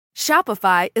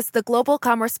Shopify is the global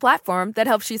commerce platform that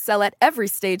helps you sell at every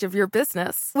stage of your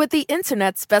business. With the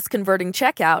internet's best converting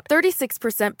checkout,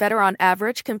 36% better on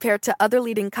average compared to other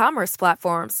leading commerce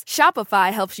platforms,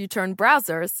 Shopify helps you turn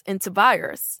browsers into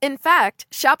buyers. In fact,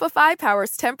 Shopify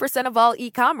powers 10% of all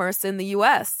e-commerce in the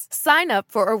U.S. Sign up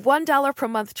for a $1 per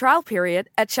month trial period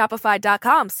at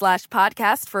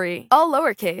shopify.com/podcast-free. All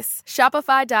lowercase,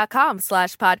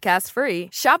 shopify.com/podcast-free,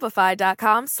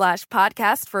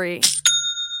 shopify.com/podcast-free.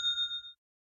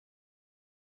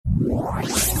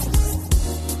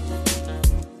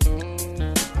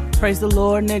 Praise the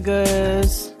Lord,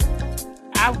 niggas.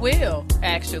 I will,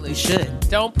 actually. You should.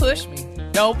 Don't push me.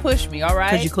 Don't push me, all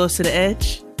right? Because you're close to the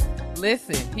edge.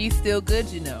 Listen, he's still good,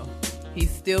 you know.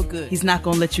 He's still good. He's not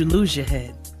going to let you lose your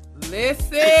head.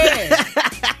 Listen.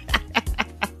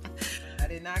 I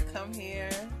did not come here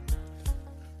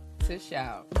to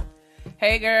shout.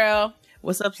 Hey, girl.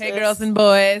 What's up, Hey, sis? girls and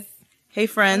boys. Hey,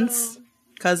 friends,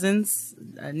 cousins,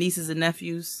 nieces and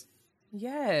nephews.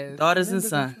 Yes. Daughters and members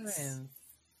sons. friends.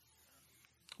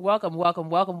 Welcome me,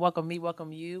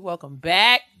 welcome you. Welcome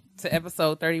back to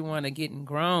episode 31 of Getting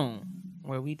Grown,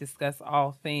 where we discuss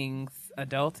all things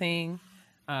adulting,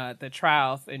 the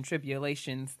trials and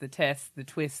tribulations, the tests, the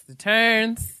twists, the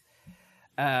turns.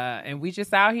 And we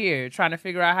just out here trying to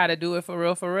figure out how to do it for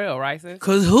real, right, sis?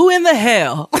 Because who in the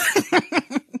hell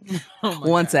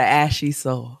wants God. an ashy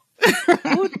soul?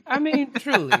 I mean,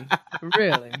 truly,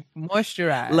 really,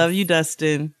 moisturize. Love you,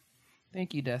 Dustin.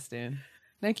 Thank you, Dustin.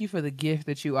 Thank you for the gift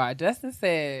that you are. Dustin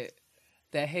said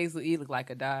that Hazel E looked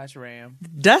like a Dodge Ram.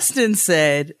 Dustin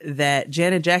said that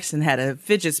Janet Jackson had a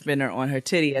fidget spinner on her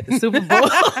titty at the Super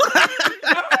Bowl.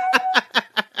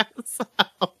 So,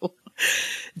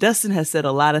 Dustin has said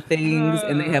a lot of things,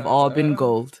 and they have all been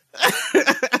gold.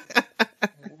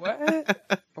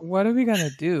 What are we going to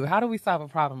do? How do we solve a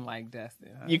problem like Dustin?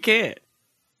 Huh? You can't.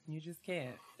 You just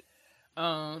can't.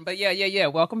 But yeah.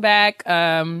 Welcome back.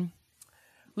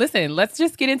 Listen, let's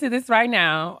just get into this right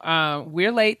now.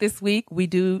 We're late this week. We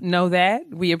do know that.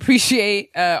 We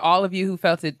appreciate all of you who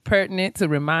felt it pertinent to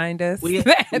remind us that we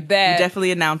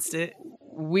definitely announced it.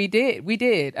 We did. We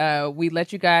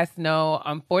let you guys know.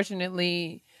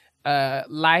 Unfortunately,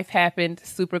 life happened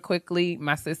super quickly.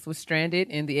 My sis was stranded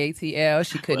in the ATL.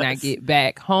 She could not get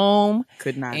back home.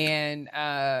 Could not. And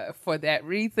for that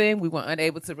reason, we were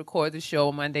unable to record the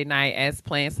show Monday night as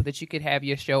planned so that you could have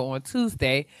your show on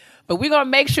Tuesday. But we're going to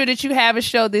make sure that you have a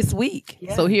show this week.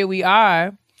 Yeah. So here we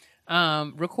are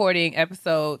recording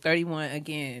episode 31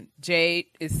 again. Jade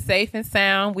is safe and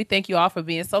sound. We thank you all for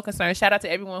being so concerned. Shout out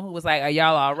to everyone who was like, are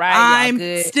y'all all right? I'm y'all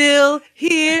good? Still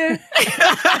here.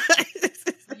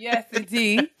 Yes,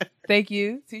 indeed. Thank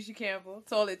you, Tisha Campbell.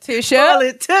 Toilet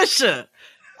Tisha.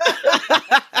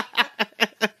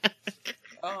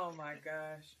 Oh my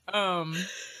gosh.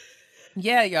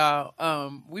 Yeah,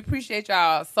 y'all. We appreciate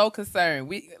y'all. So concerned.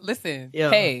 We listen. Yo.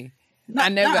 Hey,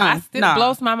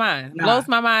 blows my mind. Blows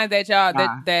my mind that y'all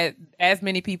that as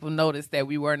many people noticed that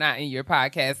we were not in your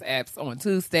podcast apps on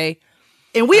Tuesday.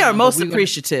 And we are most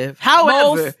appreciative.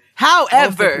 However,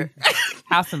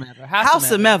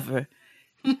 howsomever.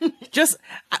 Just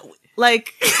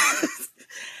like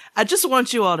I just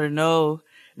want you all to know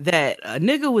that a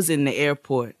nigga was in the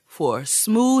airport for a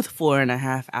smooth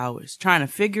 4.5 hours trying to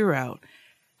figure out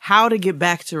how to get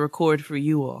back to record for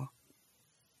you all.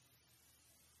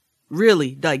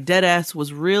 Really, like deadass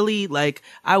was really like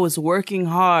I was working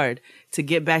hard to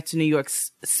get back to New York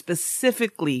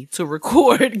specifically to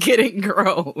record Getting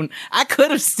Grown. I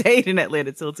could have stayed in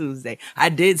Atlanta till Tuesday. I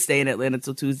did stay in Atlanta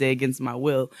till Tuesday against my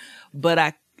will, but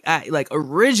I like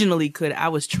originally could. I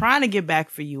was trying to get back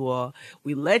for you all.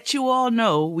 We let you all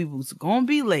know we was gonna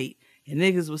be late, and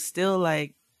niggas was still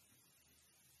like,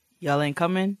 y'all ain't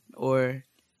coming, or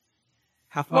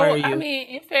how far are you? I mean,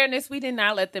 in fairness, we did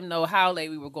not let them know how late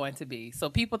we were going to be. So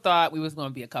people thought we was going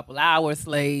to be a couple hours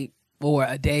late or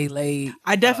a day late.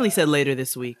 I definitely said later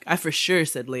this week. I for sure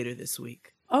said later this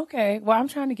week. Okay. Well, I'm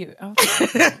trying to get...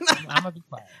 Okay. I'm going to be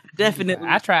quiet. Definitely.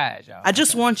 I tried, y'all. I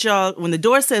just want y'all, when the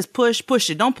door says push, push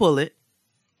it. Don't pull it.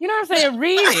 You know what I'm saying?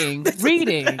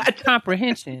 Reading,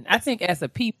 comprehension. I think as a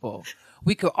people,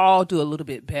 we could all do a little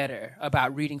bit better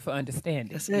about reading for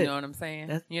understanding. That's it. You know what I'm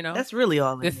saying? That's really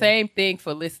all. The same thing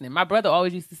for listening. My brother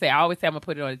always used to say, I always say I'm going to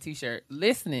put it on a t-shirt.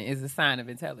 Listening is a sign of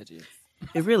intelligence.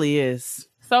 It really is.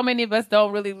 So many of us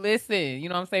don't really listen. You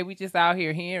know what I'm saying? We just out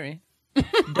here hearing.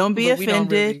 Don't be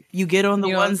offended. You get on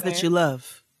the ones that you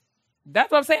love.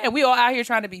 That's what I'm saying. We all out here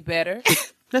trying to be better.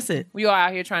 That's it. We all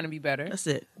out here trying to be better. That's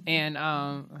it. And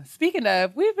speaking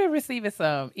of, we've been receiving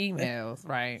some emails,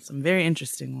 right? Some very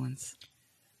interesting ones.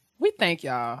 We thank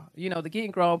y'all. You know, the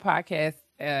Getting Grown podcast,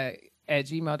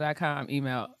 gmail.com.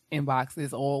 Email inbox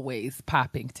is always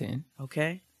Poppington.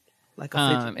 Okay. Like a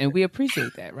fidget. And we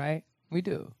appreciate that, right? We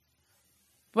do.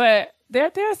 But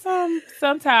there's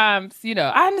sometimes,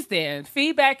 I understand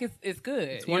feedback is good.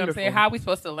 It's you know what I'm saying? wonderful. How are we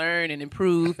supposed to learn and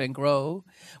improve and grow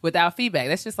without feedback?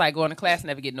 That's just like going to class and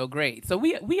never get no grade. So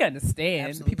we understand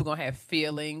Absolutely. people gonna have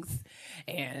feelings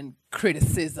and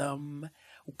criticism,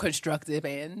 constructive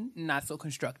and not so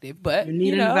constructive. But You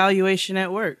need an evaluation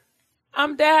at work.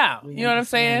 I'm down. You know what I'm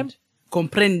saying?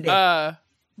 Comprende.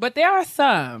 But there are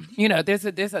some, there's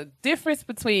a difference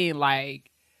between like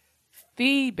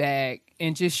feedback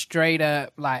and just straight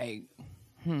up like,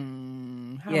 how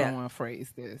do I want to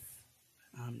phrase this?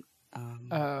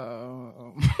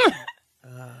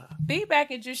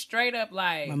 Feedback and just straight up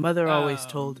like My mother always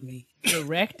told me.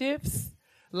 directives,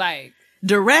 like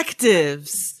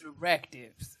Directives.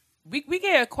 We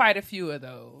get quite a few of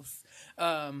those.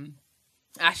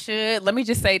 Let me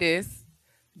just say this.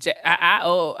 I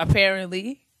owe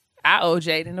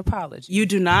Jade an apology. You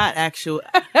do not actually.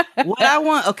 What I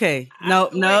want. Okay.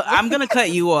 No. I'm gonna cut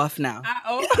you off now.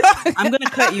 I'm gonna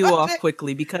cut you off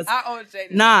quickly because I owe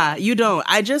Jade. nah, you don't.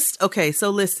 Okay. So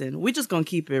listen, we're just gonna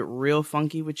keep it real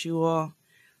funky with you all.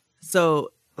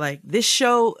 So like this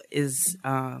show is.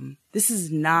 This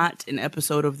is not an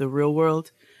episode of The Real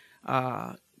World.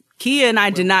 Kia and I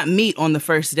did not meet on the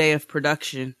first day of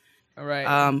production. All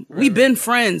right. We've been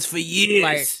friends for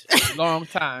years. Like long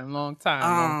time.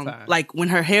 Like when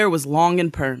her hair was long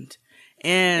and permed.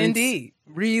 And Indeed.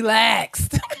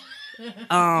 Relaxed.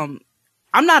 I'm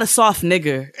not a soft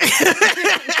nigger.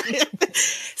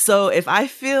 So if I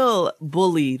feel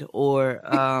bullied or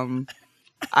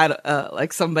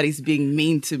like somebody's being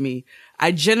mean to me,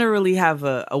 I generally have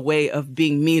a way of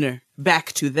being meaner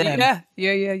back to them. Yeah.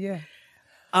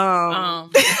 I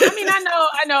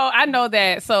know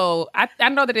that. So I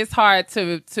know that it's hard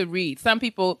to read. Some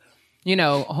people,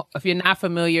 if you're not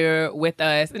familiar with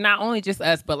us, and not only just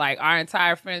us, but like our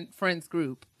entire friends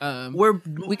group,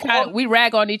 we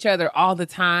rag on each other all the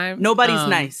time. Nobody's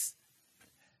nice.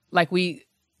 Like we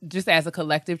just as a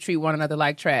collective treat one another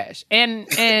like trash,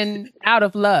 and out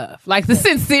of love, like the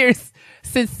sincerest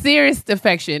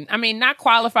affection. I mean, not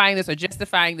qualifying this or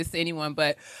justifying this to anyone,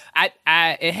 but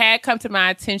it had come to my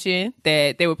attention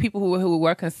that there were people who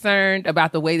were concerned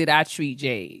about the way that I treat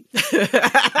Jade.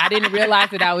 I didn't realize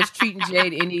that I was treating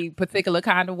Jade any particular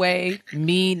kind of way.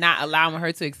 Me not allowing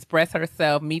her to express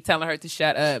herself, me telling her to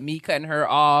shut up, me cutting her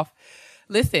off.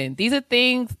 Listen, these are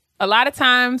things a lot of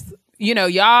times,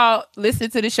 y'all listen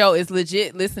to the show is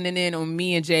legit listening in on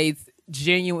me and Jade's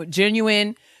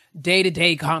genuine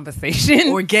day-to-day conversation.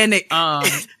 Organic.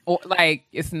 Or like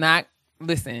it's not.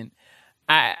 Listen,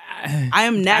 I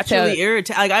am naturally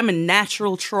irritated. Like I'm a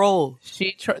natural troll.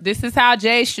 This is how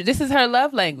this is her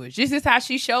love language. This is how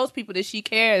she shows people that she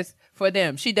cares for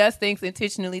them. She does things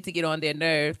intentionally to get on their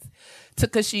nerves,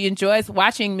 because she enjoys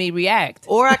watching me react.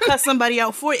 Or I cut somebody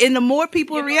out for it, and the more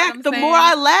people react, the more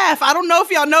I laugh. I don't know if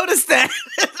y'all noticed that.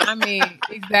 I mean,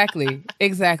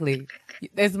 exactly.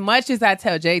 As much as I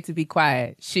tell Jade to be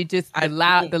quiet, she just the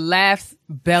laughs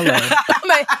bellow.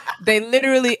 Like, they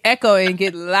literally echo and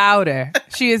get louder.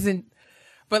 She isn't.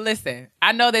 But listen,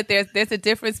 I know that there's a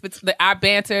difference between our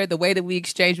banter, the way that we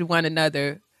exchange with one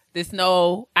another.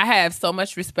 I have so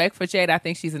much respect for Jade. I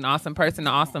think she's an awesome person,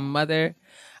 an awesome mother.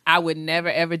 I would never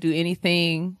ever do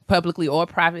anything publicly or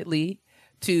privately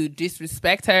to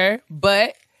disrespect her,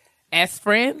 but as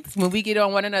friends, when we get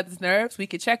on one another's nerves, we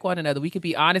could check one another. We could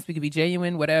be honest. We could be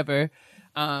genuine, whatever.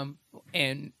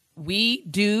 And we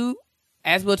do,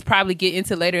 as we'll probably get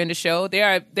into later in the show,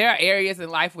 there are areas in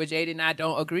life where Jade and I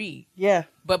don't agree. Yeah.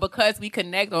 But because we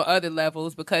connect on other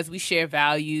levels, because we share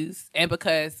values, and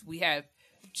because we have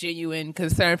genuine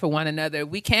concern for one another,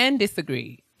 we can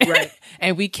disagree. Right.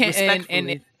 And we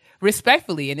can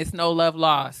respectfully, and it's no love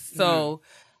lost. So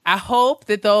I hope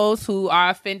that those who are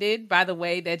offended by the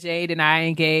way that Jade and I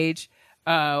engage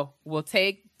will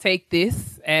take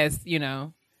this as,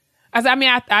 as I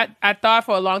mean, I thought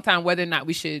for a long time whether or not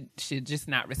we should just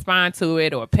not respond to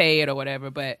it or pay it or whatever,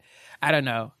 but I don't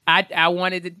know. I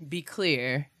wanted to be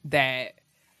clear that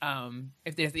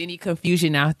if there's any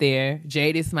confusion out there,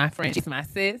 Jade is my friend. She's my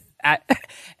sis. I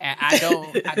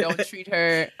don't treat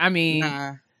her. I mean,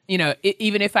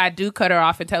 even if I do cut her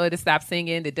off and tell her to stop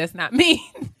singing, that does not mean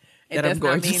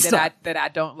that I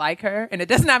don't like her, and it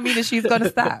does not mean that she's going to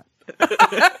stop.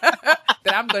 That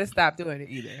I'm going to stop doing it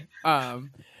either.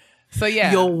 So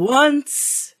yeah. You're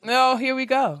once. No, here we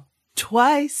go.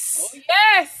 Twice. Oh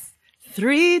yes.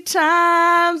 3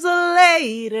 times a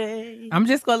lady. I'm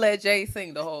just gonna let Jay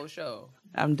sing the whole show.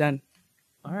 I'm done.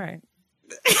 All right.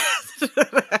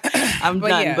 I'm But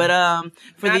done. yeah. But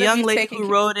for Now the that young we've lady taken who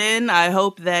ca- wrote in, I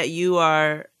hope that you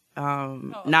are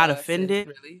not love, sis, offended.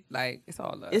 really. Like, it's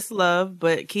all love. It's love,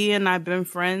 but Kia and I've been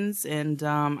friends, and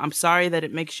I'm sorry that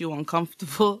it makes you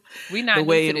uncomfortable. We not the new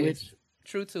way to in this. which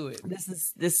True to it.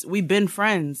 this we've been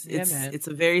friends. Yeah, man. It's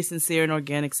a very sincere and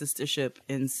organic sistership,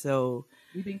 and so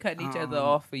We've been cutting each other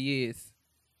off for years.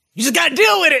 you just gotta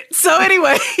deal with it. So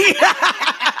anyway,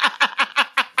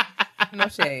 No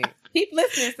shade. Keep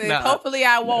listening, sis. Nah, Hopefully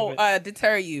I won't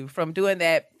deter you from doing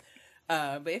that.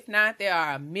 But if not, there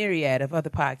are a myriad of other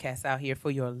podcasts out here for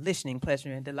your listening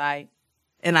pleasure and delight.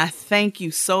 and I thank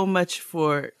you so much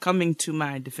for coming to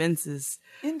my defenses.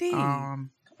 Indeed.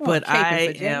 But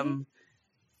I am.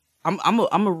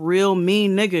 I'm a real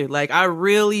mean nigga. Like, I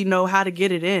really know how to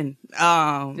get it in.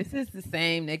 This is the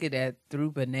same nigga that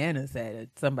threw bananas at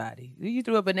somebody. You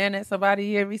threw a banana at somebody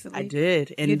here recently? I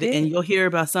did. And You did? and you'll hear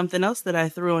about something else that I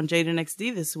threw on Jaden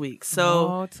XD this week.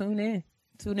 So tune in.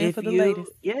 Tune in if for the you,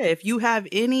 latest. yeah, if you have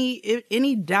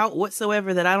any doubt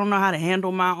whatsoever that I don't know how to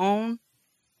handle my own,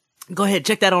 go ahead,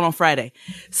 check that on Friday.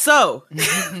 So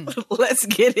let's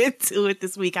get into it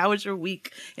this week. How was your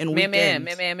week and weekend?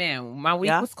 Man. My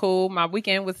week was cool. My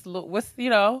weekend was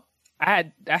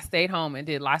I stayed home and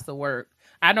did lots of work.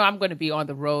 I know I'm going to be on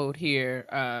the road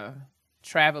here,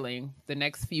 traveling the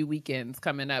next few weekends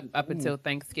coming up until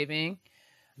Thanksgiving.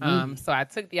 So I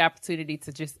took the opportunity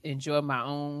to just enjoy my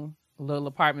own little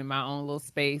apartment, my own little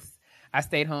space. I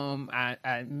stayed home.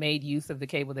 I made use of the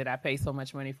cable that I pay so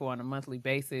much money for on a monthly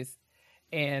basis.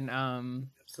 And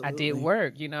I did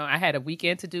work. You know, I had a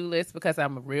weekend to-do list because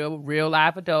I'm a real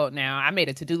live adult now. I made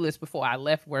a to-do list before I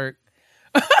left work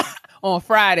on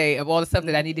Friday of all the stuff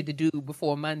that I needed to do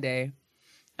before Monday.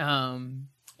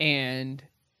 And,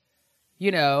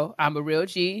 you know, I'm a real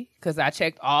G because I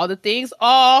checked all the things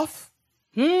off.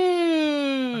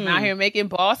 I'm out here making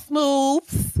boss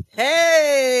moves.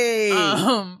 Hey.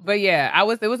 But yeah,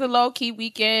 it was a low key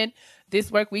weekend. This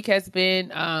work week has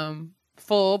been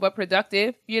full but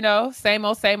productive. You know, same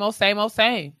old.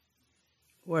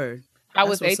 Word. How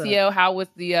was ATL? How was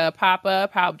the pop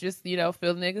up? How just fill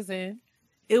niggas in?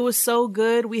 It was so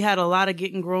good. We had a lot of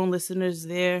Getting Grown listeners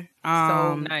there.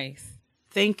 So nice.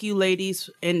 Thank you, ladies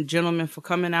and gentlemen, for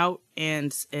coming out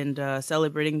and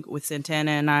celebrating with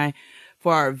Santana and I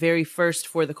for our very first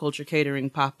For the Culture Catering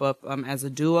pop-up as a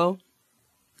duo.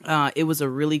 It was a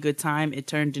really good time. It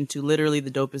turned into literally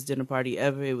the dopest dinner party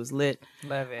ever. It was lit.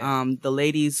 Love it. The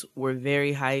ladies were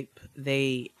very hype.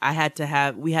 We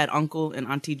had Uncle and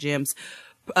Auntie Jams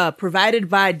provided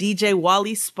by DJ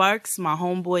Wally Sparks, my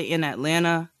homeboy in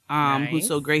Atlanta, who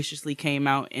so graciously came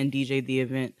out and DJ'd the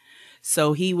event.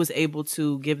 So he was able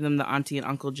to give them the Auntie and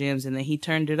Uncle Jams, and then he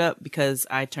turned it up because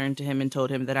I turned to him and told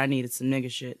him that I needed some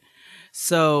nigga shit.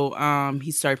 So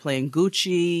he started playing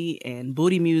Gucci and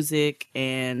booty music,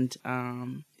 and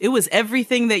it was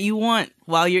everything that you want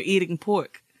while you're eating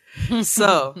pork.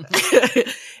 So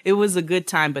it was a good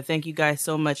time, but thank you guys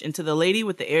so much. And to the lady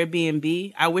with the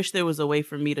Airbnb, I wish there was a way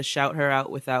for me to shout her out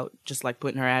without just like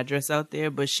putting her address out there,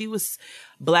 but she was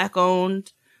Black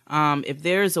owned. If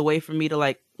there is a way for me to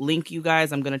like link you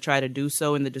guys, I'm going to try to do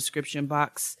so in the description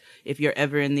box. If you're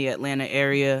ever in the Atlanta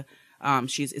area,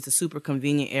 it's a super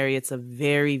convenient area. It's a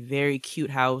very, very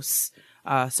cute house.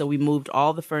 So we moved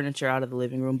all the furniture out of the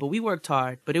living room, but we worked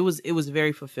hard, but it was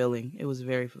very fulfilling. It was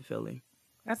very fulfilling.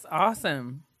 That's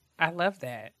awesome. I love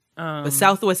that. But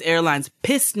Southwest Airlines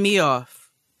pissed me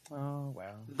off. Oh,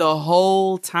 wow. The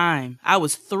whole time. I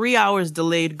was 3 hours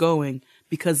delayed going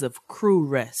because of crew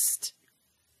rest.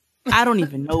 I don't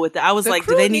even know what I was like,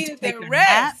 do they need to take a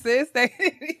nap? Sis. They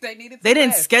needed They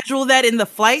didn't schedule that in the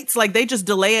flights? Like they just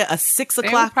delay a 6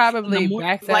 o'clock probably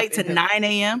flight to 9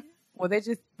 a.m.? Well, they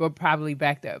just were probably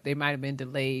backed up. They might have been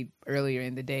delayed earlier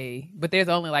in the day, but there's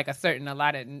only like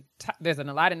there's an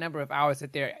allotted number of hours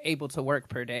that they're able to work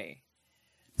per day.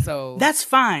 So that's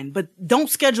fine, but don't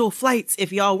schedule flights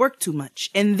if y'all work too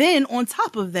much. And then on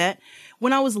top of that,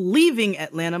 when I was leaving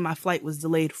Atlanta, my flight was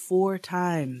delayed 4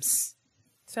 times.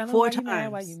 4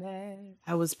 times. Why you mad?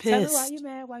 I was pissed. Tell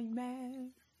me why you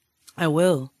mad? I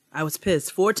will. I was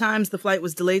pissed. 4 times the flight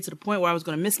was delayed to the point where I was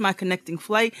going to miss my connecting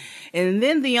flight. And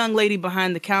then the young lady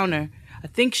behind the counter, I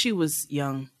think she was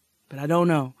young, but I don't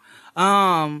know.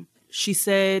 She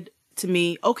said to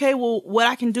me, okay, well, what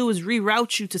I can do is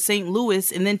reroute you to St.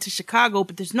 Louis and then to Chicago,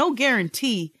 but there's no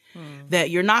guarantee that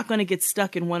you're not going to get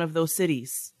stuck in one of those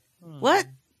cities. What?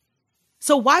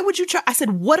 So why would you try? I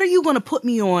said, what are you going to put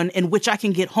me on in which I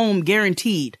can get home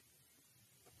guaranteed?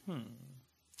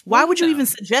 Why would you even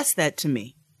suggest that to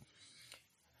me?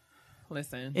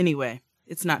 Listen. Anyway,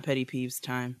 it's not petty peeves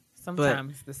time.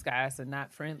 Sometimes the skies are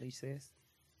not friendly, sis.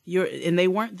 And they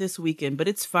weren't this weekend, but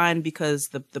it's fine because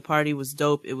the party was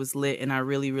dope. It was lit, and I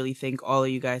really, really thank all of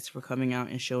you guys for coming out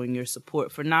and showing your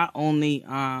support for not only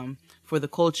for the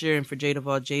culture and for Jade of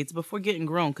all Jades, but for Getting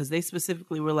Grown, because they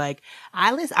specifically were like,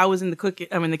 I was in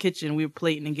the kitchen, we were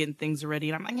plating and getting things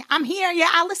ready, and I'm like, I'm here, yeah,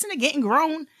 I listen to Getting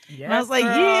Grown. Yes, and I was like,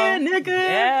 girl. Yeah, nigga.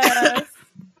 Yes.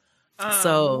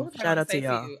 So shout out to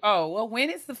y'all. Oh, well,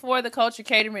 when is the Culture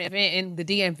Catering event in the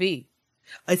DMV?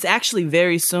 It's actually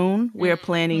very soon. We're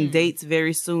planning dates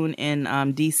very soon in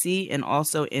DC and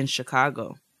also in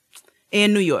Chicago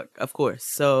and New York, of course.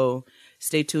 So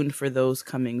stay tuned for those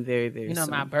coming very, very soon. You know,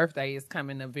 my birthday is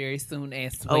coming up very soon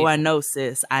as well. Oh, I know,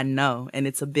 sis. I know. And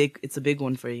it's a big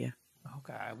one for you. Oh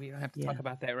God, we don't have to talk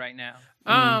about that right now.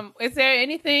 Is there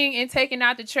anything in taking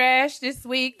out the trash this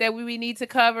week that we need to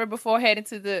cover before heading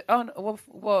to the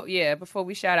before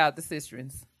we shout out the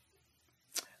Sisterins?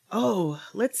 Oh,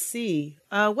 let's see.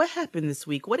 What happened this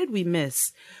week? What did we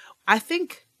miss? I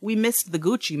think we missed the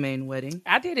Gucci Mane wedding.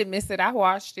 I didn't miss it. I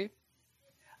watched it.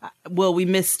 Well, we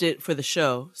missed it for the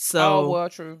show. So,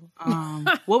 true.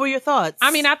 What were your thoughts?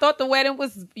 I mean, I thought the wedding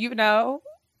was, did we?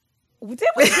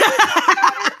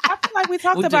 I feel like we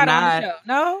talked about it on the show.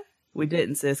 No? We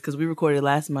didn't, sis, because we recorded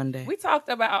last Monday. We talked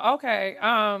about, okay.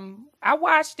 I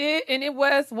watched it, and it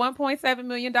was $1.7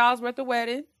 million worth of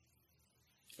wedding.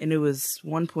 And it was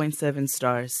 1.7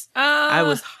 stars. I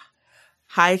was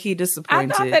high-key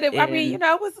disappointed. I thought that it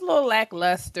was a little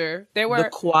lackluster. The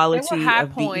quality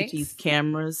of points. BET's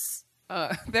cameras.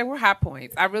 There were high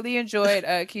points. I really enjoyed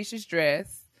Keisha's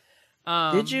dress.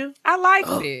 Did you? I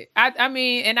liked it. I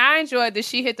mean, and I enjoyed that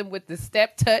she hit them with the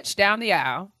step touch down the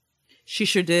aisle. She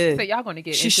sure did. So y'all going to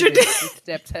get this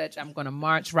step touch. I'm going to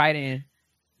march right in.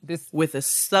 This with a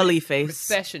sully face.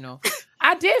 Processional.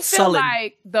 I did feel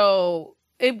like, though,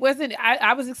 it wasn't,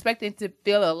 I was expecting to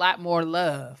feel a lot more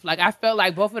love. Like, I felt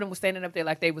like both of them were standing up there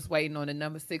like they was waiting on the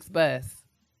number 6 bus.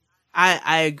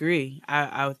 I agree.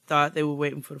 I thought they were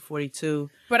waiting for the 42.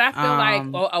 But I feel like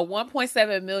a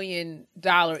 $1.7 million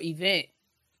event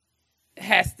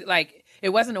has to, like, it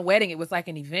wasn't a wedding. It was like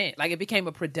an event. Like, it became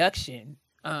a production.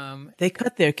 They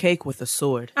cut their cake with a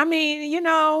sword. I mean,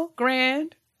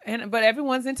 grand. But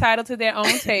everyone's entitled to their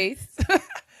own taste.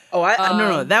 Oh,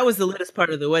 no. That was the latest part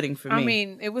of the wedding for me. I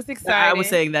mean, it was exciting. I was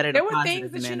saying that in there a positive were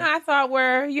things that, manner. I thought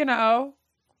were,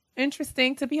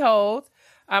 interesting to behold.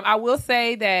 I will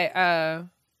say that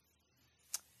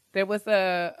there was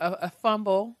a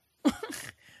fumble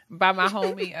by my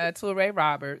homie, Toure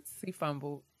Roberts. He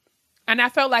fumbled. And I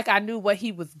felt like I knew what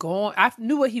he was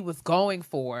going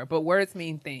for, but words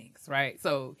mean things, right?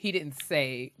 So he didn't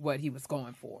say what he was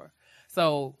going for.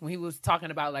 So when he was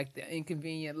talking about, like, the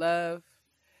inconvenient love,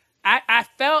 I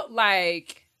felt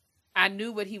like I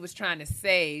knew what he was trying to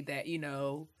say, that,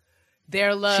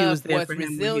 their love was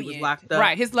resilient. Was locked up.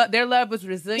 Right. Their love was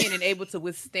resilient and able to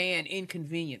withstand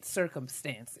inconvenient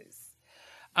circumstances.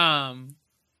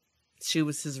 She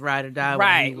was his ride or die.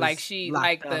 Right. Like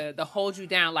the hold you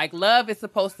down. Like, love is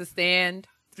supposed to stand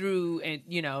through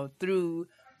through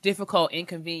difficult,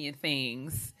 inconvenient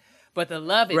things. But the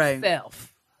love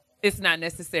itself, it's not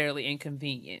necessarily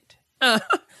inconvenient.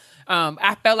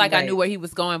 I felt like I knew where he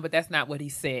was going, but that's not what he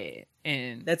said.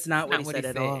 And that's not what he said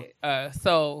at all.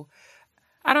 So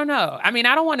I don't know. I mean,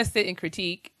 I don't want to sit and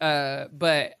critique,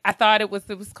 but I thought it was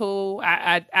cool.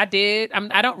 I did.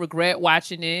 I don't regret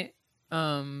watching it.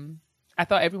 I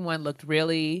thought everyone looked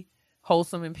really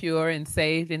wholesome and pure and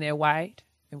saved in their white.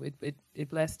 It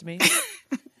blessed me.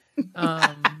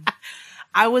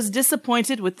 I was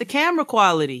disappointed with the camera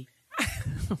quality.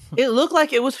 It looked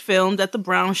like it was filmed at the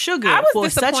Brown Sugar. I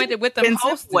was disappointed with the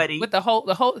wedding. With the whole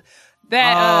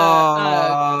that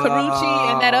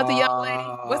Carucci and that other young lady.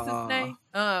 What's his name?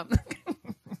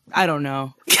 I don't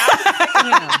know.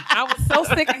 I was so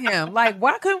sick of him. Like,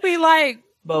 why couldn't we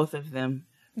both of them?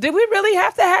 Did we really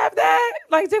have to have that?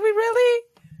 Like, did we really?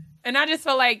 And I just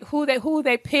felt like who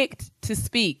they picked to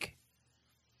speak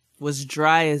was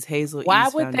dry as Hazel. Why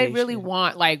East would Foundation. they really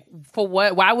want, for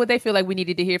what? Why would they feel like we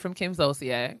needed to hear from Kim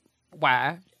Zolciak?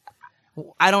 Why?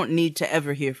 I don't need to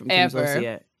ever hear from Kim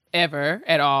Zolciak. Ever,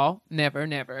 at all.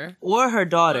 Never. Or her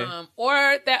daughter.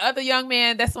 Or that other young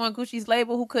man that's on Gucci's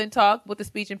label who couldn't talk with the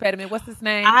speech impediment. What's his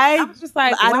name? I was just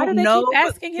like, why do they keep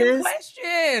asking him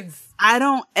questions? I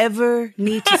don't ever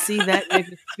need to see that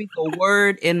nigga speak a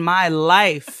word in my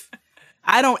life.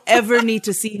 I don't ever need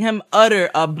to see him utter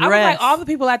a breath. I was like, all the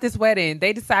people at this wedding,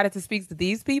 they decided to speak to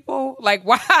these people? Like,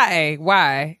 why?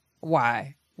 Why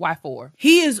for?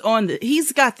 He's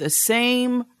got the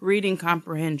same reading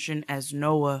comprehension as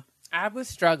Noah. I was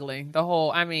struggling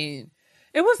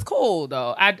it was cool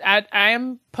though. I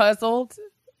am puzzled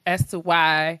as to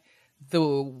why the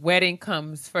wedding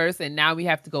comes first, and now we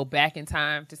have to go back in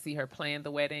time to see her plan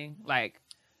the wedding, like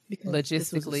Because logistically.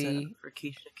 this was a setup for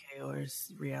Keisha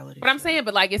Kayor's reality. But I'm show. saying,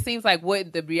 but like it seems like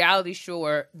would the reality show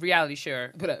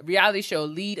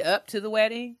lead up to the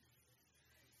wedding?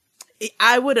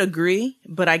 I would agree,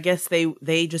 but I guess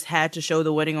they just had to show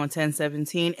the wedding on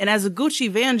 10/17. And as a Gucci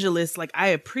evangelist, like I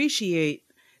appreciate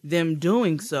them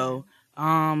doing so.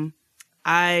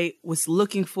 I was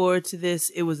looking forward to this.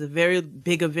 It was a very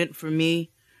big event for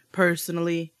me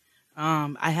personally.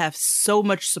 I have so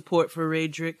much support for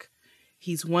Raedric.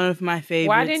 He's one of my favorites.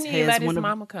 Why didn't he let his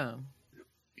mama come?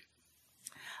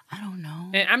 I don't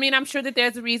know. And, I mean, I'm sure that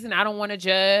there's a reason. I don't want to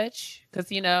judge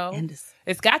because, you know,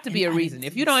 it's got to be a reason.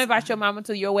 If you don't invite your mama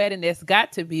to your wedding, there's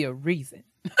got to be a reason.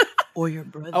 Or your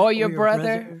brother. Or your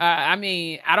brother. I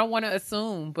mean, I don't want to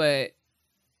assume, but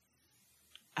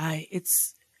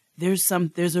there's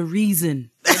a reason.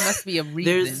 There must be a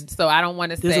reason. So I don't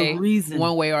want to say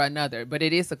one way or another, but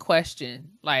it is a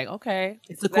question. Like, okay.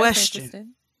 It's a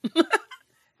question.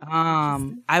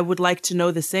 I would like to know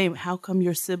the same. How come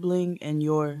your sibling and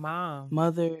your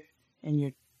mother and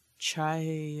your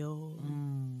child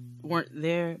weren't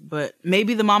there? But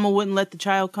maybe the mama wouldn't let the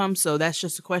child come, so that's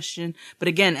just a question. But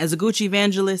again, as a Gucci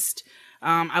evangelist,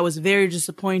 I was very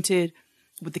disappointed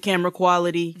with the camera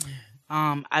quality.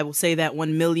 I will say that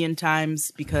 1,000,000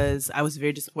 times because I was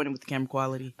very disappointed with the camera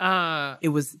quality. It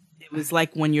was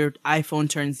like when your iPhone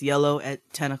turns yellow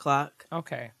at 10 o'clock.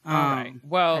 Okay. All right.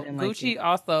 Well, Gucci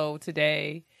also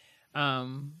today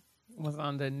was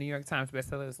on the New York Times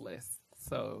bestsellers list.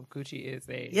 So Gucci is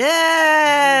a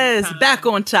back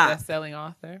on top best-selling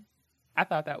author. I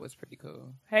thought that was pretty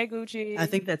cool. Hey, Gucci. I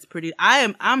think that's pretty.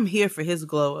 I'm here for his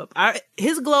glow up.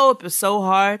 His glow up is so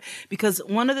hard because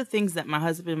one of the things that my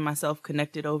husband and myself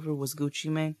connected over was Gucci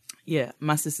Mane. Yeah,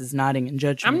 my sister's nodding in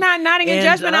judgment. I'm not nodding in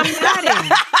judgment. I'm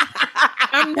nodding.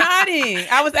 I'm nodding.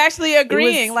 I was actually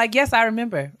agreeing. Yes, I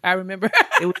remember.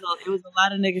 it was a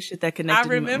lot of nigga shit that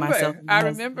connected myself. I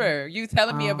remember you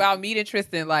telling me about meeting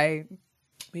Tristan. Like,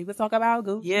 we would talk about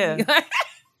Gucci. Yeah.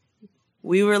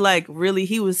 We were like really.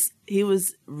 He was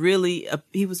really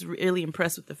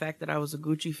impressed with the fact that I was a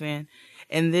Gucci fan.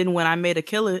 And then when I made a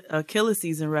Killer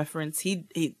Season reference,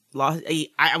 he lost.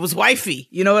 I was wifey.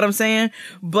 You know what I'm saying?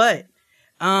 But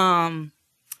I've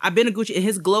been a Gucci, and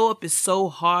his glow up is so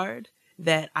hard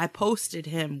that I posted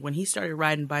him when he started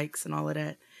riding bikes and all of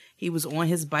that. He was on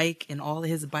his bike and all of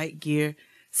his bike gear,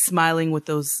 smiling with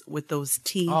those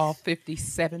teeth. All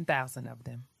 57,000 of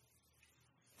them.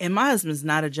 And my husband's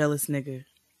not a jealous nigga.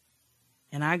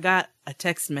 And I got a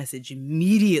text message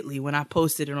immediately when I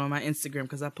posted it on my Instagram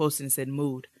because I posted and said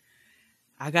mood.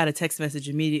 I got a text message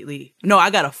immediately. No, I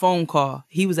got a phone call.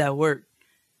 He was at work.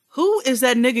 Who is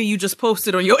that nigga you just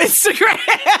posted on your Instagram?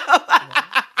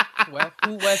 Well,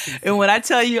 who was he? And when I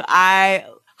tell you, I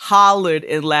hollered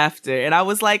in laughter. And I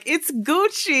was like, it's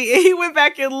Gucci. And he went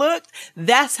back and looked.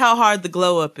 That's how hard the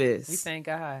glow up is. We thank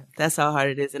God. That's how hard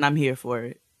it is. And I'm here for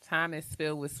it. Time is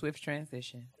filled with swift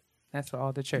transition. That's for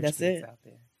all the church kids out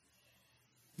there.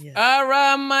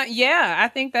 Yeah. Yeah, I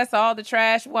think that's all the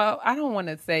trash. Well, I don't want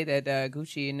to say that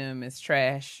Gucci and them is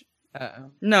trash.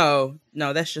 No,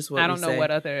 that's just what I don't know say.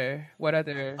 what other.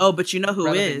 Oh, but you know who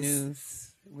is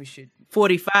news we should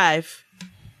 45.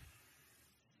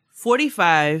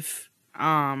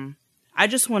 I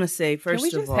just want to say first of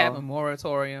all, can we just have a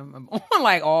moratorium on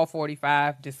like all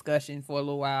 45 discussion for a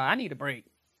little while? I need a break.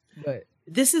 But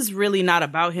this is really not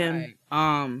about him.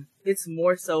 Right. It's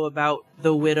more so about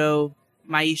the widow,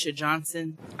 Maisha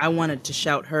Johnson. I wanted to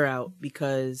shout her out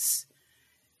because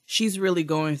she's really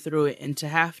going through it, and to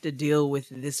have to deal with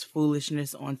this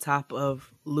foolishness on top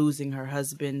of losing her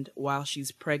husband while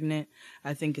she's pregnant,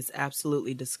 I think it's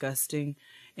absolutely disgusting.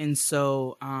 And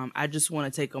so I just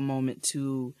want to take a moment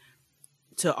to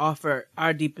offer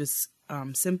our deepest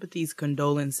sympathies,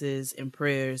 condolences, and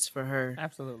prayers for her.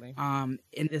 Absolutely.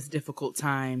 In this difficult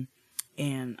time.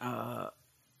 And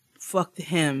fuck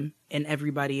him and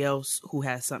everybody else who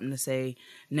has something to say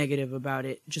negative about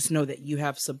it. Just know that you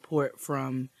have support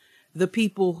from the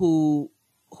people who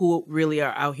really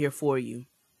are out here for you.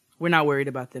 We're not worried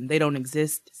about them. They don't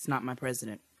exist. It's not my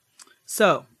president.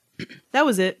 So that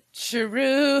was it.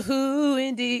 True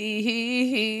indeed.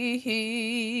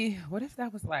 What if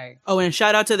that was like? Oh, and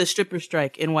shout out to the stripper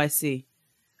strike, NYC.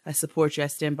 I support you. I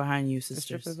stand behind you,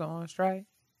 sisters. The strippers are on strike.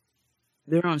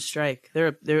 They're on strike.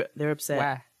 They're upset.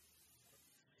 Why?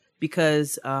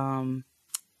 Because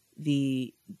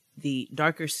the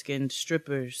darker skinned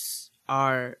strippers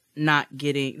are not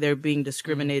getting. They're being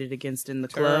discriminated against in the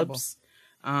clubs.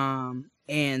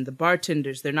 And the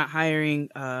bartenders, they're not hiring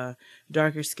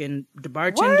darker skinned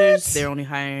bartenders. What? They're only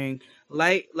hiring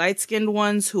light skinned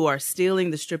ones who are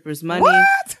stealing the strippers' money.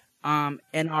 What? And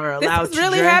are allowed This is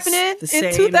really to dress happening the same in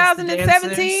as the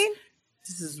 2017? dancers.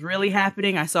 This is really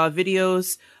happening. I saw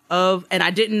videos and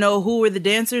I didn't know who were the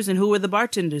dancers and who were the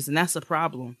bartenders, and that's a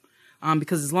problem.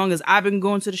 Because as long as I've been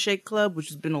going to the Shake Club, which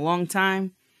has been a long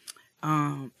time,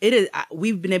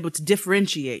 we've been able to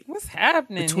differentiate What's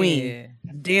happening between here?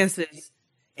 the dancers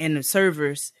and the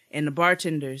servers and the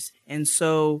bartenders. And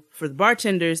so for the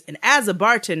bartenders, and as a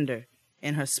bartender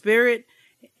in her spirit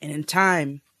and in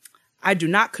time, I do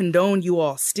not condone you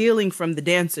all stealing from the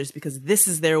dancers because this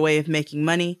is their way of making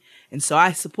money. And so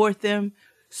I support them.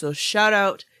 So shout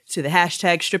out to the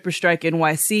hashtag Stripper Strike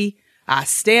NYC. I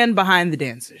stand behind the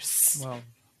dancers. Well,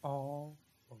 all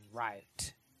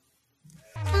right.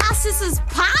 My sister's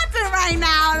popping right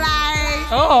now,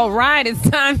 like. All right, it's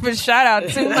time for shout out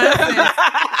to my sis.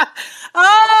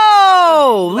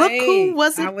 Oh, look Late. who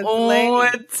wasn't I was on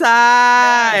late.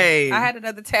 time. I had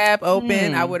another tab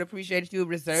open. I would appreciate if you would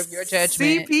reserve your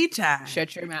judgment. CP time.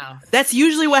 Shut your mouth. That's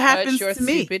usually what happens Shut your to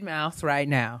me. stupid mouth right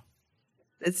now.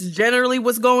 It's generally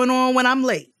what's going on when I'm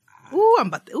late.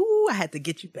 I had to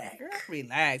get you back. Girl,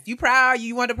 relax. You proud?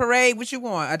 You want a parade? What you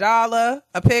want? $1?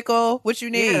 A pickle? What you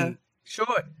need? Yeah,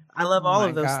 sure. I love all Oh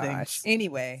of my those gosh. things.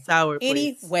 Anyway. Sour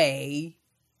plates. Anyway.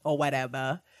 Or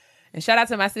whatever. And shout out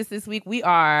to my sis this week. We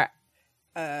are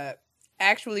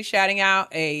actually shouting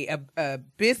out a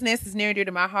business that's near and dear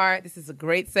to my heart. This is a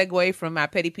great segue from my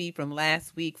petty peeve from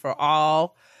last week for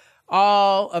all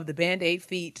of the Band-Aid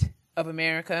feet of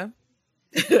America.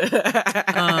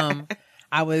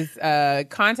 I was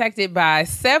contacted by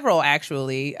several,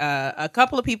 actually. A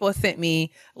couple of people sent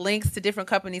me links to different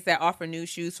companies that offer new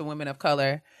shoes for women of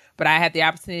color. But I had the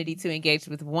opportunity to engage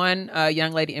with one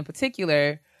young lady in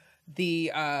particular. The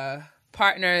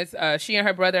partners, she and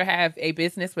her brother have a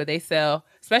business where they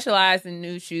specialize in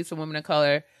new shoes for women of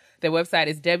color. Their website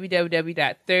is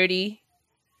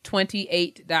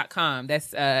www.3028.com.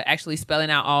 That's actually spelling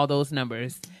out all those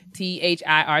numbers.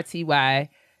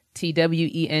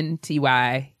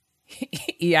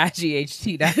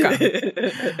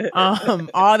 THIRTYEIGHT.com.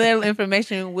 All their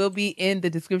information will be in the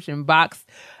description box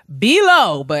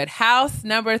below. But house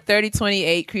number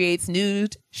 3028 creates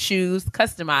nude shoes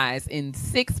customized in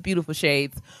 6 beautiful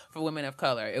shades for women of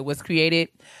color. It was created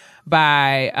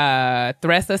by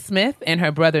Thressa Smith and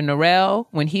her brother Norel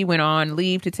when he went on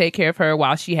leave to take care of her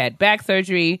while she had back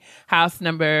surgery. House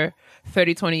number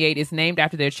 3028 is named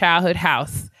after their childhood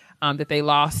house that they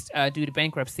lost due to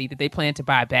bankruptcy that they plan to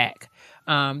buy back.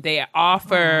 They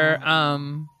offer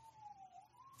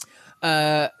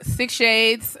 6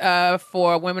 shades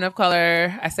for women of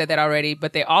color. I said that already,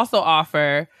 but they also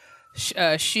offer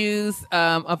shoes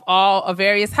of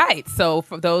various heights. So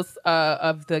for those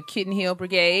of the Kitten Heel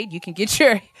Brigade, you can get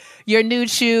your nude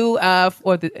shoe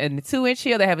for the 2-inch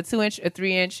heel. They have a 2-inch, a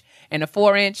 3-inch, and a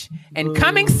 4-inch. And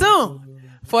coming soon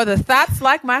for the thoughts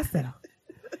like myself,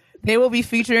 they will be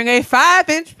featuring a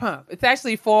 5-inch pump. It's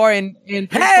actually 4 and 3 quarters.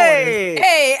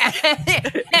 Hey!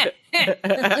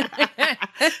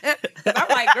 I'm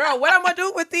like, girl, what I'm gonna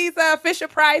do with these Fisher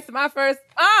Price, my first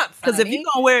pumps? Because if you're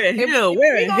gonna wear a heel,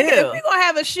 wear a heel. If we're gonna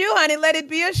have a shoe, honey, let it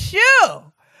be a shoe.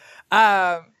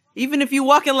 Even if you're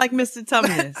walking like Mr.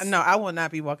 Tumnus. No, I will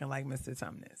not be walking like Mr.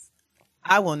 Tumnus.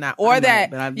 I will not. Or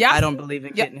that. But I don't believe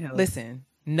in kitten heels. Listen,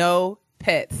 no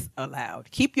pets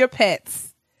allowed. Keep your pets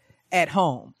at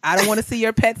home. I don't want to see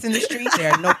your pets in the street.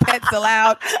 There are no pets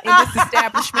allowed in this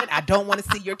establishment. I don't want to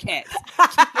see your cats.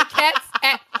 Keep your cats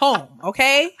at home,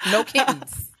 okay? No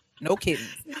kittens. No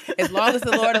kittens. As long as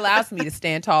the Lord allows me to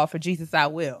stand tall for Jesus, I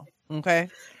will, okay?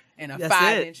 And a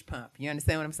 5-inch pump. You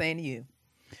understand what I'm saying to you?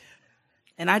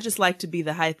 And I just like to be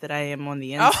the height that I am on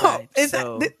the inside.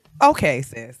 Okay,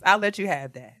 sis. I'll let you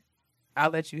have that.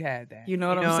 You know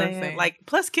what I'm saying? Like,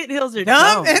 plus kitten heels are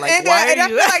dumb. dumb. Like, why are you? I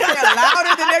feel like they're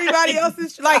louder than everybody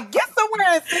else's. Like, get somewhere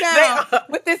and sit down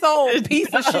with this old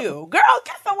piece of shoe. Girl,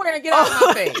 get somewhere and get out of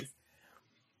my face.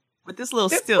 With this little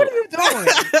stilt. What are you doing?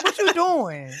 What you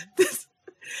doing?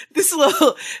 This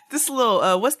little,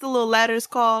 what's the little ladders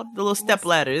called? The little step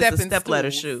ladder. It's a step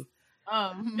ladder shoe.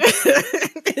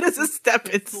 It is a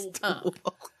stepping stool.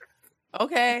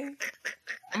 Okay.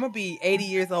 I'm gonna be 80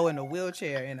 years old in a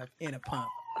wheelchair in a pump.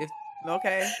 If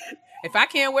I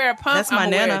can't wear a pump, that's I'm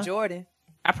gonna my wear a Jordan.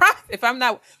 I promise. If I'm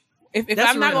not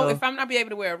be able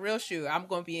to wear a real shoe, I'm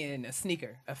gonna be in a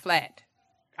sneaker, a flat.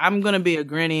 I'm gonna be a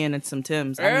granny and some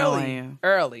Timbs. I know I am.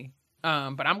 Early.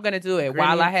 But I'm gonna do it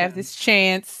while I have this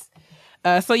chance.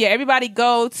 So yeah, everybody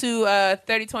go to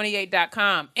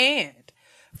 3028.com and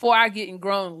for our Getting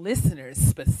Grown listeners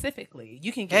specifically,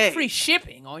 you can get free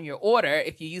shipping on your order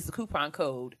if you use the coupon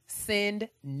code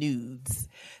SENDNUDES.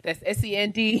 That's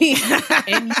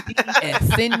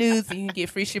SENDNUDES. Send nudes. You can get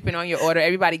free shipping on your order.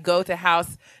 Everybody go to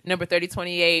house number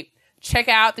 3028. Check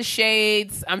out the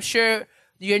shades. I'm sure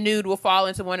your nude will fall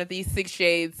into one of these 6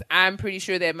 shades. I'm pretty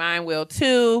sure that mine will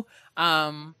too.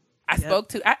 I spoke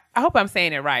to, I hope I'm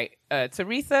saying it right.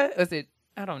 Teresa, is it?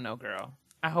 I don't know, girl.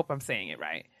 I hope I'm saying it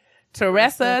right.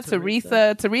 Teresa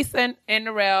and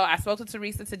Narelle. I spoke to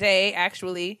Teresa today,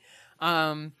 actually.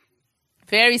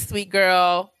 Very sweet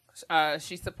girl.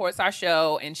 She supports our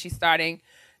show, and she's starting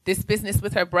this business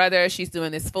with her brother. She's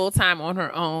doing this full time on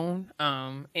her own,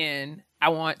 and I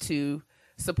want to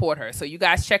support her. So you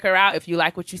guys check her out. If you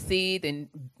like what you see, then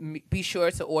be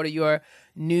sure to order your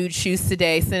nude shoes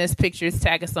today. Send us pictures,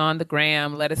 tag us on the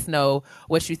gram. Let us know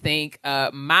what you think.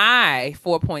 My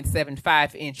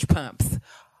 4.75 inch pumps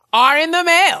are in the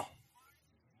mail.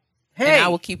 Hey, and I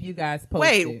will keep you guys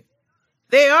posted. Wait,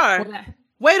 they are.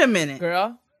 Wait a minute,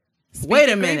 girl. Wait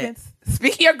a minute.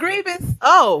 Speak your grievance.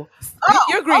 Speak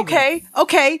your grievance.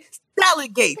 Okay.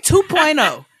 Salad Gate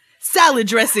 2.0. Salad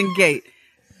dressing gate.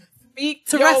 Speak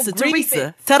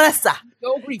Teresa.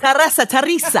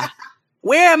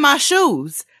 Where are my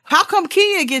shoes? How come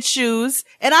Kia gets shoes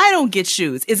and I don't get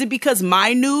shoes? Is it because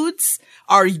my nudes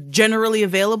are generally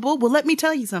available? Well, let me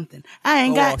tell you something. I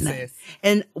ain't got none. Sis.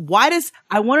 And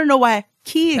I want to know why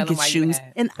Kia gets shoes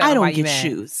and I don't get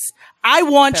shoes. I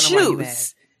want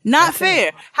shoes. Not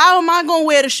fair. How am I going to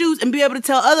wear the shoes and be able to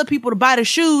tell other people to buy the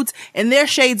shoes in their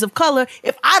shades of color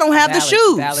if I don't have the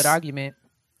shoes? Valid argument.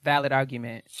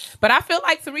 But I feel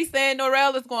like Teresa and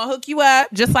Norelle is going to hook you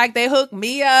up just like they hook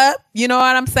me up. You know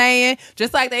what I'm saying?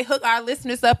 Just like they hook our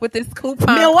listeners up with this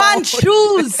coupon. Me want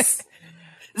shoes.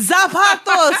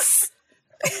 Zapatos.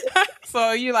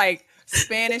 So you like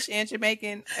Spanish and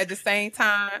Jamaican at the same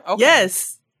time? Okay.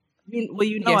 Yes. Well,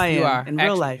 you know, yes, I am in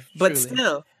real life, but truly.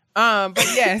 Still. But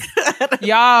yes,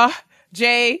 y'all,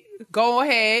 Jay, go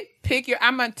ahead, pick your.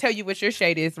 I'm gonna tell you what your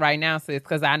shade is right now, sis,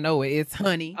 because I know it. It's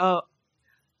honey. Is honey.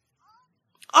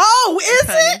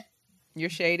 It? Your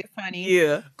shade is honey.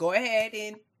 Yeah. Go ahead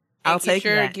and I'll take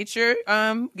that. Get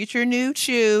your nude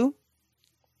shoe.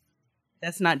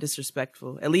 That's not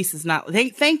disrespectful. At least it's not.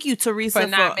 Thank you, Teresa,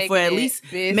 for at least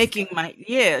bisque. Making my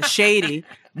shady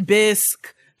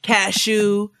bisque,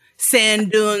 cashew,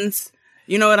 sand dunes.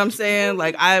 You know what I'm saying?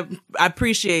 Like I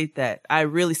appreciate that. I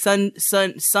really rise.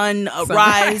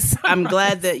 I'm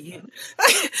glad that you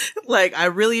I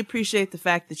really appreciate the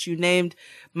fact that you named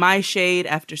my shade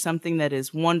after something that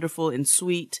is wonderful and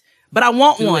sweet. But I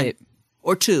want one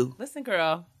or two. Listen,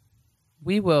 girl,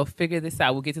 we will figure this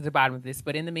out. We'll get to the bottom of this.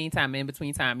 But in the meantime, in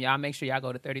between time, y'all make sure y'all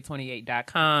go to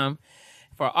 3028.com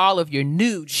for all of your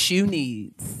nude shoe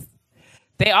needs.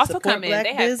 They also come in.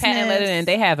 They have patent leather and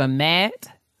they have a matte.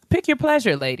 Pick your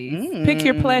pleasure, ladies. Pick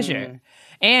your pleasure.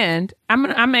 And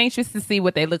I'm anxious to see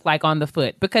what they look like on the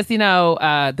foot because,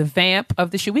 the vamp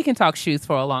of the shoe, we can talk shoes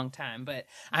for a long time, but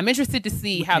I'm interested to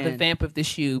see how the vamp of the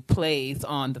shoe plays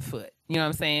on the foot. You know what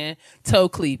I'm saying? Toe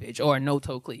cleavage or no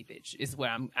toe cleavage is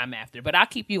what I'm after. But I'll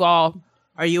keep you all.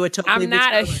 Are you a toe cleavage? I'm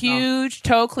not a huge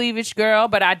toe cleavage girl,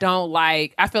 but I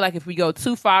feel like if we go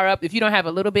too far up, if you don't have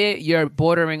a little bit, you're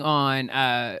bordering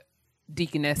on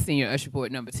Deaconess Senior Usher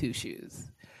Board number 2 shoes.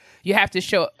 You have to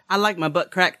show. I like my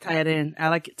butt crack tied in. I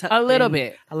like it tucked in. A little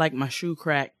bit. I like my shoe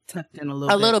crack tucked in a little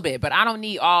bit. A little bit, but I don't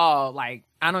need all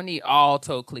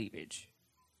toe cleavage.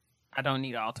 I don't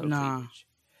need all toe cleavage.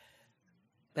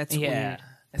 That's weird.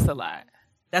 It's a lot.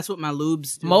 That's what my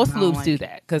lubes do. Most lubes do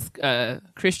that because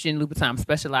Christian Louboutin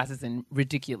specializes in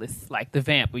ridiculous, like the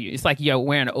vamp. It's like you're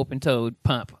wearing an open-toed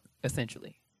pump,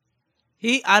 essentially.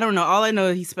 I don't know. All I know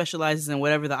is he specializes in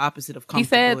whatever the opposite of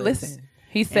comfortable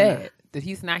He said that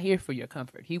he's not here for your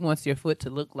comfort. He wants your foot to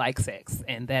look like sex,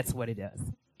 and that's what it does.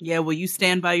 Yeah, well, you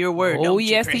stand by your word. Oh,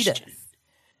 yes, he does.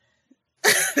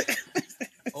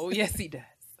 Oh, yes, he does.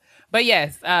 But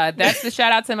yes, that's the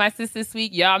shout out to my sis this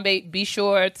week. Y'all may be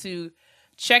sure to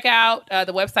check out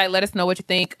the website. Let us know what you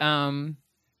think. I'll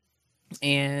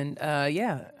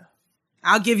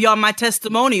give y'all my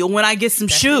testimonial when I get some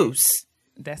shoes.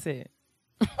 That's it.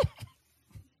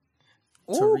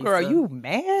 Ooh, girl, you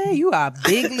mad? You are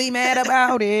bigly mad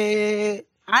about it.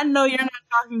 I know you're not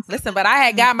talking. Listen, but I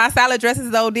had got my salad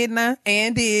dresses though, didn't I?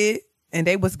 And they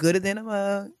was gooder than a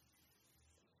mug.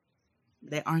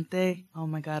 They aren't they? Oh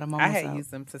my God, I'm almost I had out.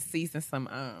 used them to season some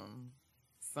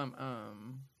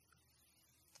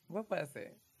what was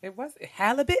it? It was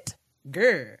halibut?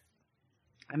 Girl.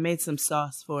 I made some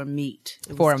sauce for meat.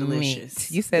 It for was delicious.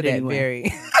 Meat. You said that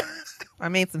very I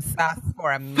made some sauce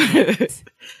for a meat.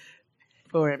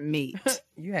 for a meat.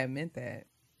 You had meant that.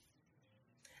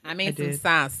 I made some did.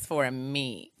 sauce for a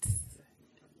meat.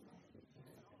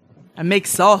 I make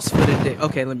sauce for the dick.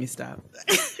 Okay, let me stop.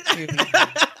 Here we go.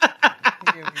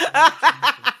 Here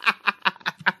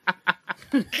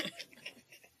we go.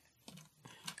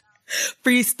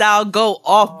 Freestyle go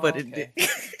off for the dick.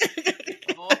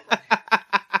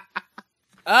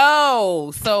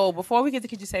 Oh, so before we get to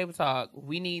Kitchen Table Talk,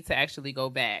 we need to actually go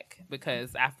back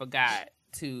because I forgot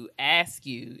to ask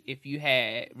you if you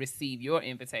had received your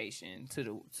invitation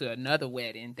to another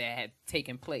wedding that had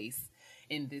taken place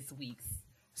in this week's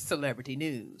celebrity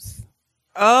news.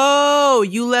 Oh,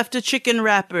 you left a chicken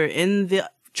wrapper in the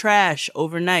trash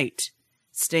overnight.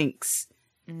 Stinks.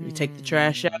 You take the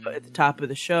trash out at the top of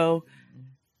the show,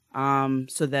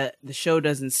 so that the show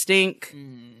doesn't stink.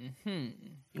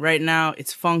 Right now,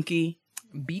 it's funky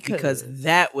because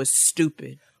that was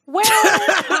stupid. Well, so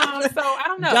I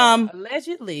don't know. Dumb.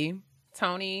 Allegedly,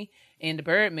 Tony and the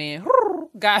Birdman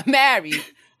got married.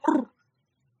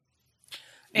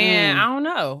 And I don't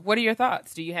know. What are your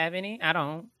thoughts? Do you have any? I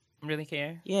don't really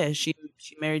care. Yeah, she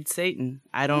married Satan.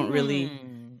 I don't really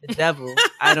the devil.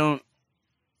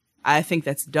 I think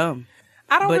that's dumb.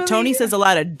 But Tony says a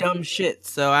lot of dumb shit,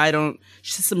 so I don't.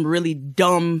 She says some really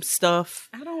dumb stuff.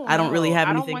 I don't really have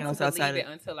anything else outside of it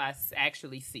until I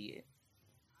actually see it.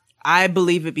 I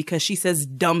believe it because she says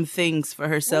dumb things for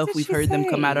herself. We've heard them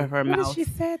come out of her mouth. She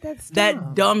said that's dumb.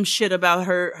 That dumb shit about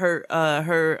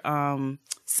her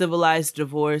civilized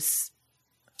divorce,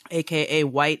 aka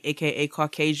white, aka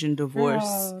Caucasian divorce.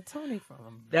 Oh, Tony from.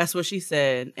 That's what she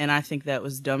said, and I think that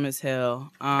was dumb as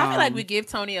hell. I feel like we give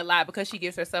Tony a lot because she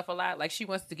gives herself a lot. Like she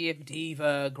wants to give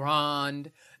diva,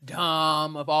 grande,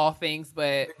 dumb of all things,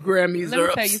 but Grammys let are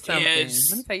me tell you upstairs. something.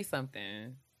 Let me tell you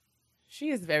something. She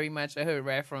is very much a hood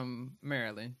rat from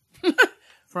Maryland.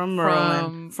 From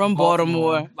Maryland. From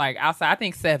Baltimore. Like outside. I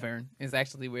think Severn is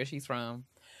actually where she's from.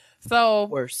 So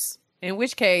Worse. In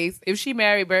which case, if she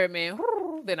married Birdman,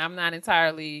 then I'm not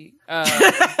entirely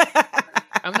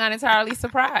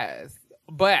surprised.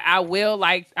 But I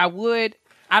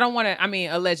don't want to,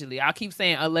 allegedly. I'll keep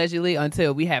saying allegedly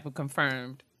until we have a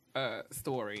confirmed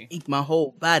story. Eat my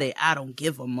whole body. I don't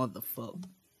give a motherfucker.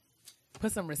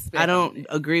 Put some respect. I on don't it.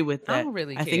 agree with that. I don't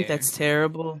really I think care. that's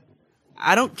terrible.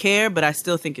 I don't care, but I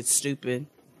still think it's stupid.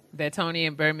 That Tony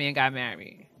and Birdman got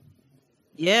married.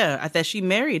 Yeah, I thought she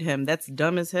married him. That's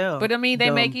dumb as hell. But they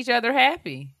Dumb. make each other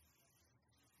happy.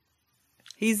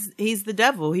 He's the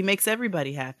devil. He makes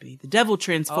everybody happy. The devil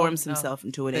transforms himself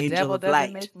into an angel of light. The devil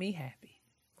doesn't make me happy.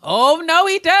 Oh, no,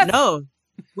 he doesn't. No.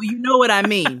 Well, you know what I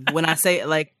mean when I say it.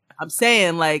 Like, I'm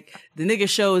saying, like, the nigga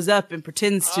shows up and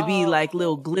pretends to be like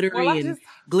little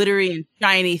glittery and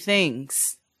shiny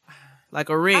things. Like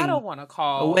a ring. I don't want to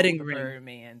call a wedding the ring.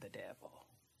 Birdman the devil.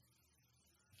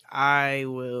 I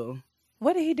will.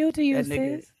 What did he do to you, That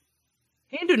nigga- sis?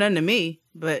 He didn't do nothing to me,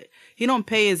 but he don't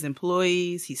pay his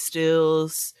employees. He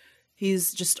steals.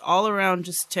 He's just all around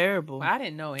just terrible. Well, I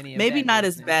didn't know any of that. Maybe not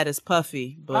as business. bad as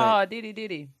Puffy, but Oh, did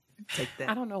he? take that.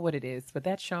 I don't know what it is, but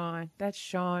that Sean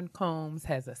Combs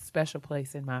has a special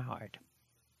place in my heart.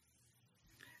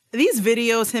 These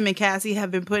videos him and Cassie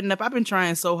have been putting up, I've been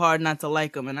trying so hard not to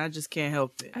like them, and I just can't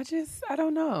help it. I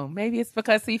don't know. Maybe it's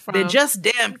because he's from. They're just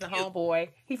damn He's a cute. homeboy.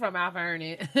 He from Mount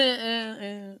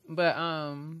Vernon. But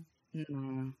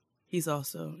No, he's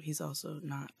also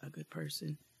not a good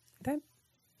person. that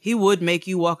He would make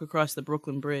you walk across the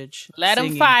Brooklyn Bridge. let him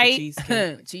singing fight.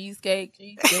 Cheesecake.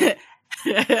 Cheesecake.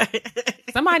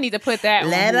 Somebody need to put that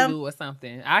Let on 'em- Hulu or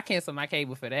something. I cancel my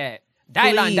cable for that.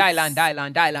 Please.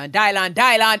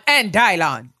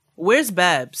 Dylon. Where's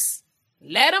Babs?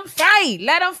 Let them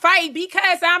fight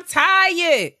because I'm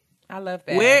tired. I love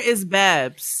that. Where is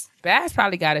Babs? Babs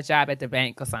probably got a job at the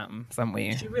bank or something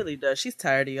somewhere. She really does. She's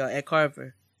tired of y'all at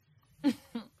Carver.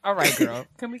 All right, girl.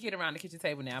 Can we get around the kitchen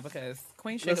table now? Because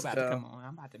Queen Sugar Let's about go. to come on.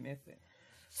 I'm about to miss it.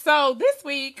 So this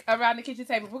week around the kitchen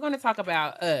table, we're going to talk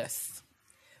about us.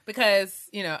 Because,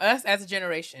 us as a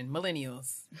generation,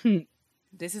 millennials.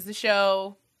 This is the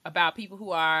show about people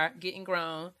who are getting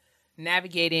grown,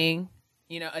 navigating,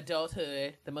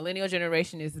 adulthood. The millennial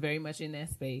generation is very much in that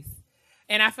space.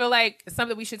 And I feel like it's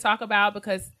something we should talk about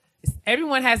because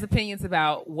everyone has opinions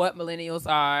about what millennials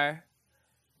are,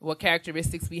 what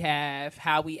characteristics we have,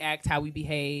 how we act, how we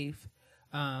behave.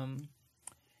 And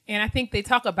I think they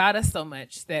talk about us so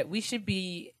much that we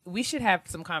should have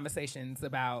some conversations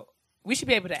about, we should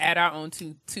be able to add our own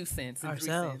two cents and 3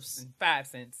 Ourselves. cents and 5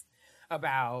 cents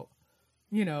about,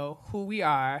 who we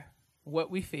are,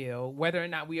 what we feel, whether or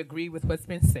not we agree with what's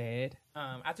been said.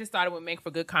 I just thought it would make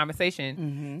for good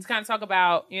conversation to kind of talk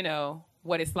about,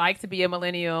 what it's like to be a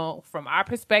millennial from our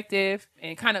perspective,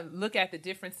 and kind of look at the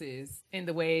differences in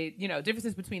the way,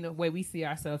 differences between the way we see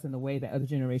ourselves and the way that other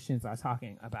generations are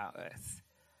talking about us.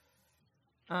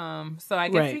 So I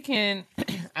guess we can,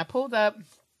 I pulled up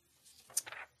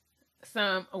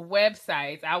some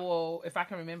websites. I will, if I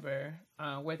can remember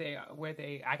where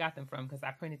I got them from, because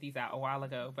I printed these out a while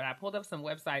ago, but I pulled up some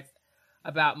websites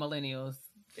about millennials,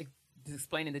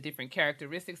 explaining the different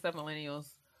characteristics of millennials.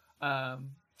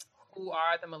 Who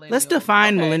are the millennials? Let's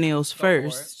define millennials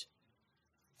first.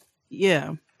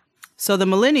 Yeah. So the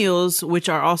millennials, which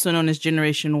are also known as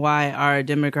Generation Y, are a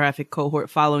demographic cohort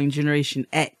following Generation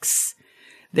X.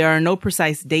 There are no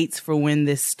precise dates for when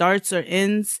this starts or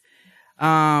ends.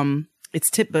 It's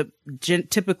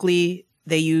typically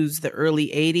they use the early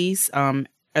 80s,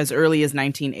 as early as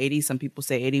 1980. Some people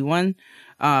say 81,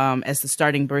 as the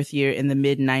starting birth year, in the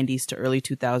mid 90s to early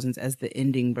 2000s as the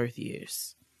ending birth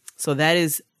years. So that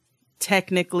is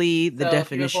technically the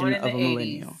definition of a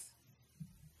millennial.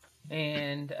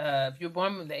 And if you're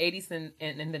born in the 80s and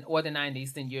then or the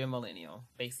 90s, then you're a millennial,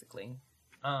 basically.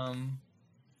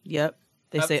 Yep.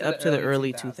 They say up to the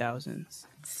early 2000s.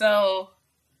 So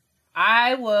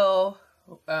I will,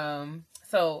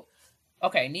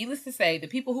 needless to say, the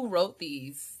people who wrote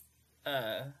these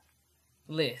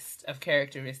list of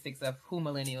characteristics of who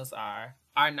millennials are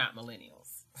not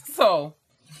millennials. So,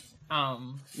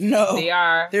 no,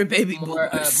 they're baby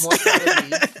boomers. More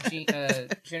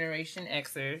Generation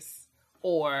Xers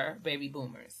or baby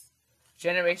boomers.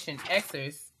 Generation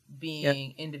Xers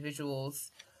being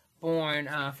individuals born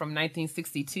from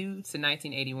 1962 to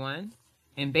 1981,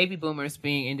 and baby boomers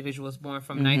being individuals born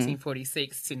from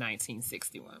 1946 to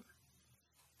 1961.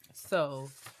 So,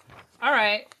 all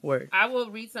right. Word. I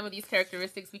will read some of these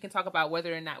characteristics. We can talk about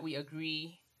whether or not we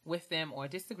agree with them or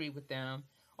disagree with them,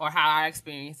 or how our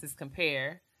experiences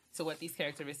compare to what these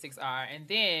characteristics are. And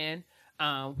then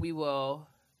we will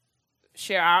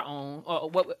share our own,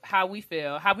 or how we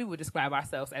feel, how we would describe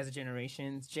ourselves as a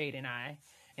generation, Jade and I.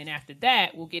 And after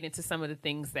that, we'll get into some of the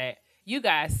things that you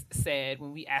guys said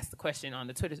when we asked the question on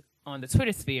the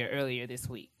Twitter sphere earlier this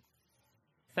week.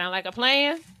 Sound like a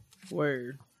plan?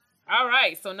 Word. All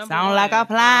right. So number Sound one, like a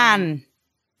plan.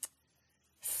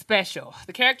 Special.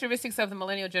 The characteristics of the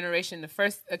millennial generation. The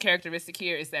first characteristic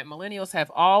here is that millennials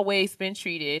have always been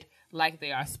treated like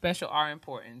they are special or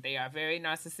important. They are very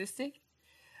narcissistic.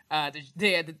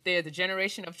 They're the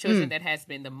generation of children that has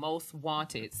been the most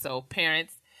wanted. So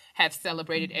parents have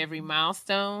celebrated every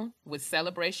milestone with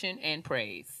celebration and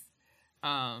praise.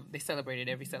 They celebrated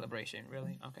every celebration,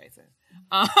 really? Okay. So,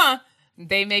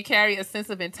 they may carry a sense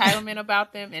of entitlement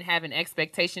about them and have an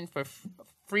expectation for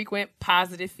frequent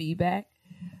positive feedback.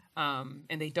 And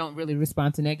they don't really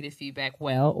respond to negative feedback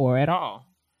well or at all.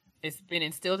 It's been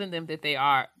instilled in them that they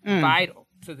are vital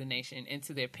to the nation and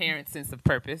to their parents' sense of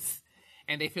purpose.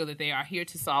 And they feel that they are here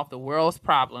to solve the world's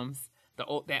problems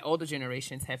that older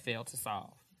generations have failed to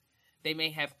solve. They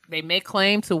may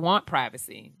claim to want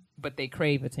privacy, but they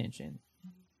crave attention.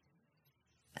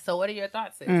 So what are your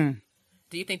thoughts, sis?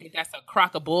 Do you think that that's a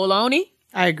crock of bull-oney?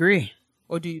 I agree.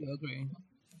 Or do you agree?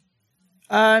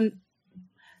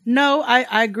 No,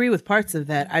 I agree with parts of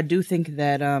that. I do think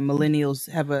that millennials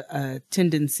have a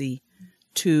tendency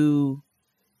to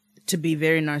be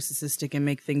very narcissistic and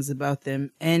make things about them.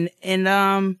 And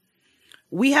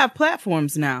we have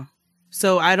platforms now.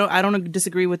 So I don't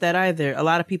disagree with that either. A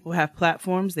lot of people have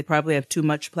platforms. They probably have too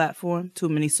much platform, too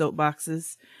many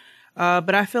soapboxes.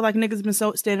 But I feel like niggas been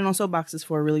standing on soapboxes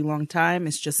for a really long time.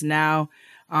 It's just now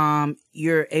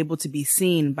you're able to be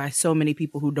seen by so many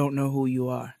people who don't know who you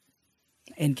are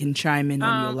and can chime in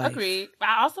on your life. Agreed. But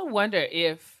I also wonder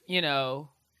if, I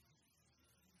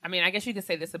mean, I guess you can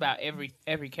say this about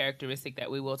every characteristic that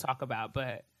we will talk about,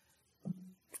 but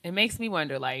it makes me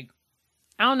wonder, like,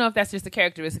 I don't know if that's just a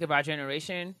characteristic of our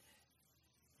generation,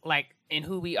 like in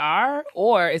who we are,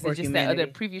 or is it just that other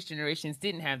previous generations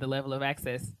didn't have the level of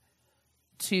access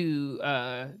to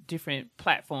different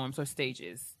platforms or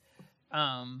stages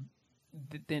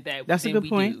that's a good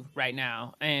point do right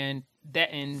now, and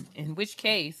that in which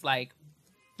case, like,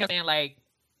 I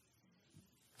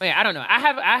don't know. I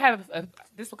have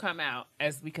this will come out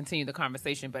as we continue the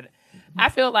conversation, but I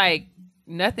feel like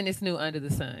nothing is new under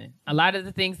the sun. A lot of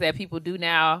the things that people do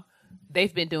now,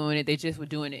 they've been doing it. They just were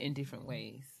doing it in different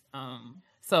ways.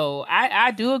 So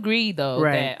I do agree though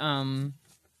that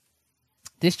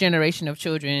this generation of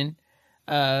children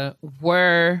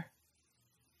were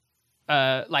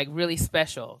like really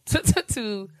special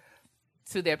to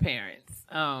their parents.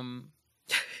 I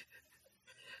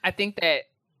think that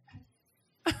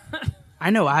I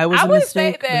know I was a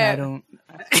mistake, but I don't.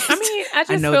 I mean, I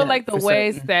just feel like the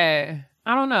ways that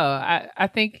I don't know. I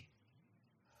think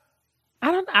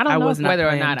I don't know whether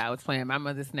or not I was playing. My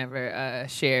mother's never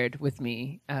shared with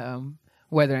me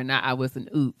whether or not I was an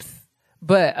oops.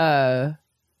 But I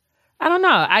don't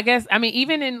know. I guess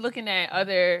even in looking at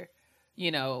other,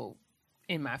 in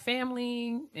my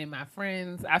family, in my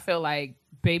friends, I feel like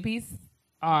babies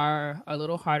are a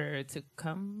little harder to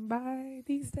come by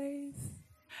these days.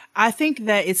 I think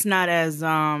that it's not as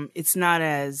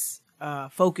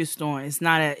focused on. It's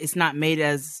not made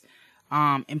as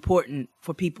important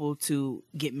for people to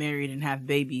get married and have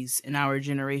babies in our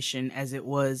generation as it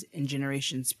was in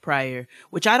generations prior,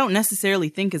 which I don't necessarily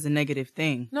think is a negative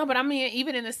thing. No, but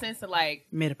even in the sense of like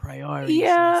made a priority.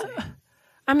 Yeah.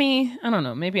 I don't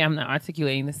know. Maybe I'm not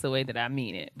articulating this the way that I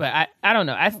mean it, but I don't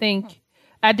know.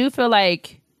 I do feel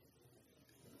like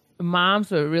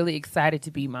moms were really excited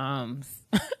to be moms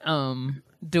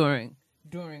during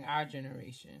our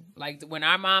generation. Like when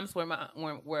our moms were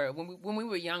when we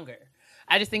were younger.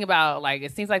 I just think about like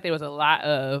it seems like there was a lot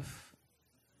of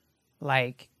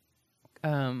like I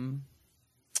don't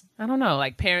know,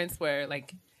 like parents were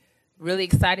like really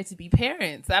excited to be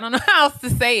parents. I don't know how else to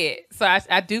say it. So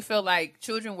I do feel like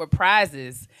children were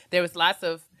prizes. There was lots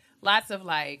of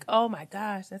like, oh my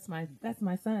gosh, that's my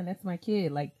son, that's my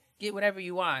kid. Like get whatever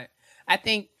you want. I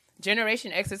think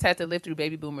Generation Xers had to live through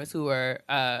baby boomers who were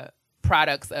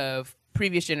products of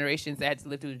previous generations that had to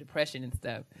live through the Depression and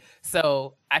stuff.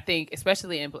 So I think,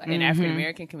 especially in African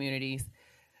American communities,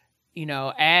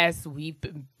 as we've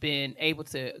been able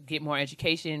to get more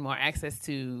education, more access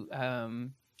to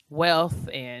wealth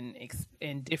and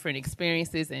different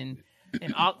experiences and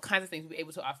all kinds of things, we're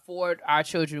able to afford our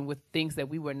children with things that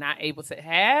we were not able to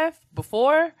have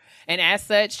before. And as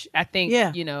such, I think,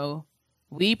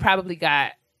 we probably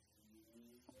got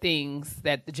things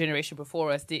that the generation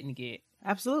before us didn't get.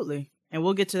 Absolutely. And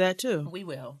we'll get to that too. We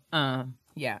will.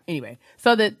 Yeah. Anyway,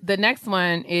 so the next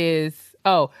one is,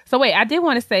 wait, I did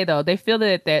want to say though, they feel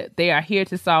that they are here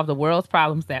to solve the world's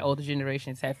problems that older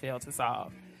generations have failed to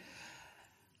solve.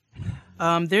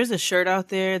 There's a shirt out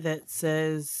there that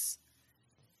says,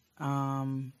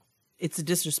 it's a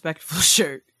disrespectful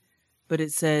shirt, but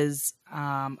it says,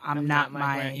 I'm not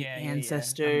my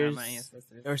ancestors,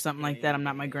 or something like that. I'm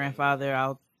not my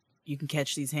grandfather. You can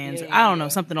catch these hands. I don't know,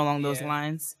 something along those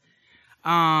lines.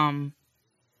 And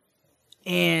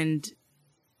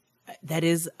that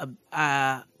is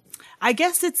I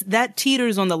guess that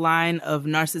teeters on the line of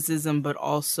narcissism, but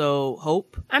also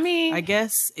hope. I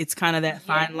guess it's kind of that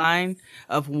fine line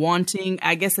of wanting.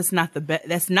 I guess that's not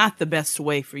the best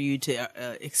way for you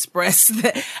to express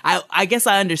that. I guess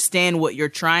I understand what you're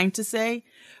trying to say,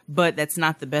 but that's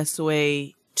not the best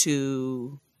way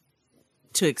to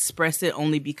express it,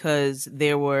 only because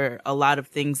there were a lot of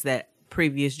things that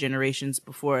previous generations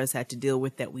before us had to deal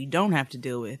with that we don't have to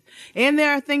deal with. And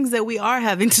there are things that we are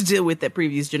having to deal with that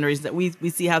previous generations, that we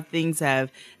see how things have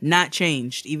not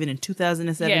changed even in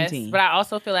 2017. Yes, but I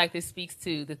also feel like this speaks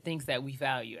to the things that we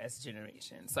value as a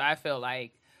generation. So I feel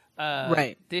like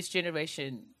this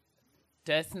generation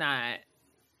does not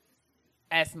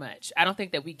as much. I don't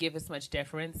think that we give as much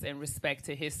deference and respect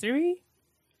to history.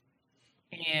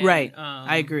 And,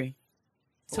 I agree.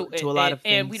 To a lot of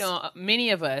things. And we don't,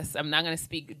 many of us, I'm not going to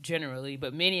speak generally,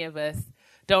 but many of us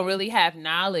don't really have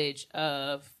knowledge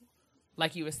of,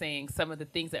 like you were saying, some of the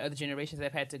things that other generations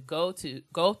have had to go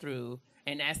through.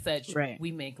 And as such,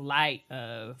 we make light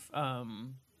of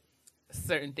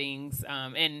certain things.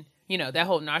 And, that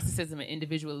whole narcissism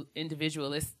and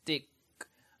individualistic,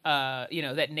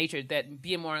 that nature, that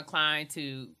being more inclined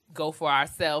to go for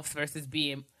ourselves versus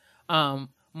being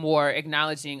more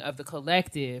acknowledging of the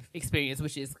collective experience,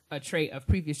 which is a trait of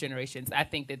previous generations. I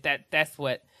think that's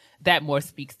what that more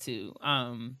speaks to.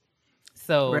 I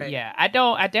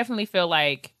definitely feel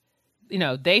like,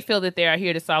 they feel that they are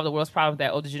here to solve the world's problems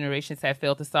that older generations have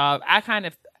failed to solve. I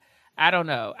don't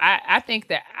know. I think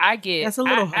that that's a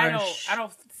little harsh. I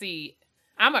don't see,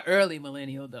 I'm an early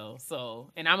millennial though.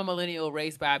 So, and I'm a millennial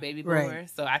raised by a baby boomer. Right.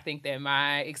 So I think that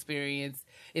my experience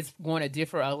is going to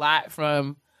differ a lot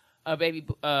from a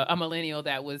millennial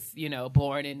that was,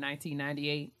 born in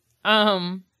 1998.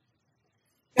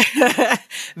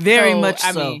 Very much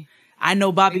so. I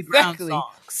know Bobby Brown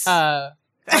songs. But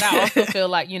I also feel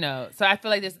like, so I feel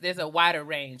like there's a wider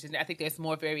range, and I think there's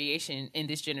more variation in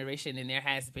this generation than there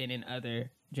has been in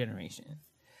other generations.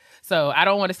 So I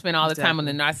don't want to spend all the time on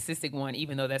the narcissistic one,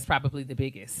 even though that's probably the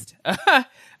biggest.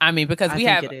 Because we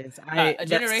have a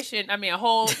generation. A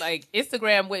whole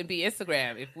Instagram wouldn't be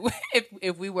Instagram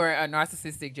if we were a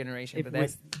narcissistic generation. But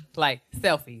that's like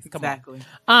selfies. Come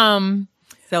on.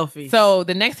 Selfies. So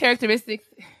the next characteristic,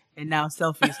 And now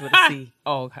selfies with a C.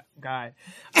 Oh, God.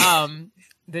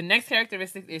 The next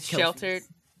characteristic is sheltered.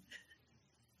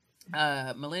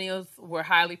 Millennials were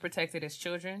highly protected as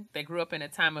children. They grew up in a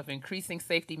time of increasing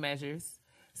safety measures,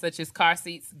 such as car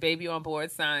seats, baby on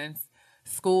board signs,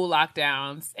 school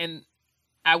lockdowns. And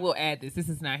I will add this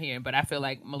is not here, but I feel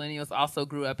like millennials also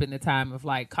grew up in the time of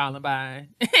like Columbine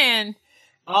and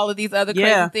all of these other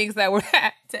crazy things that were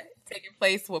taking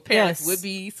place where parents would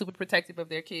be super protective of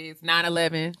their kids.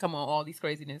 9/11, come on, all these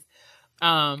craziness.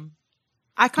 I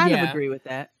kind of agree with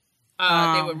that.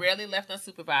 They were rarely left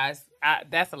unsupervised.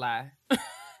 That's a lie.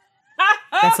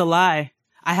 That's a lie.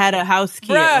 I had a house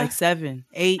key at like 7,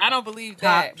 8. I don't believe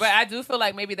that. But I do feel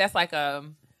like maybe that's like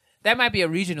that might be a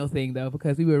regional thing though,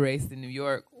 because we were raised in New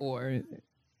York or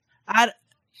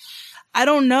I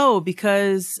don't know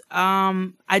because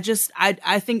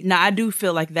I think I do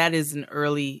feel like that is an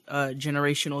early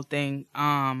generational thing.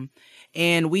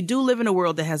 And we do live in a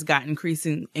world that has gotten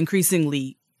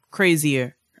increasingly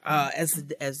crazier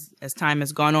as time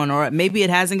has gone on, or maybe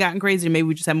it hasn't gotten crazier. Maybe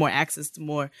we just have more access to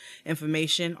more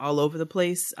information all over the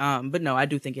place. But no, I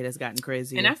do think it has gotten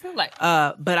crazier. And I feel like,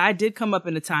 but I did come up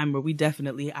in a time where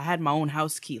I had my own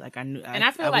house key. Like I knew, and I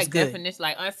feel like definition,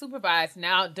 like unsupervised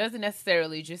now doesn't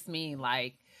necessarily just mean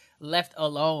like left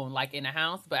alone, like in a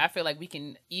house. But I feel like we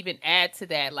can even add to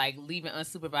that, like leaving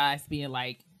unsupervised being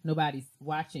like nobody's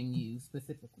watching you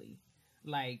specifically,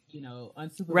 like, you know,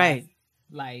 unsupervised. Right.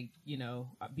 Like, you know,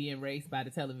 being raised by the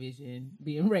television,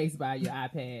 being raised by your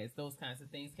iPads, those kinds of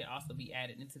things can also be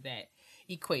added into that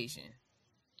equation.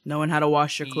 Knowing how to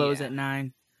wash your clothes at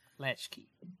 9. Latchkey.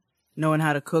 Knowing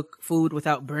how to cook food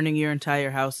without burning your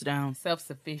entire house down.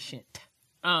 Self-sufficient.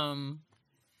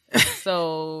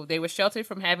 So they were sheltered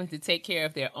from having to take care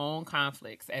of their own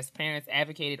conflicts as parents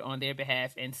advocated on their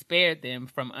behalf and spared them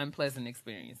from unpleasant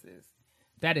experiences.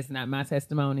 That is not my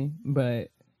testimony, but...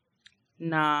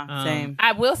 Nah, same.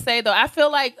 I will say though, I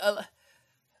feel like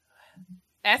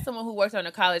as someone who worked on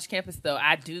a college campus though,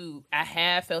 I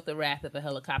have felt the wrath of a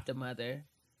helicopter mother.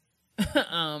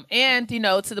 And you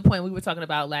know, to the point we were talking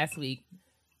about last week,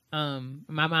 my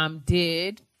mom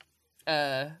did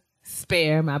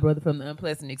spare my brother from the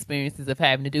unpleasant experiences of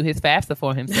having to do his FAFSA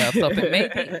for himself. So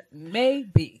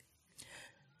maybe.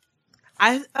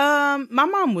 My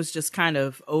mom was just kind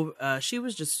of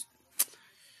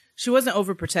she wasn't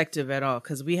overprotective at all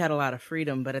because we had a lot of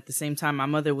freedom. But at the same time, my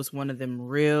mother was one of them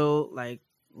real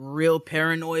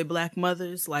paranoid Black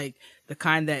mothers, like the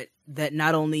kind that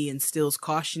not only instills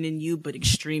caution in you, but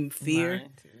extreme fear.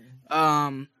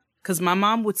 Because my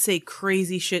mom would say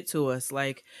crazy shit to us.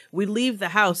 Like, we'd leave the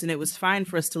house and it was fine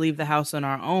for us to leave the house on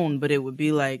our own, but it would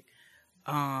be like,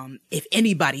 if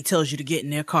anybody tells you to get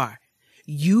in their car,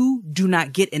 you do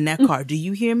not get in that car. Do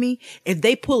you hear me? If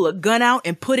they pull a gun out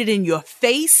and put it in your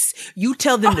face, you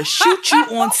tell them to shoot you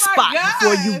on spot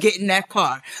before you get in that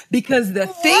car. Because the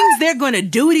things they're going to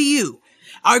do to you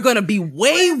are going to be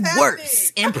way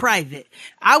worse in private.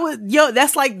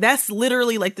 That's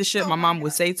literally like the shit my mom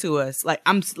would say to us. Like,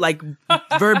 I'm like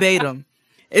verbatim.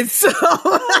 It's so.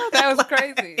 That was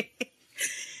crazy.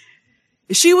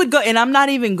 She would go, and I'm not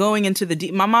even going into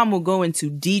my mom will go into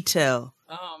detail.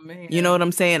 Oh, man. You know what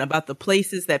I'm saying? About the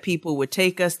places that people would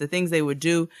take us, the things they would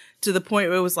do, to the point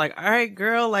where it was like, all right,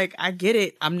 girl, like, I get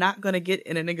it. I'm not going to get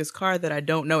in a nigga's car that I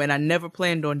don't know. And I never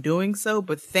planned on doing so.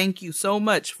 But thank you so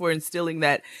much for instilling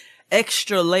that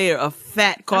extra layer of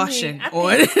fat caution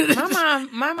on.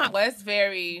 My mom was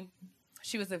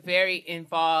she was a very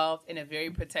involved and a very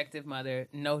protective mother,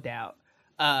 no doubt.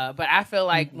 But I feel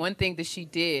like one thing that she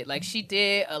did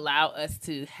allow us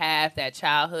to have that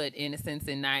childhood innocence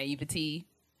and naivety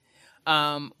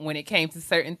when it came to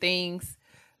certain things.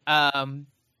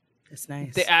 That's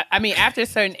nice. After a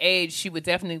certain age, she would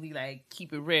definitely like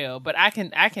keep it real. But I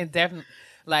can definitely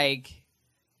I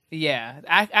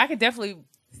can definitely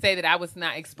say that I was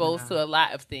not exposed to a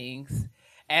lot of things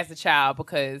as a child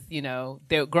because, you know,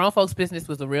 the grown folks' business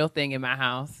was a real thing in my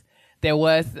house. There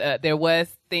were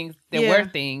things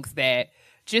that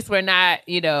just were not,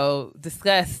 you know,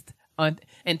 discussed on,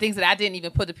 and things that I didn't even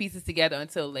put the pieces together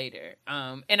until later.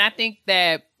 And I think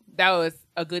that was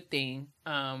a good thing.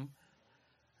 I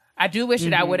do wish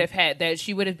that I would have that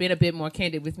she would have been a bit more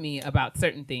candid with me about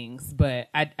certain things, but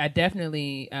I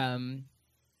definitely,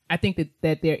 I think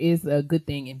that there is a good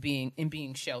thing in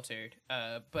being sheltered.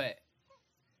 But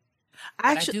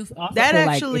actually,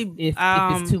 if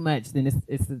it's too much, then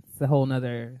it's a whole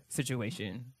nother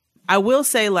situation. I will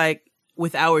say, like,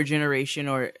 with our generation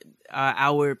or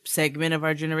our segment of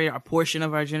our generation, our portion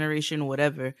of our generation,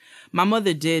 whatever, my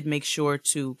mother did make sure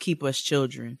to keep us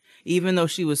children, even though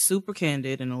she was super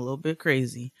candid and a little bit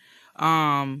crazy.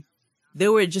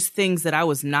 there were just things that I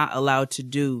was not allowed to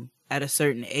do at a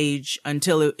certain age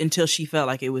until she felt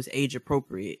like it was age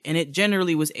appropriate. And it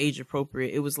generally was age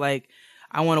appropriate. It was like,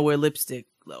 I want to wear lipstick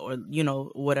or, you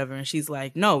know, whatever. And she's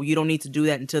like, no, you don't need to do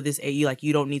that until this age. Like,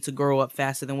 you don't need to grow up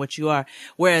faster than what you are.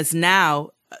 Whereas now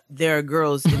there are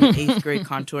girls in the 8th grade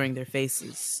contouring their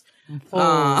faces.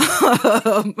 Carve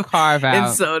out.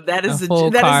 And so that is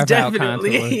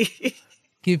definitely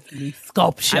give me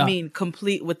sculpture. I mean,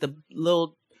 complete with the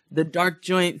dark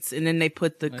joints, and then they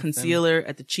put the concealer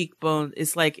at the cheekbone.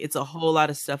 It's like, it's a whole lot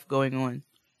of stuff going on.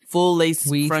 Full lace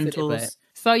frontals.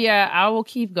 So yeah, I will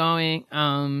keep going.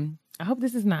 I hope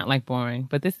this is not like boring,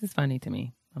 but this is funny to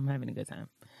me. I'm having a good time.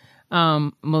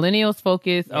 Millennials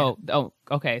focus. Yeah. Oh,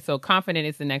 okay. So confident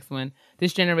is the next one.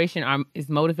 This generation is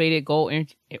motivated,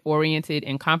 goal-oriented,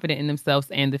 and confident in themselves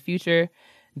and the future.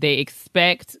 They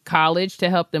expect college to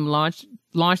help them launch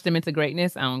them into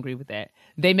greatness. I don't agree with that.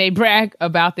 They may brag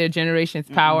about their generation's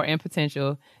power and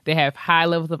potential. They have high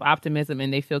levels of optimism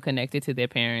and they feel connected to their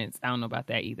parents. I don't know about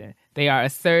that either. They are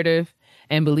assertive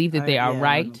and believe that they are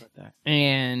right.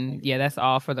 And yeah, that's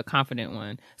all for the confident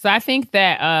one. So I think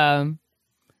that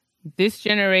this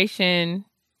generation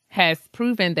has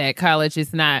proven that college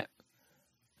is not,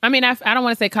 I mean, I don't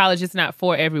want to say college is not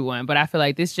for everyone, but I feel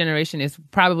like this generation is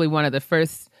probably one of the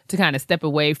first to kind of step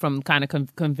away from kind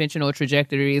of conventional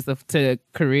trajectories to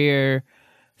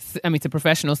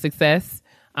professional success.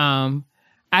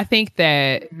 I think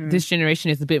that this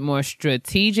generation is a bit more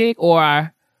strategic,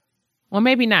 or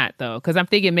maybe not though, because I'm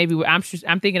thinking I'm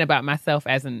thinking about myself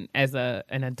as an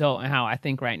adult and how I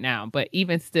think right now. But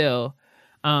even still,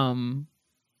 when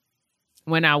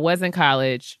I was in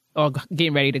college or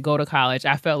getting ready to go to college,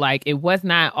 I felt like it was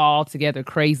not altogether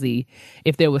crazy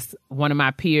if there was one of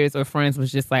my peers or friends was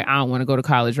just like, I don't want to go to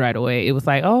college right away. It was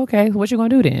like, oh, okay, what you gonna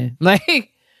do then?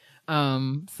 Like,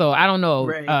 so I don't know.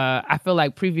 Right. I feel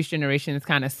like previous generations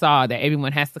kind of saw that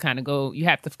everyone has to kind of go, you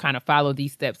have to kind of follow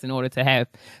these steps in order to have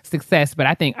success. But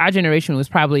I think our generation was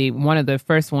probably one of the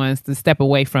first ones to step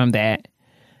away from that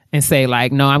and say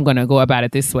like, no, I'm going to go about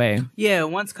it this way. Yeah.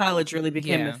 Once college really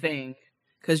became a thing.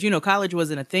 Because, you know, college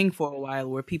wasn't a thing for a while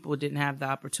where people didn't have the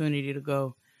opportunity to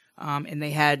go. And they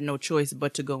had no choice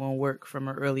but to go and work from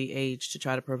an early age to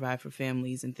try to provide for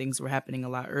families, and things were happening a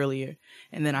lot earlier.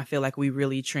 And then I feel like we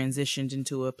really transitioned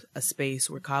into a space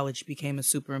where college became a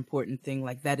super important thing.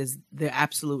 Like, that is the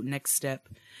absolute next step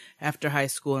after high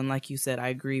school. And like you said, I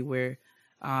agree where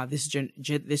this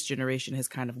generation has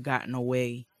kind of gotten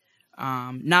away.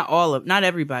 Not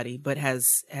everybody, but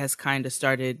has kind of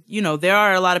started, you know, there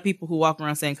are a lot of people who walk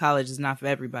around saying college is not for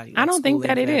everybody. Like, I don't think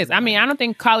that it is. I mean, I don't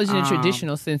think college in a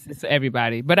traditional sense is for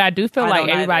everybody, but I do feel like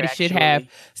everybody should have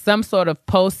some sort of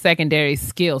post-secondary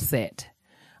skill set.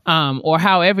 Or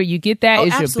however you get that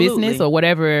is absolutely. Your business or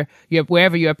whatever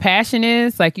wherever your passion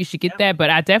is, like you should get that. But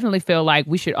I definitely feel like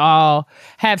we should all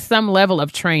have some level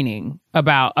of training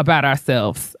about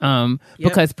ourselves.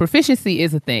 Because proficiency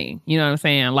is a thing, you know what I'm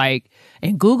saying? Like,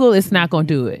 and Google is not going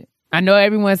to do it. I know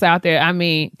everyone's out there. I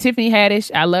mean, Tiffany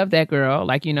Haddish, I love that girl.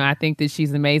 Like, you know, I think that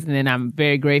she's amazing and I'm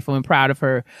very grateful and proud of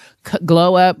her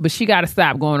glow up, but she got to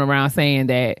stop going around saying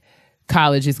that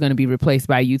college is going to be replaced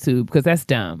by YouTube, because that's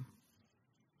dumb.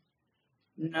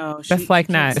 No, that's like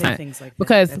not things like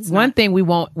because that. One thing we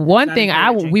won't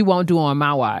do on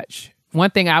my watch.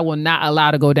 One thing I will not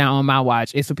allow to go down on my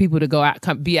watch is for people to go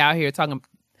out, be out here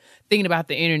thinking about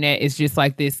the internet is just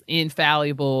like this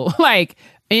infallible, like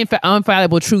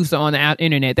infallible truths on the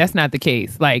internet. That's not the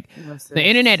case. Like, the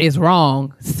internet is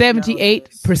wrong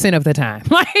 78% of the time.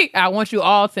 Like, I want you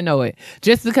all to know it.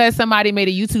 Just because somebody made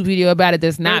a YouTube video about it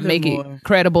does not make it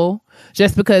credible.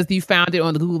 Just because you found it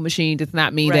on the Google machine does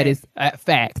not mean that it's a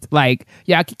fact. Like,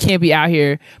 y'all can't be out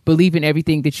here believing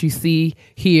everything that you see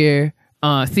here,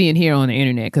 seeing here on the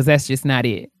internet, because that's just not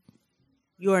it.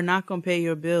 You are not going to pay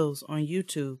your bills on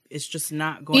YouTube. It's just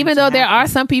not going to Even though happen. There are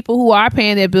some people who are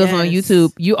paying their bills on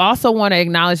YouTube, you also want to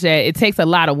acknowledge that it takes a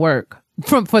lot of work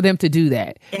for them to do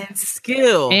that. And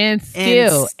skill. And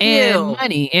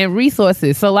money and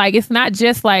resources. So, like, it's not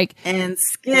just like... And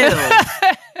skill.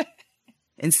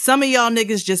 And some of y'all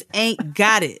niggas just ain't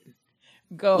got it.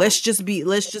 Let's just be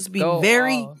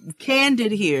very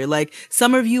candid here. Like,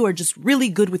 some of you are just really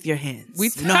good with your hands.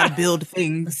 You know how to build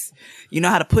things. You know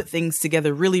how to put things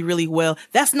together really, really well.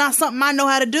 That's not something I know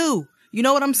how to do. You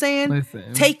know what I'm saying?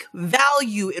 Listen. Take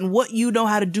value in what you know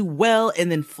how to do well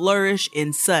and then flourish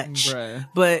in such. Bruh.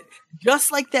 But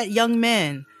just like that young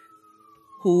man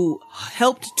who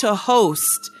helped to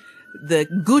host the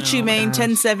Gucci Mane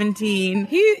 1017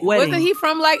 wedding. Wasn't he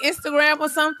from like Instagram or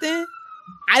something?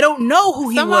 I don't know who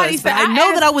he was, but I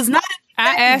know that I was not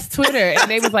I asked Twitter, and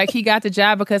they was like, he got the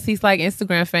job because he's like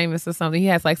Instagram famous or something. He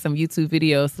has like some YouTube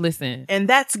videos. Listen. And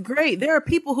that's great. There are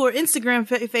people who are Instagram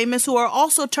famous who are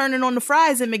also turning on the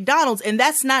fries at McDonald's, and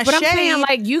that's not shade. But I'm saying,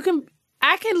 like,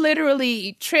 I can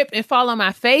literally trip and fall on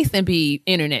my face and be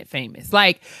internet famous.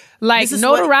 Like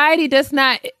notoriety does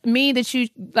not mean that you,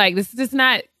 like, this is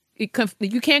not, you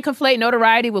can't conflate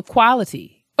notoriety with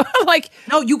quality. Like,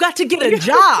 no, you got to get a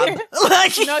job.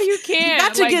 Like, no, you can't. You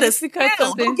got to get a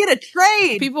skill. Go get a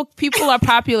trade. People are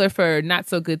popular for not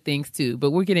so good things too, but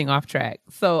we're getting off track.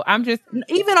 So I'm just,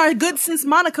 even our good sis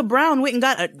Monica Brown went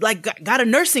and got a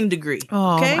nursing degree.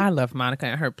 Oh, okay? I love Monica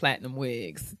and her platinum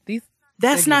wigs.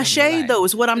 That's not shade, though.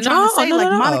 Is what I'm trying to say.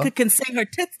 No. Monica can sing her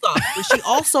tits off, but she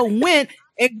also went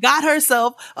and got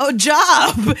herself a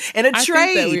job and a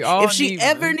trade. If she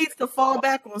ever needs to fall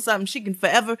back on something, she can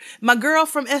forever. My girl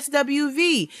from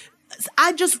SWV,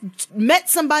 I just met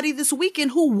somebody this weekend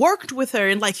who worked with her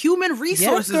in like human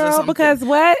resources or something. Because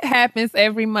what happens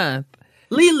every month?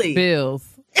 Lily. Bills.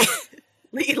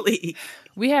 Lily.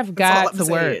 We have got to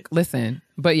work. Listen,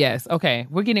 but yes, okay,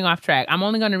 we're getting off track. I'm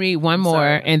only going to read one more,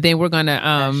 and then we're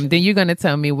gonna then you're gonna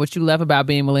tell me what you love about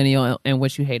being millennial and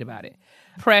what you hate about it.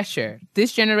 Pressure.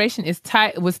 This generation is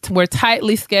we're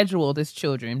tightly scheduled as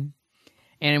children,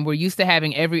 and we're used to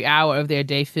having every hour of their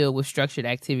day filled with structured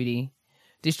activity.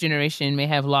 This generation may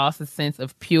have lost a sense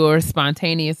of pure,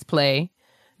 spontaneous play.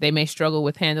 They may struggle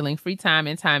with handling free time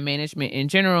and time management in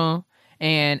general.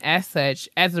 And as such,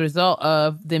 as a result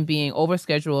of them being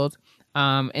overscheduled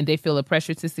and they feel a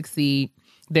pressure to succeed,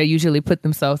 they usually put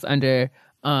themselves under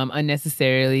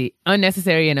unnecessary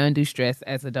and undue stress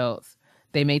as adults.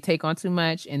 They may take on too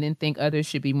much and then think others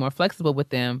should be more flexible with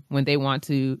them when they want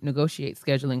to negotiate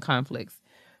scheduling conflicts.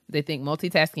 They think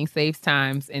multitasking saves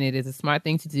time and it is a smart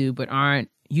thing to do, but aren't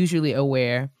usually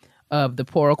aware of the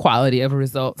poorer quality of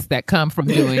results that come from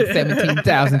doing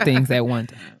 17,000 things at one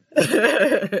time.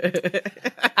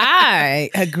 I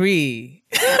agree.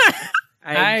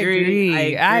 I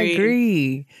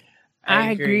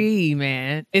agree,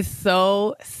 man. It's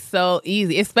so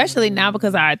easy, especially now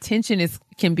because our attention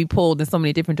can be pulled in so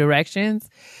many different directions.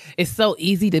 It's so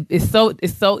easy to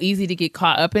get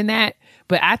caught up in that.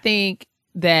 But I think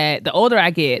that the older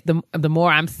I get, the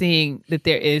more I'm seeing that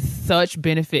there is such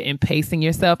benefit in pacing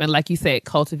yourself and, like you said,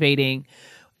 cultivating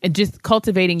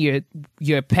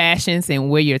your passions and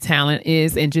where your talent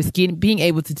is, and just being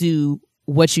able to do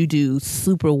what you do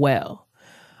super well.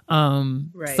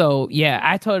 Right. So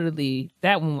yeah,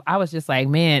 that one, I was just like,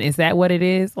 man, is that what it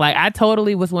is? Like, I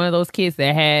totally was one of those kids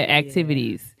that had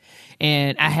activities.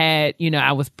 And I had,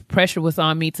 pressure was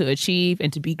on me to achieve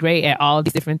and to be great at all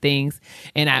these different things.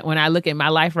 And when I look at my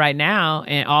life right now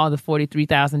and all the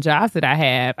 43,000 jobs that I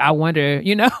have, I wonder,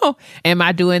 am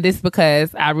I doing this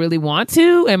because I really want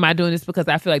to? Am I doing this because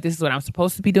I feel like this is what I'm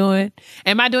supposed to be doing?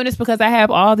 Am I doing this because I have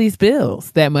all these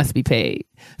bills that must be paid?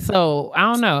 So I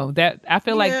don't know, that I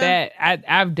feel like that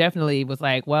I've definitely was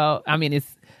like, well, I mean,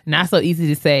 it's not so easy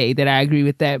to say that I agree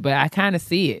with that, but I kind of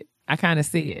see it. I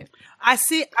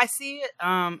see it. I see it.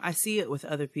 I see it with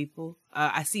other people.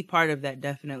 I see part of that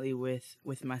definitely with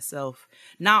myself.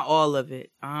 Not all of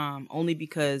it. Only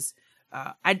because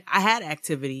I had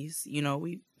activities.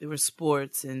 There were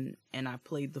sports and I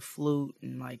played the flute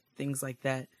and like things like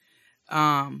that.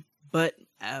 But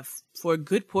for a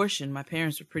good portion, my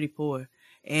parents were pretty poor,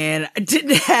 and I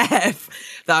didn't have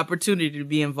the opportunity to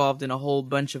be involved in a whole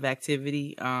bunch of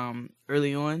activity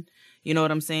early on. You know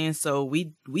what I'm saying? So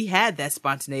we had that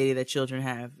spontaneity that children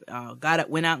have.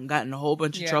 Went out and got in a whole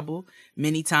bunch of trouble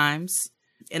many times.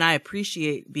 And I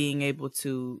appreciate being able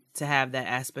to have that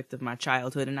aspect of my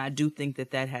childhood. And I do think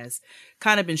that has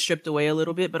kind of been stripped away a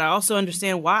little bit, but I also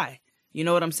understand why. You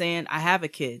know what I'm saying? I have a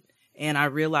kid, and I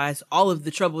realize all of the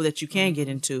trouble that you can get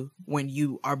into when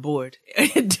you are bored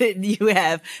and you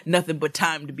have nothing but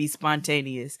time to be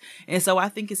spontaneous. And so I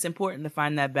think it's important to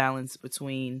find that balance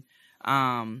between,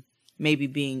 maybe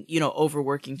being,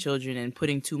 overworking children and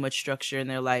putting too much structure in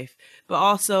their life, but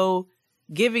also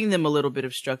giving them a little bit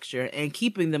of structure and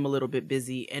keeping them a little bit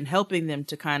busy and helping them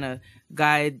to kind of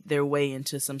guide their way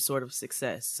into some sort of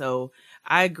success. So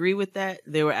I agree with that.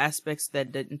 There were aspects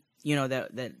that didn't,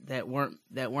 that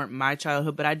weren't my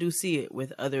childhood, but I do see it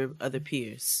with other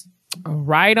peers.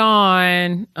 Right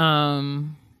on.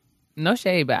 No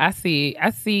shade, but I see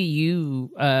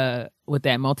you with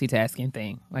that multitasking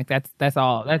thing. Like that's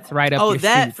all. That's right up. Oh, your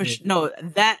that street. for sure. No,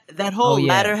 that whole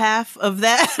latter half of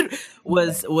that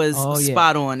was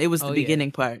spot on. It was the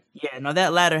beginning part. Yeah, no,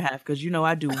 that latter half, because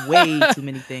I do way too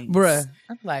many things, bruh.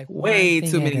 I'm like way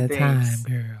too many things, time,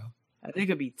 girl. I think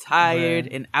I'd be tired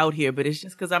and out here, but it's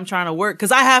just because I'm trying to work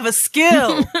because I have a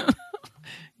skill.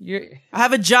 I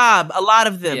have a job. A lot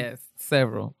of them. Yes,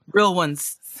 several. Real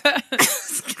ones.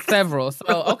 Several. So,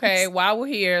 okay, while we're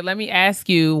here, let me ask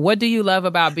you, what do you love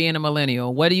about being a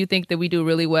millennial? What do you think that we do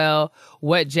really well?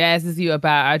 What jazzes you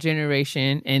about our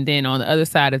generation? And then on the other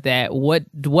side of that, what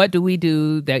do we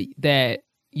do that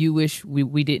you wish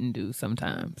we didn't do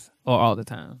sometimes or all the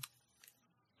time?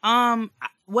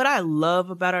 What I love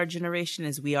about our generation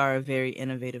is we are a very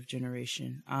innovative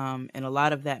generation. And a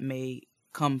lot of that may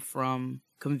come from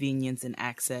convenience and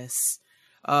access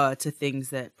to things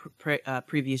that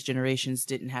previous generations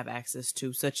didn't have access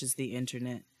to, such as the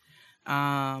internet.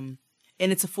 And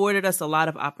it's afforded us a lot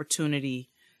of opportunity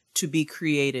to be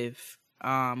creative.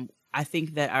 I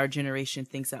think that our generation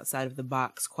thinks outside of the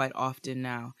box quite often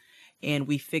now, and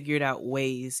we figured out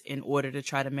ways in order to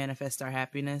try to manifest our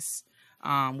happiness,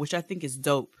 which I think is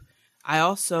dope. I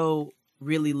also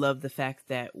really love the fact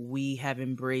that we have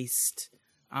embraced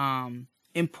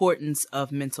importance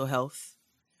of mental health.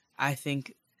 I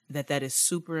think that is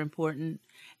super important,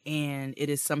 and it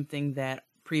is something that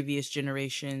previous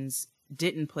generations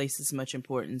didn't place as much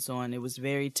importance on. It was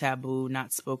very taboo,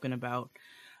 not spoken about.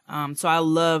 So I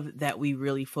love that we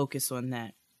really focus on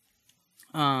that.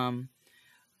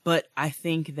 But I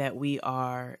think that we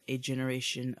are a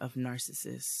generation of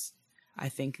narcissists. I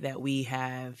think that we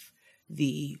have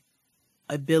the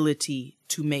ability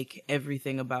to make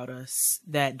everything about us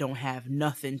that don't have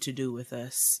nothing to do with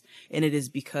us. And it is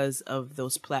because of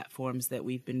those platforms that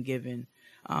we've been given,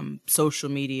 social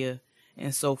media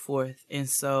and so forth. And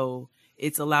so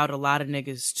it's allowed a lot of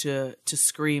niggas to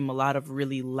scream a lot of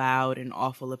really loud and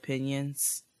awful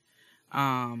opinions.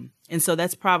 And so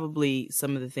that's probably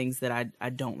some of the things that I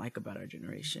don't like about our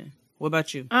generation. What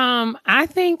about you? I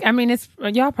think, it's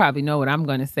y'all probably know what I'm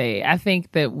going to say. I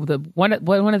think that one of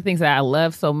the things that I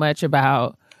love so much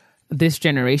about this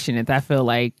generation is I feel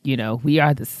like, we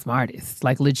are the smartest,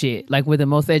 like legit, like we're the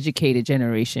most educated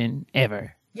generation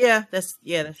ever. Yeah, that's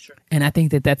true. And I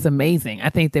think that that's amazing. I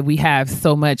think that we have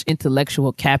so much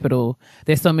intellectual capital.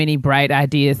 There's so many bright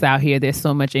ideas out here. There's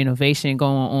so much innovation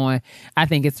going on. I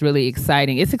think it's really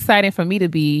exciting. It's exciting for me to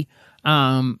be,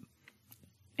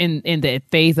 in the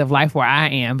phase of life where I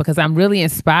am, because I'm really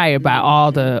inspired by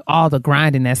all the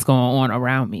grinding that's going on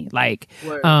around me. Like,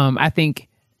 I think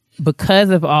because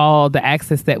of all the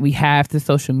access that we have to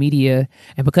social media,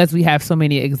 and because we have so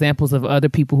many examples of other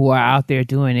people who are out there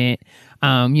doing it,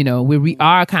 we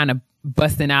are kind of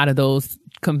busting out of those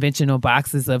conventional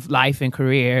boxes of life and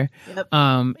career,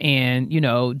 and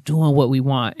doing what we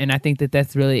want. And I think that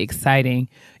that's really exciting.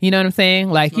 You know what I'm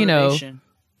saying? Like,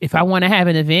 if I want to have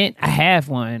an event, I have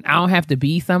one. I don't have to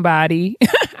be somebody.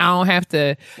 I don't have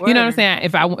to, you know what I'm saying?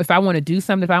 If I want to do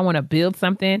something, if I want to build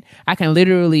something, I can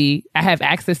I have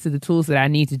access to the tools that I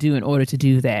need to do in order to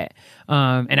do that.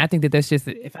 And I think that that's just,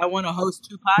 if I want to host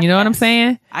 2 podcasts, you know what I'm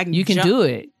saying? You can do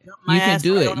it. You can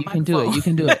do it. You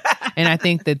can do it. And I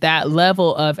think that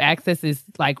level of access is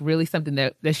like really something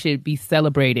that should be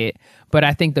celebrated. But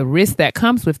I think the risk that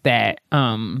comes with that,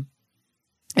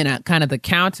 and kind of the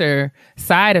counter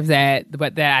side of that,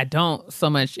 but that I don't so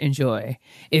much enjoy,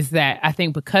 is that I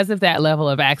think because of that level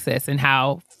of access and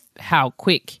how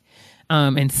quick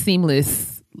and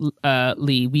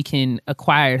seamlessly we can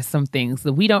acquire some things,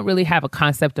 that we don't really have a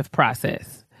concept of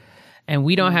process, and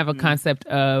we don't have a concept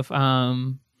of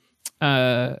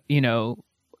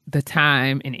the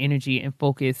time and energy and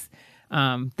focus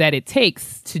that it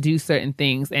takes to do certain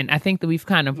things. And I think that we've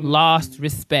kind of lost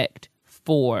respect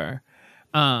for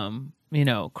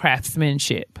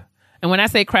craftsmanship. And when I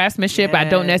say craftsmanship, I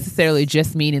don't necessarily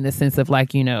just mean in the sense of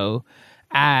like,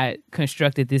 I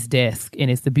constructed this desk and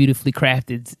it's a beautifully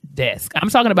crafted desk. I'm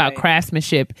talking about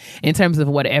craftsmanship in terms of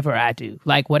whatever I do,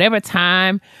 like whatever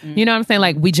time, you know what I'm saying?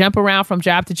 Like we jump around from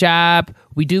job to job,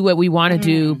 we do what we want to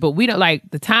do, but we don't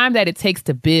like the time that it takes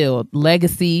to build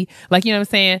legacy. Like, you know what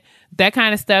I'm saying? That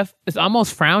kind of stuff is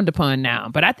almost frowned upon now,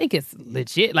 but I think it's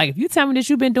legit. Like if you tell me that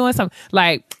you've been doing something,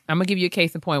 like I'm gonna give you a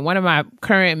case in point. One of my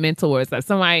current mentors, like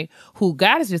somebody who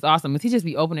God is just awesome, is he just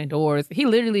be opening doors. He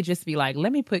literally just be like,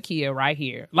 let me put Kia right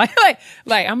here. Like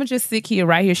I'm gonna just sit Kia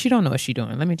right here. She don't know what she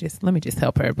doing. Let me just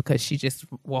help her because she just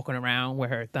walking around with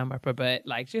her thumb up her butt.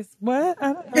 Like just what?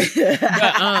 I don't know.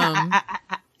 But,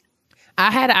 I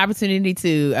had an opportunity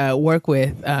to work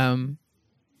with a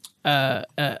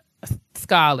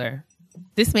scholar.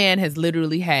 This man has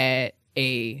literally had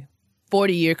a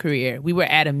 40-year career. We were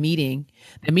at a meeting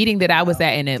that I was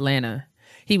at in Atlanta.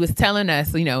 He was telling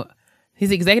us, he's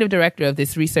the executive director of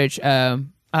this research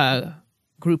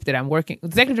group that I'm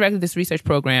executive director of this research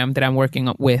program that I'm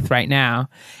working with right now.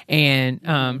 And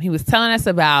he was telling us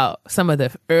about some of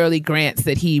the early grants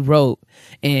that he wrote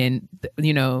and,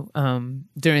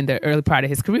 during the early part of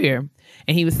his career.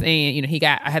 And he was saying,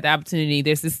 I had the opportunity,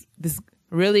 there's this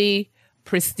really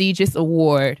prestigious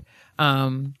award.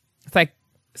 It's like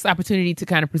this opportunity to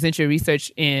kind of present your research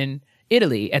in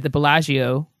Italy at the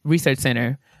Bellagio Research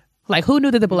Center. Like, who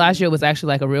knew that the Bellagio was actually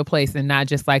like a real place and not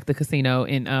just like the casino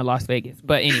in Las Vegas?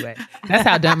 But anyway, that's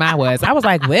how dumb I was. I was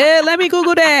like, well, let me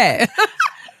Google that.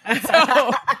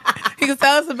 So he could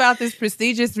tell us about this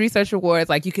prestigious research awards.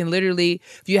 Like, you can literally,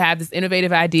 if you have this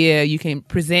innovative idea, you can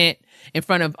present in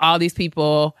front of all these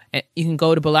people. And you can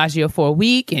go to Bellagio for a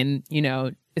week and,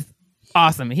 it's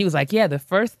awesome. And he was like, yeah, the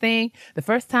first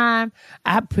time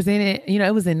I presented,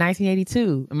 it was in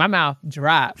 1982. And my mouth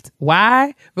dropped.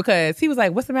 Why? Because he was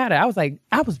like, what's the matter? I was like,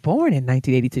 I was born in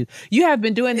 1982. You have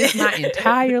been doing this my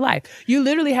entire life. You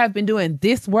literally have been doing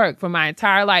this work for my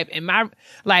entire life. And I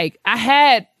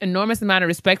had enormous amount of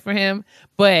respect for him,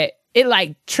 but it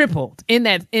like tripled in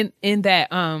that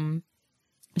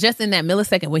just in that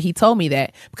millisecond when he told me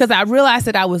that, because I realized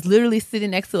that I was literally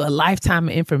sitting next to a lifetime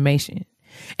of information.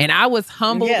 And I was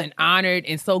humbled and honored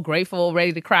and so grateful,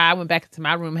 ready to cry. I went back to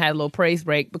my room, had a little praise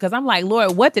break, because I'm like,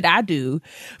 Lord, what did I do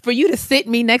for you to sit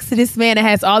me next to this man that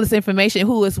has all this information,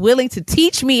 who is willing to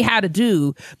teach me how to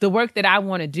do the work that I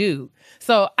want to do?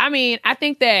 So, I mean, I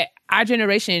think that our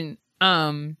generation,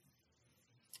 I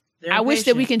wish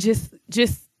that we can just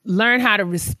learn how to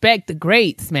respect the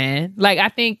greats, man. Like, I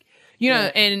think,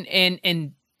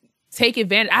 and take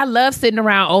advantage. I love sitting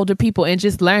around older people and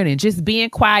just learning, just being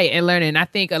quiet and learning. I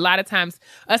think a lot of times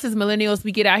us as millennials,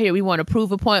 we get out here, we want to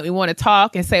prove a point. We want to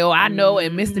talk and say, oh, I know,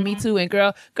 and Mr. Me Too. And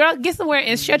girl, get somewhere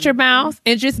and shut your mouth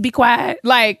and just be quiet.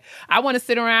 Like, I want to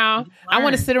sit around. I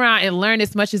want to sit around and learn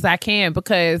as much as I can,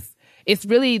 because that's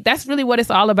really what it's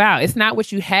all about. It's not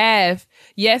what you have.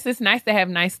 Yes, it's nice to have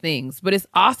nice things, but it's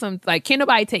awesome. Like, can't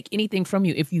nobody take anything from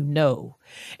you if you know.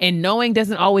 And knowing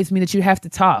doesn't always mean that you have to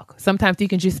talk. Sometimes you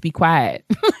can just be quiet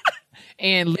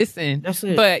and listen. That's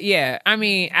it. But yeah, I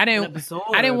mean, I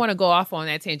didn't want to go off on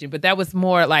that tangent, but that was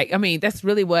more like, I mean, that's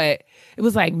really what it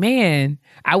was like. Man,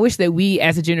 I wish that we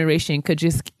as a generation could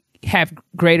just have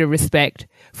greater respect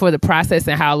for the process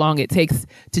and how long it takes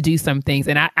to do some things.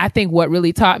 And I think what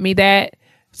really taught me that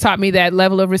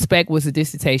level of respect was a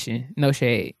dissertation. No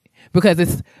shade. Because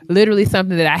it's literally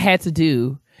something that I had to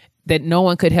do that no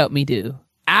one could help me do.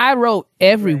 I wrote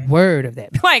every word of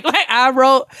that. Like I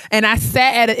wrote, and I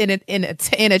sat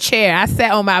in a chair. I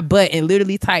sat on my butt and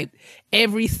literally typed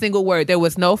every single word. There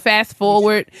was no fast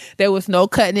forward. There was no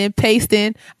cutting and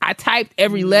pasting. I typed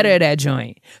every letter of that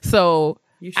joint. So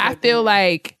I feel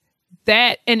like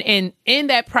that, and in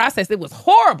that process, it was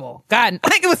horrible. God,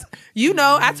 like it was,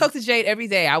 I talked to Jade every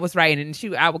day. I was writing,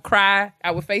 and I would cry.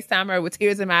 I would FaceTime her with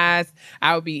tears in my eyes.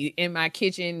 I would be in my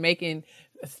kitchen making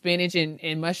spinach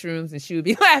and mushrooms, and she would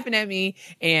be laughing at me.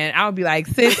 And I would be like,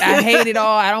 sis, I hate it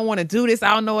all. I don't want to do this.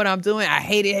 I don't know what I'm doing. I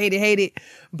hate it.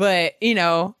 But,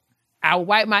 I would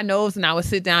wipe my nose and I would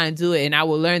sit down and do it. And I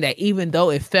would learn that even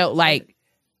though it felt like,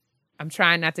 I'm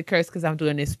trying not to curse because I'm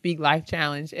doing this Speak Life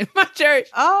challenge in my church.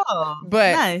 Oh,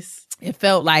 but nice. It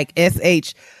felt like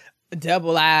SHIIT,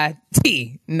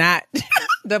 not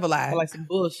double I. Like some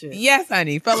bullshit. Yes,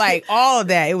 honey. Felt like all of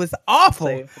that. It was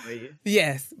awful.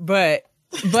 Yes, but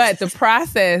the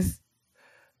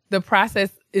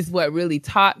process is what really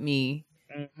taught me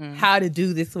how to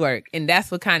do this work, and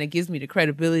that's what kind of gives me the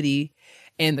credibility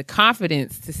and the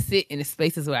confidence to sit in the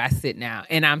spaces where I sit now.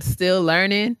 And I'm still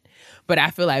learning. But I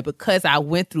feel like because I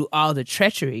went through all the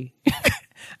treachery,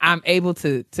 I'm able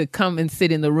to come and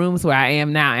sit in the rooms where I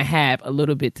am now and have a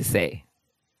little bit to say.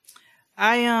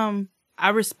 I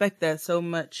respect that so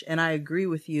much, and I agree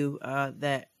with you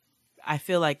that I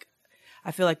feel like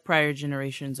prior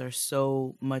generations are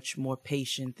so much more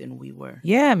patient than we were.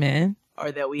 Yeah, man.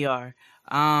 Or that we are.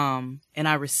 And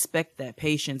I respect that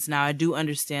patience. Now I do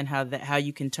understand how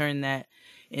you can turn that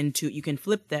into, you can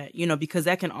flip that, because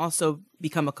that can also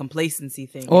become a complacency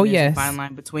thing. Oh, yes. Yes. A fine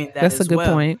line between that. That's as a good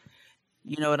well. point.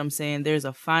 You know what I'm saying? There's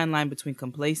a fine line between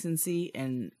complacency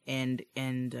and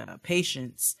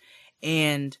patience.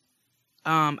 And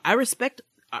I respect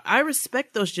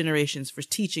those generations for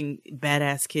teaching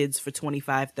badass kids for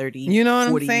 25, 30,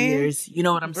 40 years. You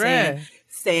know what I'm saying?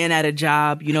 Staying at a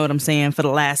job, you know what I'm saying? For the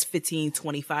last 15,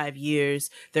 25 years,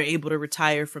 they're able to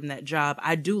retire from that job.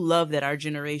 I do love that our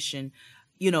generation,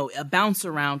 a bounce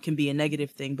around can be a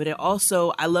negative thing, but it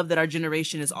also, I love that our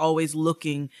generation is always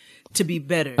looking to be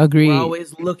better. Agreed. We're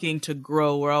always looking to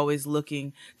grow. We're always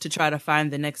looking to try to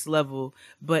find the next level,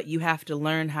 but you have to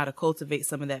learn how to cultivate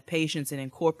some of that patience and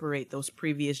incorporate those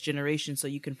previous generations so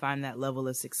you can find that level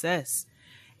of success.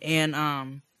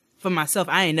 And, for myself,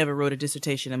 I ain't never wrote a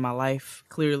dissertation in my life,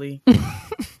 clearly.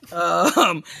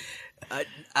 I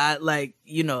like,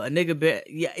 a nigga,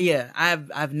 yeah,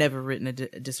 I've never written a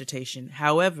dissertation.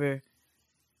 However,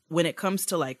 when it comes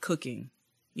to like cooking,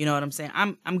 you know what I'm saying?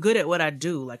 I'm good at what I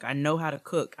do. Like, I know how to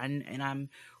cook, and I'm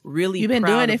really You've been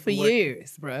proud doing it of for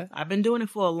years, bruh. I've been doing it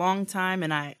for a long time,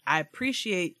 and I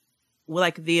appreciate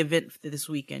like the event for this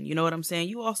weekend. You know what I'm saying?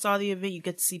 You all saw the event. You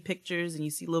get to see pictures and you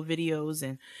see little videos,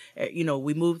 and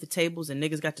we moved the tables and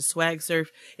niggas got to swag surf.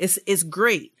 It's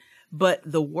great, but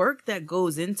the work that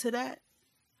goes into that,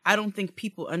 I don't think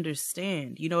people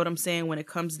understand. You know what I'm saying? When it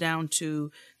comes down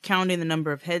to counting the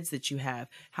number of heads that you have,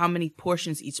 how many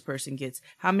portions each person gets,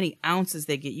 how many ounces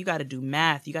they get. You got to do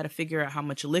math. You got to figure out how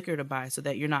much liquor to buy so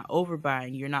that you're not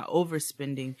overbuying, you're not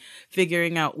overspending,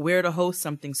 figuring out where to host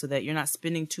something so that you're not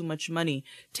spending too much money,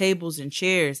 tables and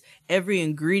chairs, every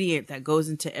ingredient that goes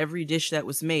into every dish that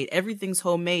was made. Everything's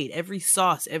homemade, every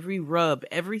sauce, every rub,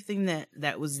 everything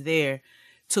that was there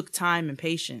took time and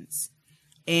patience.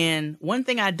 And one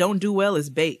thing I don't do well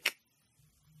is bake.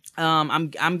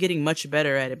 I'm getting much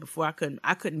better at it. Before I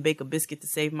couldn't bake a biscuit to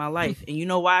save my life. And you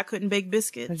know why I couldn't bake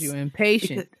biscuits? Because you're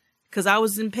impatient. Because I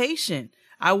was impatient.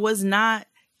 I was not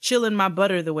chilling my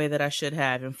butter the way that I should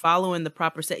have and following the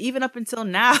proper steps. Even up until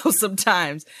now,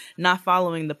 sometimes not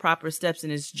following the proper steps.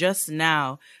 And it's just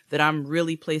now that I'm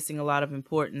really placing a lot of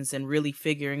importance and really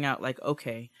figuring out like,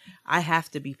 okay, I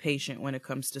have to be patient when it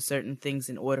comes to certain things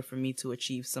in order for me to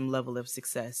achieve some level of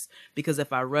success. Because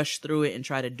if I rush through it and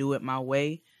try to do it my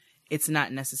way, it's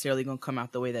not necessarily going to come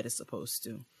out the way that it's supposed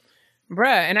to. Bruh,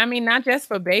 and I mean, not just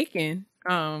for baking.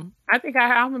 I think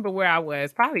I remember where I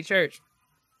was, probably church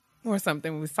or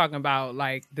something. We was talking about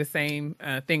like the same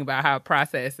thing about how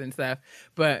process and stuff.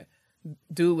 But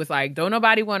dude was like, don't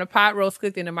nobody want a pot roast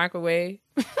cooked in the microwave.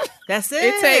 That's it.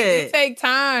 It take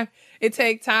time. It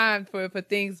take time for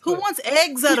things. Who wants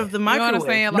eggs out of the microwave? You know what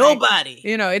I'm saying?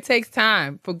 Nobody. It takes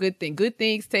time for good things. Good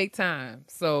things take time.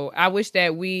 So I wish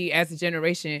that we as a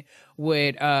generation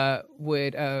would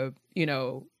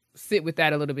sit with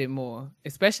that a little bit more,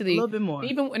 especially a little bit more,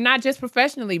 even not just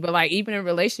professionally, but like even in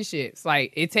relationships.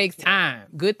 Like it takes time.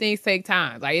 Good things take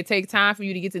time. Like it takes time for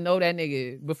you to get to know that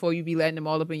nigga before you be letting them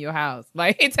all up in your house.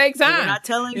 Like it takes time. We're not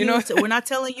telling we're not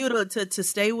telling you to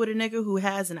stay with a nigga who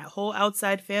has a whole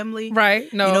outside family.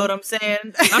 Right. No. You know what I'm saying?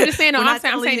 I'm just saying, I'm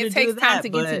saying it takes time to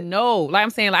get to know. Like I'm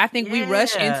saying, like I think we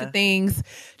rush into things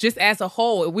just as a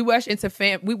whole. We rush into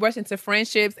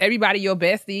friendships. Everybody your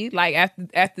bestie. Like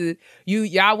after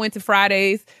y'all went to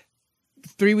Fridays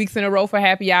 3 weeks in a row for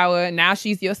happy hour. Now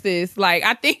she's your sis. Like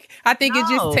I think it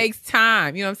just takes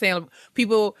time. You know what I'm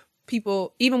saying?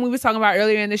 People, even we were talking about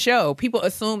earlier in the show, people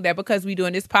assume that because we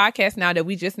doing this podcast now that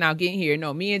we just now getting here.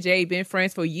 No, me and Jay been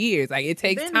friends for years. Like it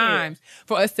takes time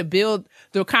for us to build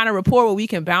the kind of rapport where we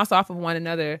can bounce off of one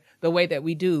another the way that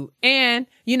we do. And,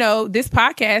 this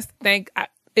podcast,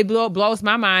 it blows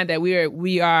my mind that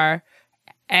we are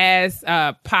as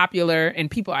popular and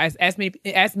people as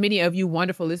many of you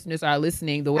wonderful listeners are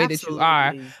listening the way Absolutely.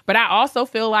 that you are. But I also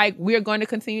feel like we're going to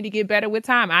continue to get better with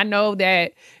time. I know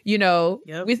that,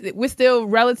 we're still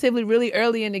relatively really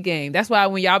early in the game. That's why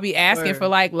when y'all be asking for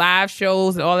like live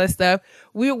shows and all that stuff,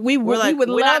 we would love to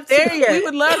do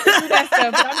that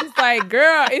stuff. But I'm just like,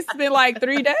 girl, it's been like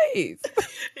 3 days.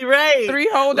 Right. 3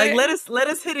 whole days. Like let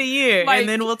us hit a year and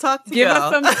then we'll talk to give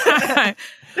y'all. Us some time.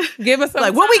 Give us some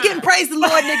like, when we getting praise the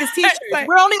Lord niggas t-shirts? Like,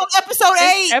 we're only on episode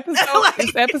 8.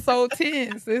 It's episode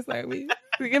 10. So it's like, we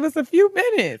give us a few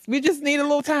minutes. We just need a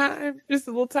little time. Just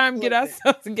a little time to get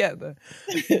ourselves together.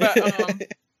 But,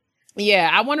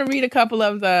 I want to read a couple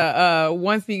of the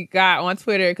ones we got on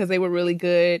Twitter because they were really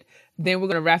good. Then we're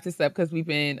going to wrap this up because we've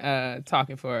been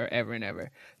talking forever and ever.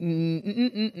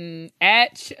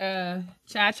 At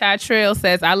Cha Trail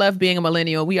says, I love being a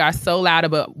millennial. We are so loud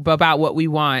about what we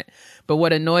want. But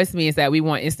what annoys me is that we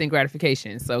want instant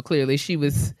gratification. So clearly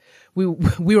we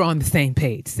were on the same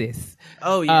page, sis.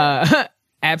 Oh, yeah.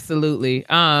 Absolutely.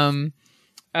 Glorious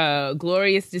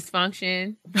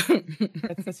Dysfunction.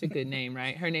 That's such a good name,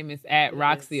 right? Her name is at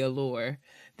Roxy Allure.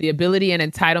 the ability and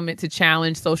entitlement to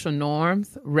challenge social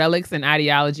norms, relics, and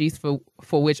ideologies for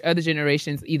which other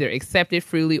generations either accepted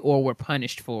freely or were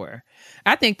punished for.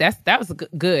 I think that was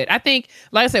good. I think,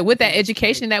 like I said, with that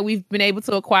education that we've been able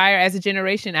to acquire as a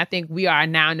generation, I think we are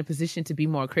now in a position to be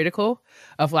more critical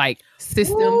of like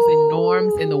systems and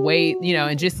norms and the way,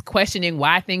 and just questioning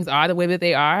why things are the way that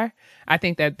they are. I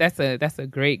think that's a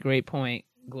great point.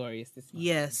 Glorious.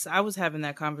 Yes, I was having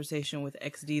that conversation with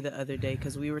XD the other day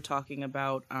because we were talking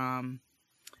about I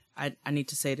need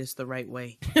to say this the right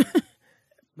way.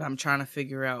 But I'm trying to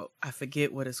figure out, I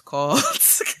forget what it's called.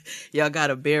 Y'all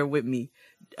gotta bear with me.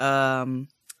 It's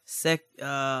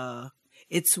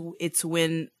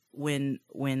when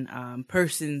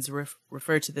persons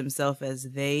refer to themselves as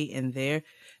they and their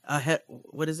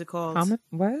what is it called?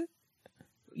 What?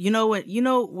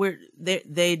 Where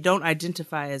they don't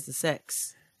identify as the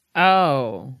sex.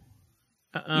 Oh.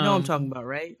 You know what I'm talking about,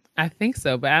 right? I think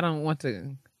so, but I don't want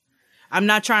to. I'm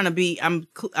not trying to be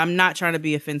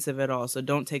offensive at all, so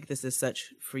don't take this as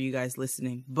such for you guys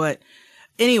listening. But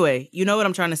anyway, you know what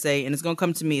I'm trying to say, and it's gonna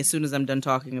come to me as soon as I'm done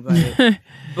talking about it.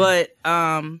 But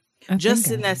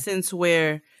just in that sense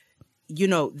where,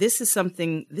 this is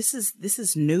something. This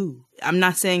is new. I'm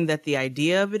not saying that the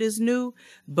idea of it is new,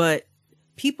 but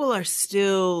people are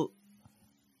still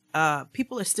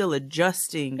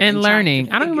adjusting and learning.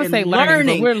 I don't even want to say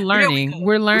learning, but we're learning.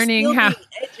 We're learning how being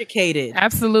educated.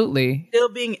 Absolutely. Still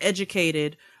being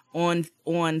educated on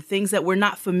things that we're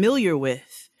not familiar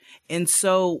with. And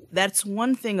so that's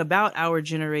one thing about our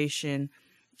generation.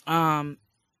 And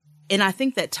I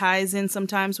think that ties in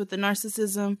sometimes with the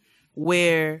narcissism,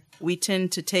 where we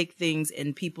tend to take things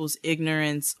in people's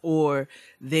ignorance or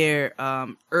their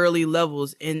early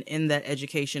levels in that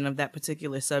education of that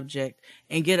particular subject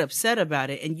and get upset about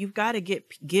it. And you've got to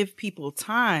give people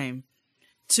time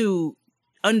to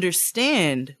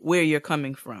understand where you're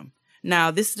coming from. Now,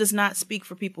 this does not speak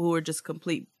for people who are just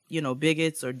complete,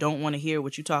 bigots or don't want to hear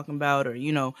what you're talking about or,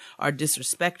 are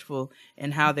disrespectful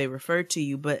in how they refer to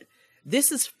you. But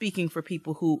this is speaking for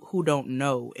people who don't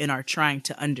know and are trying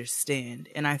to understand.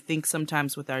 And I think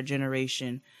sometimes with our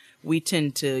generation, we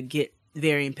tend to get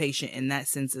very impatient in that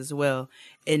sense as well,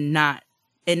 and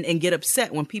get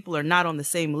upset when people are not on the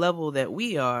same level that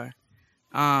we are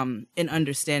in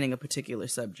understanding a particular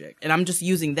subject. And I'm just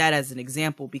using that as an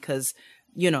example because,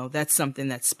 that's something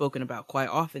that's spoken about quite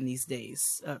often these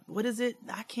days. What is it?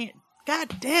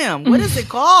 God damn, what is it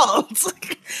called?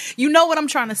 You know what I'm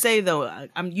trying to say, though.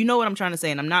 You know what I'm trying to say,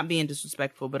 and I'm not being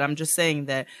disrespectful, but I'm just saying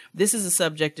that this is a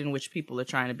subject in which people are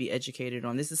trying to be educated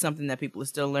on. This is something that people are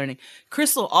still learning.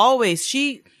 Crystal always,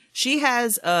 she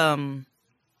has, no,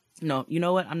 you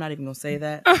know what? I'm not even going to say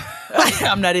that.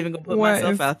 I'm not even going to put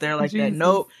myself out there like Jesus. That.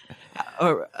 Nope.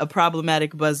 Or a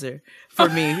problematic buzzer for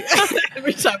me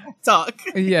every time I talk.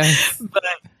 Yes. But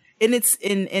And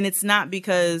it's not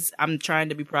because I'm trying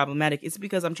to be problematic. It's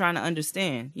because I'm trying to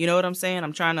understand. You know what I'm saying?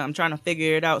 I'm trying to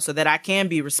figure it out so that I can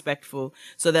be respectful,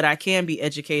 so that I can be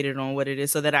educated on what it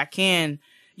is, so that I can,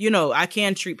 I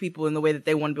can treat people in the way that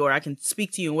they want to be, or I can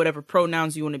speak to you in whatever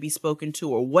pronouns you want to be spoken to,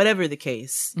 or whatever the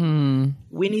case.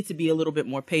 We need to be a little bit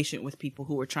more patient with people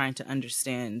who are trying to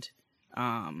understand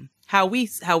how we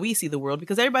see the world,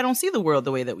 because everybody don't see the world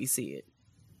the way that we see it.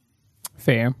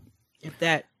 Fair.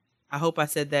 I hope I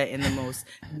said that in the most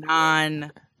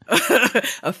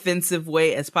non-offensive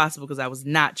way as possible, because I was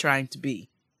not trying to be.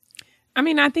 I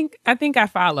mean, I think I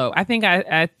follow. I think,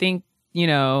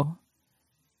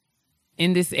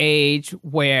 in this age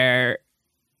where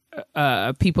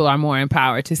people are more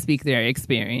empowered to speak their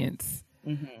experience,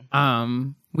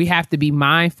 we have to be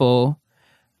mindful,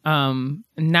 mindful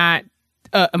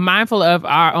of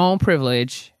our own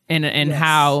privilege. And yes,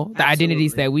 how the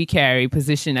identities that we carry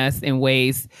position us in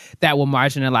ways that will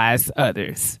marginalize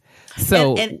others.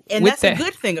 So, and that's a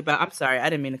good thing about. I'm sorry, I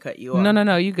didn't mean to cut you off.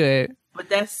 No, you good. But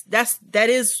that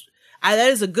is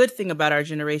a good thing about our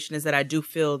generation, is that I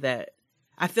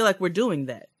feel like we're doing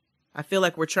that. I feel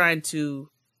like we're trying to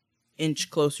inch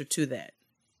closer to that.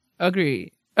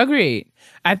 Agreed.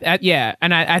 Yeah.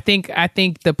 And I think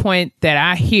the point that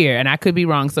I hear, and I could be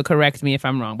wrong, so correct me if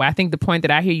I'm wrong, but I think the point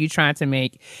that I hear you trying to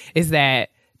make is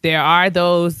that there are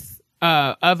those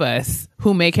of us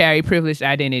who may carry privileged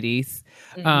identities,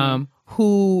 who,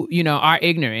 are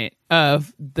ignorant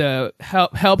of the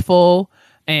helpful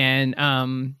and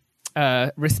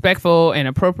respectful and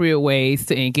appropriate ways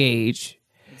to engage.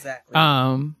 Exactly.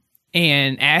 And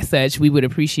as such, we would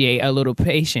appreciate a little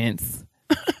patience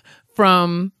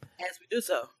from Do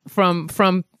so.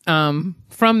 From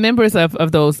members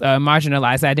of those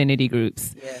marginalized identity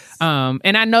groups. Yes.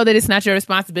 And I know that it's not your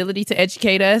responsibility to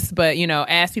educate us, but, you know,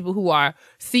 as people who are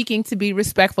seeking to be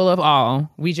respectful of all,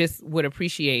 we just would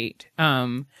appreciate,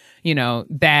 you know,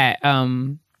 that,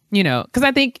 you know, because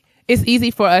I think it's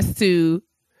easy for us to,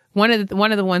 one of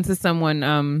the ones is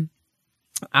someone,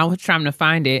 I was trying to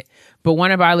find it, but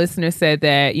one of our listeners said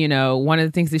that, you know, one of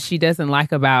the things that she doesn't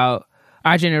like about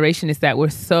our generation is that we're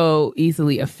so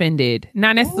easily offended.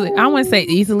 Not necessarily, I don't want to say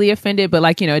easily offended, but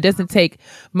like, you know, it doesn't take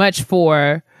much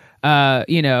for,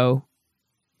 you know,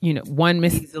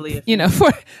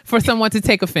 for someone to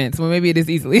take offense. Well, maybe it is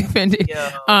easily offended.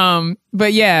 Yeah.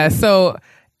 But yeah, so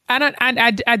I'm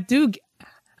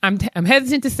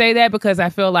hesitant to say that because I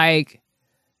feel like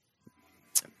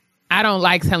I don't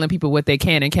like telling people what they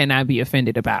can and cannot be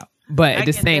offended about. But at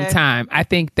the same time, I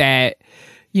think that,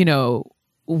 you know,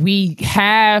 we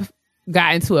have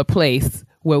gotten to a place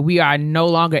where we are no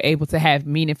longer able to have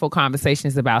meaningful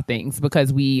conversations about things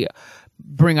because we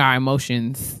bring our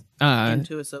emotions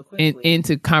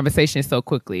into conversations so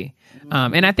quickly.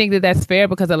 Mm-hmm. And I think that that's fair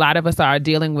because a lot of us are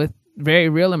dealing with very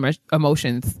real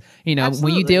emotions. You know,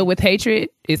 Absolutely. When you deal with hatred,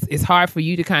 it's hard for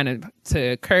you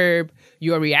to curb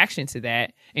your reaction to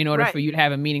that in order for you to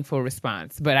have a meaningful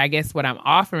response. But I guess what I'm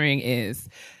offering is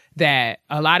that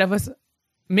a lot of us,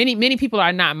 many people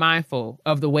are not mindful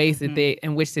of the ways that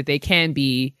in which they can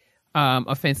be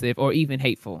offensive or even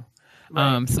hateful.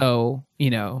 Right. So,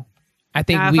 you know, I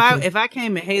think now, if I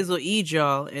came at Hazel E.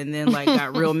 y'all and then like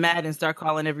got real mad and start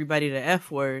calling everybody the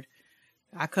F word,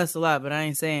 I cuss a lot, but I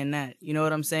ain't saying that. You know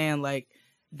what I'm saying? Like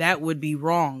that would be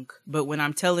wrong. But when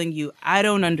I'm telling you I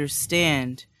don't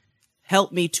understand,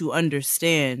 help me to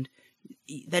understand,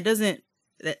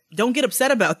 don't get upset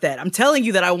about that. I'm telling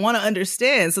you that I want to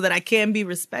understand so that I can be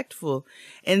respectful.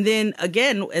 And then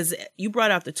again, as you brought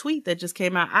out the tweet that just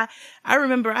came out, I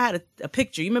remember I had a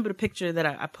picture. You remember the picture that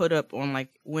I put up on like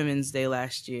Women's Day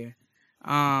last year?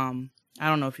 I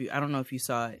don't know if you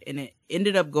saw it, and it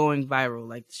ended up going viral.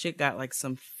 Like shit got like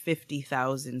some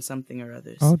 50,000 something or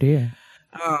others. Oh dear.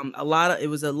 It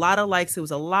was a lot of likes. It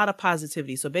was a lot of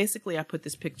positivity. So basically I put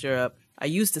this picture up. I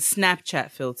used a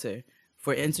Snapchat filter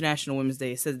for International Women's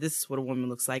Day. It says, this is what a woman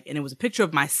looks like. And it was a picture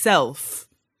of myself.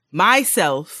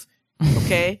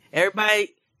 Okay.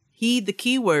 Everybody heed the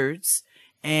keywords.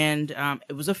 And,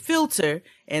 it was a filter.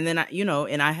 And then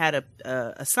I had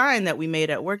a sign that we made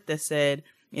at work that said,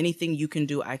 anything you can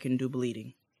do, I can do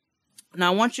bleeding.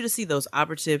 Now I want you to see those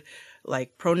operative,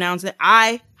 like pronouns that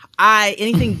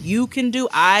anything you can do,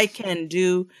 I can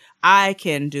do.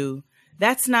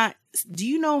 That's not, do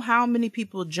you know how many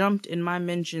people jumped in my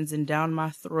mentions and down my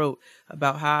throat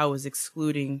about how I was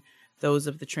excluding those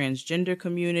of the transgender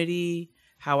community,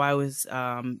 how I was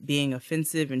being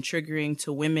offensive and triggering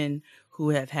to women who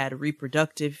have had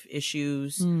reproductive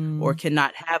issues or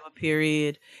cannot have a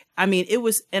period? I mean, it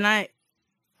was, and I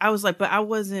was like, but I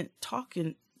wasn't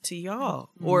talking to y'all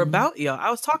or about y'all. I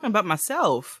was talking about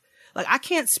myself. Like, I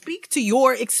can't speak to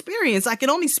your experience. I can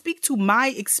only speak to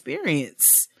my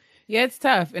experience. Yeah, it's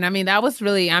tough. And I mean, that was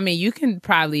really, you can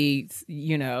probably,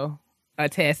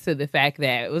 attest to the fact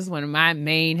that it was one of my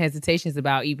main hesitations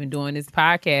about even doing this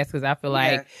podcast, because I feel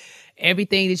like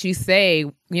everything that you say,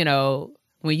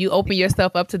 when you open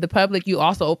yourself up to the public, you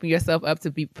also open yourself up to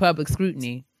be public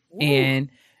scrutiny. Ooh. And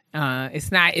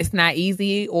it's not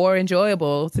easy or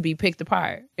enjoyable to be picked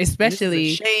apart,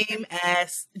 especially shame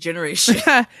ass generation.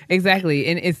 Exactly.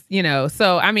 And it's,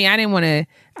 so I mean, I didn't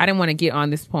want to get on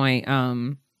this point.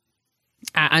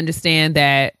 I understand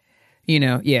that,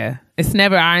 it's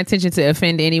never our intention to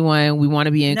offend anyone. We want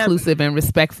to be inclusive and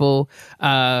respectful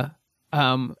at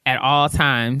all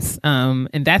times.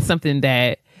 And that's something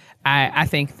that I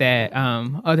think that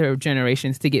other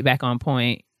generations, to get back on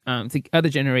point, other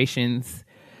generations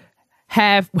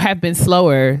have been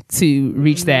slower to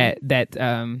reach that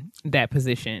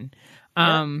position.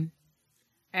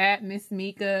 At Miss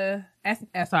Mika,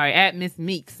 at Miss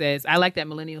Meek says, I like that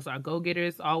millennials are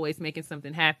go-getters, always making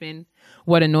something happen.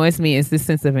 What annoys me is this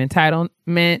sense of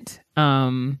entitlement.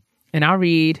 And I'll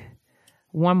read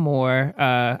one more.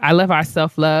 I love our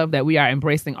self-love, that we are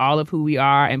embracing all of who we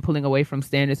are and pulling away from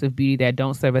standards of beauty that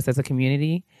don't serve us as a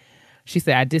community. She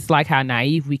said, I dislike how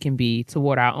naive we can be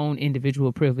toward our own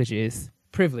individual privilege.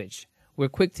 We're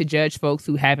quick to judge folks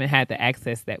who haven't had the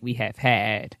access that we have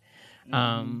had.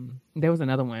 There was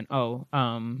another one.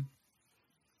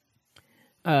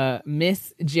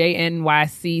 Miss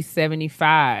JNYC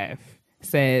 75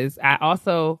 says, I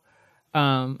also,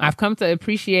 I've come to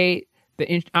appreciate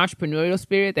entrepreneurial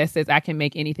spirit that says I can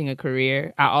make anything a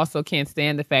career. I also can't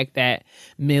stand the fact that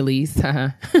millies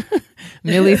have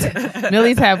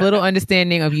little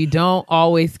understanding of you don't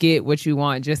always get what you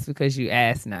want just because you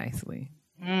ask nicely.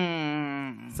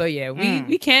 So yeah,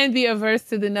 we can be averse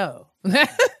to the no.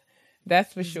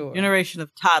 That's for sure. Generation of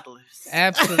toddlers.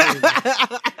 Absolutely.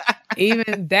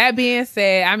 Even that being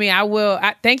said, I mean,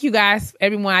 I thank you guys,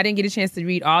 everyone. I didn't get a chance to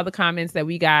read all the comments that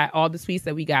we got, all the tweets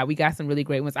that we got. We got some really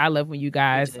great ones. I love when you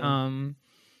guys,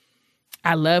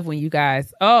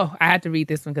 oh, I had to read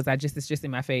this one because it's just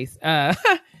in my face.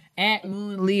 At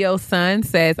Moon Leo Sun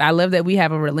says, I love that we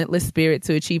have a relentless spirit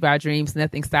to achieve our dreams.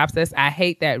 Nothing stops us. I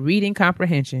hate that reading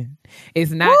comprehension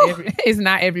is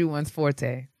not everyone's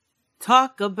forte.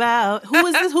 Talk about who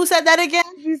is this? Who said that again?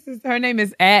 Her name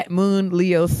is at Moon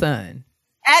Leo Sun.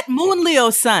 At Moon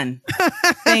Leo Sun.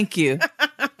 Thank you.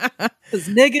 Because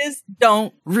niggas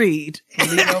don't read.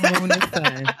 Leo Moon and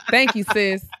Sun. Thank you,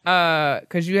 sis.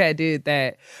 Because you had did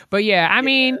that. But yeah, I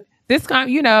mean, this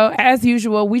as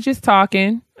usual, we just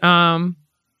talking. I'm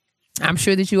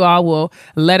sure that you all will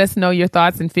let us know your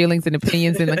thoughts and feelings and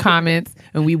opinions in the comments,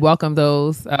 and we welcome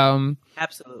those.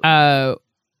 Absolutely.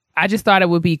 I just thought it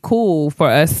would be cool for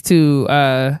us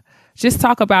to just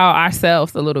talk about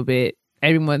ourselves a little bit.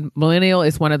 Millennial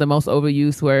is one of the most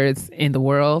overused words in the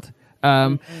world.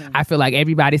 I feel like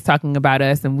everybody's talking about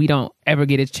us and we don't ever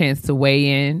get a chance to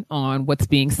weigh in on what's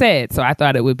being said. So I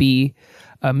thought it would be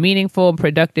a meaningful,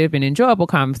 productive, and enjoyable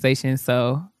conversation.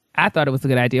 So I thought it was a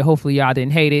good idea. Hopefully y'all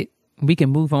didn't hate it. We can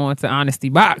move on to Honesty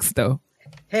Box though.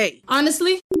 Hey.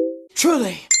 Honestly?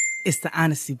 Truly. It's the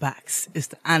Honesty Box. It's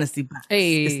the Honesty Box.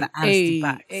 Hey, it's the Honesty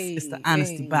Box. It's the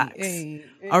Honesty Box.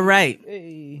 All right.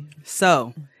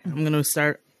 So I'm going to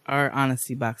start our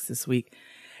Honesty Box this week.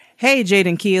 Hey, Jade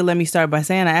and Kia, let me start by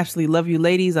saying I absolutely love you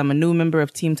ladies. I'm a new member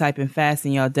of Team Typing Fast,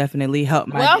 and y'all definitely help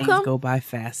my days go by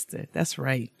faster. That's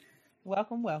right.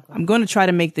 Welcome. I'm going to try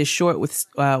to make this short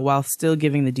while still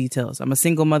giving the details. I'm a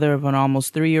single mother of an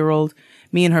almost 3-year-old.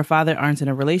 Me and her father aren't in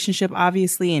a relationship,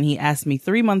 obviously, and he asked me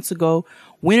 3 months ago,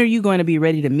 when are you going to be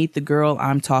ready to meet the girl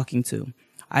I'm talking to?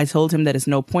 I told him that it's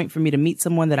no point for me to meet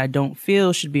someone that I don't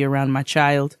feel should be around my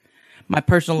child. My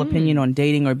personal opinion on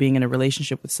dating or being in a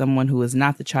relationship with someone who is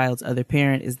not the child's other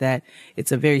parent is that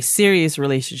it's a very serious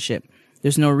relationship.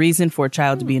 There's no reason for a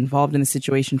child to be involved in the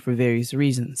situation for various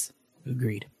reasons.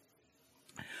 Agreed.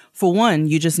 For one,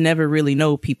 you just never really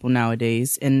know people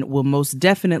nowadays and will most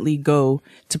definitely go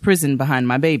to prison behind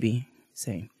my baby.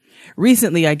 Same.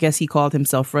 Recently, I guess he called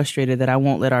himself frustrated that I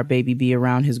won't let our baby be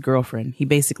around his girlfriend. He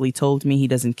basically told me he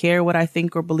doesn't care what I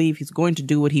think or believe. He's going to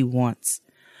do what he wants.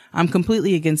 I'm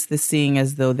completely against this, seeing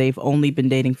as though they've only been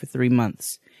dating for 3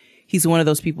 months. He's one of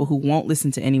those people who won't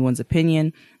listen to anyone's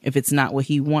opinion if it's not what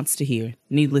he wants to hear.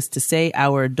 Needless to say,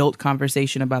 our adult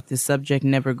conversation about this subject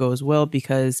never goes well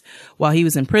because while he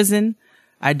was in prison,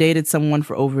 I dated someone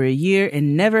for over a year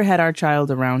and never had our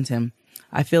child around him.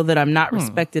 I feel that I'm not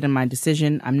respected in my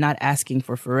decision. I'm not asking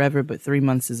for forever, but 3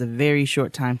 months is a very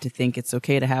short time to think it's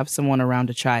okay to have someone around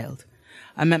a child.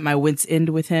 I'm at my wit's end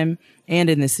with him and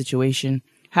in this situation.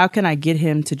 How can I get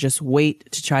him to just wait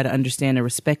to try to understand and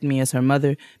respect me as her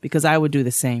mother? Because I would do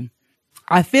the same.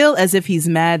 I feel as if he's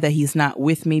mad that he's not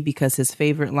with me because his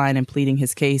favorite line in pleading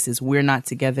his case is "we're not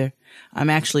together." I'm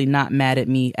actually not mad at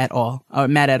me at all, or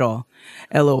mad at all.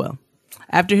 LOL.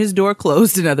 After his door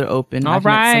closed, another opened. I've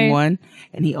met someone,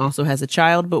 and he also has a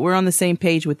child, but we're on the same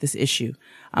page with this issue.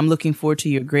 I'm looking forward to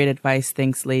your great advice.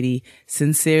 Thanks, lady.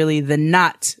 Sincerely, the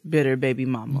not bitter baby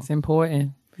mama. It's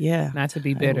important. Yeah. Not to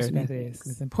be bitter. That is.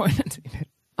 It's important not to be bitter.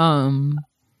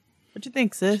 What you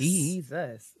think, sis?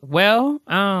 Jesus. Well,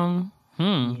 yeah.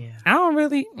 I don't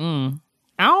really, I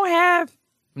don't have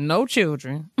no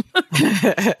children.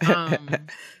 I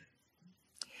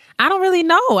don't really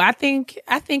know. I think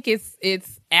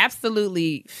it's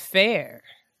absolutely fair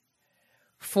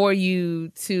for you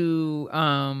to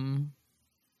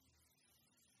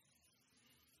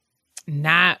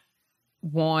not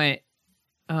want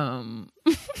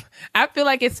I feel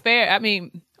like it's fair. I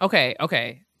mean, okay.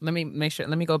 Let me make sure.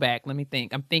 Let me go back. Let me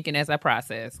think. I'm thinking as I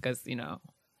process because,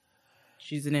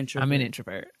 she's an introvert. I'm an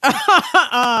introvert.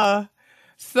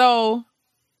 So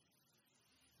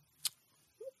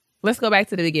let's go back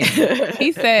to the beginning.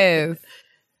 He says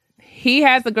he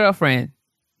has a girlfriend.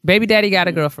 Baby daddy got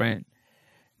a girlfriend.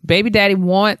 Baby daddy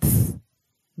wants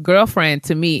girlfriend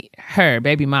to meet her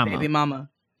baby mama. Baby mama.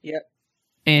 Yep.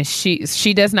 And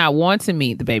she does not want to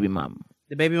meet the baby mama.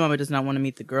 The baby mama does not want to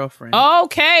meet the girlfriend.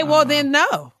 Okay, well then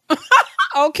no.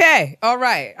 Okay, all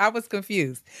right. I was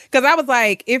confused because I was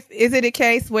like, is it a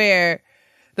case where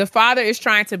the father is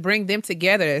trying to bring them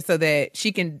together so that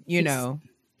she can,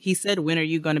 He said, when are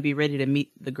you going to be ready to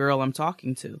meet the girl I'm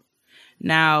talking to?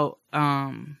 Now,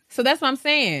 so that's what I'm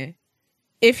saying.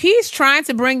 If he's trying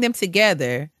to bring them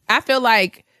together, I feel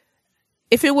like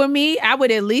if it were me, I would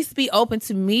at least be open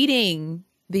to meeting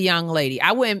the young lady.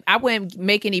 I wouldn't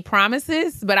make any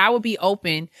promises, but I would be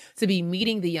open to be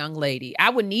meeting the young lady. I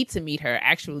would need to meet her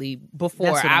actually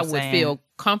before I would feel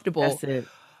comfortable. That's it.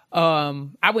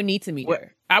 I would need to meet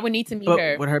her. I would need to meet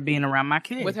her. With her being around my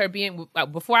kid. With her being,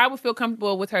 before I would feel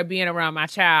comfortable with her being around my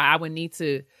child, I would need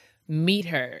to meet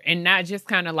her and not just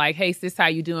kind of like, hey, sis, how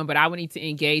you doing? But I would need to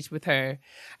engage with her.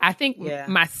 I think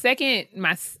the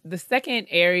second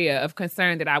area of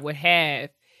concern that I would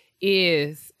have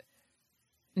is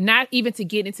not even to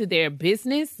get into their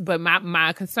business, but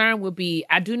my concern would be,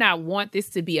 I do not want this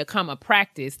to become a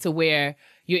practice to where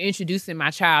you're introducing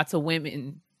my child to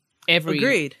women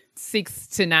every 6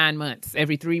 to 9 months,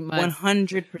 every 3 months.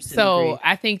 100%. So agreed.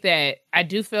 I think that I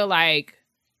do feel like,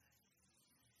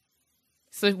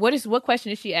 so what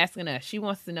question is she asking us? She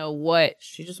wants to know what.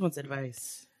 She just wants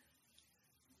advice.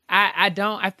 I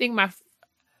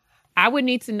would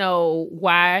need to know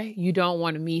why you don't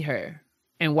want to meet her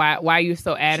and why you're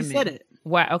so adamant. She said it.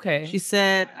 Why? Okay. She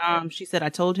said, I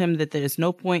told him that there's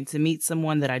no point to meet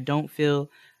someone that I don't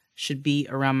feel should be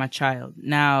around my child.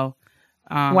 Now,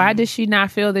 why does she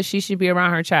not feel that she should be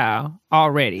around her child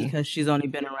already? Because she's only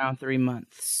been around 3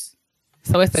 months.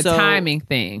 So it's a timing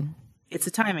thing. It's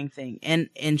a timing thing.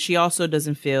 And she also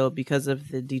doesn't feel, because of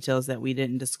the details that we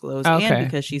didn't disclose, okay, and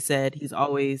because she said he's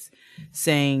always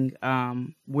saying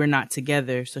we're not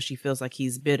together, so she feels like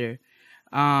he's bitter.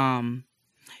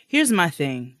 Here's my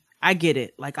thing. I get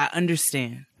it. Like, I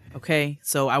understand. Okay?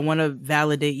 So I want to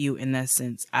validate you in that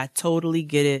sense. I totally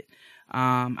get it.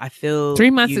 I feel 3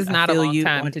 months is not a long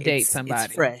time to date somebody.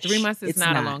 It's fresh. 3 months is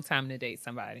not a long time to date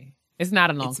somebody. It's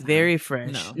not a long time. It's very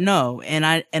fresh. No. And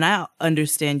I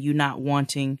understand you not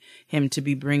wanting him to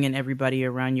be bringing everybody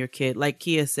around your kid. Like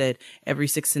Kia said, every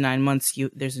 6 to 9 months,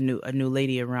 there's a new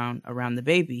lady around the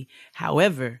baby.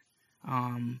 However,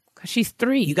 cause she's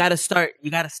 3. You got to start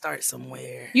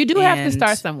somewhere. You do have to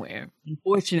start somewhere.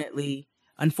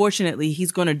 Unfortunately,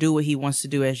 he's going to do what he wants to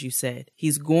do, as you said.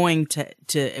 He's going to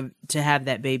have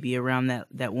that baby around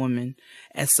that woman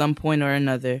at some point or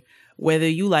another, whether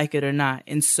you like it or not.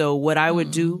 And so what I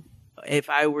would do if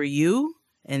I were you,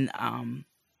 and I'm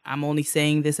only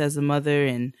saying this as a mother,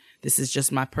 and this is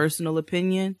just my personal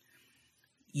opinion,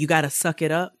 you got to suck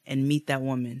it up and meet that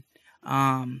woman.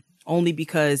 Only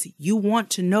because you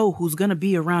want to know who's going to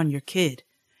be around your kid.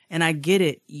 And I get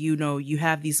it. You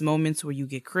have these moments where you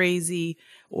get crazy,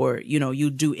 or, you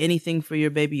do anything for your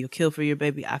baby. You'll kill for your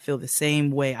baby. I feel the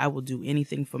same way. I will do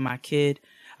anything for my kid.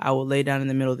 I will lay down in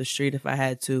the middle of the street if I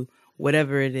had to,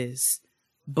 whatever it is.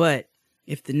 But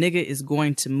if the nigga is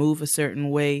going to move a certain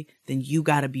way, then you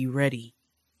got to be ready.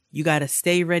 You got to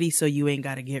stay ready so you ain't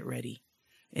got to get ready.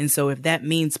 And so if that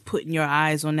means putting your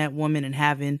eyes on that woman and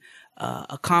having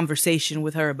a conversation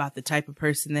with her about the type of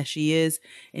person that she is,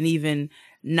 and even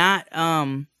not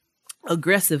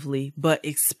aggressively, but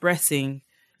expressing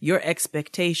your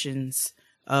expectations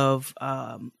of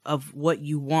what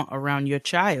you want around your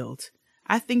child,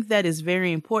 I think that is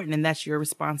very important, and that's your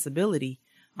responsibility.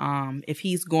 If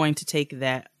he's going to take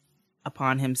that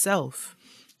upon himself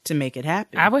to make it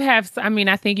happen.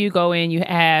 I think you go in, you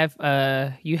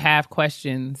have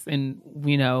questions, and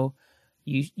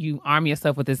you arm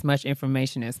yourself with as much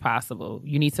information as possible.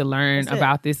 You need to learn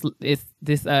about this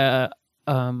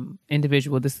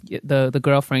individual, the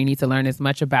girlfriend. You need to learn as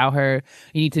much about her.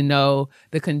 You need to know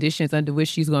the conditions under which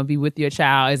she's going to be with your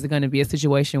child. Is it going to be a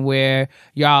situation where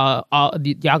y'all going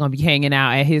to be hanging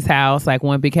out at his house like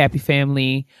one big happy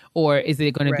family, or is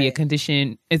it going to be a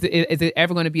condition? Is it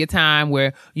ever going to be a time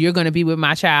where you're going to be with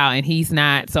my child and he's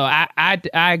not? So I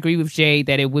agree with Jade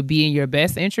that it would be in your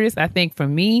best interest. I think for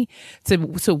me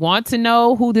to want to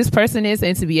know who this person is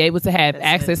and to be able to have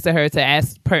access to her to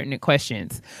ask pertinent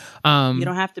questions. You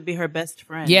don't have to be her best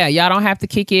friend. Yeah, y'all don't have to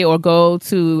kick it or go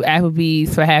to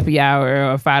Applebee's for happy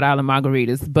hour or $5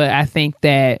 margaritas. But I think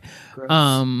that,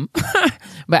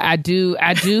 but I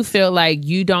do feel like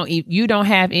you don't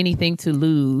have anything to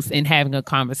lose in having a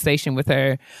conversation with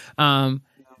her.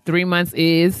 3 months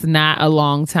is not a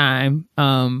long time.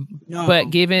 But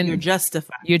given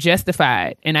you're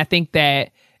justified, and I think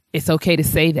that it's okay to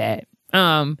say that.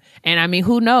 And I mean,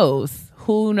 who knows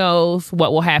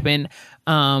what will happen.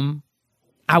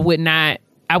 I would not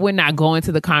go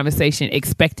into the conversation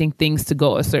expecting things to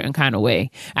go a certain kind of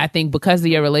way. I think because of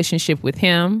your relationship with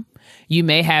him, you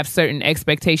may have certain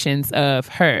expectations of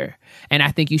her. And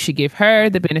I think you should give her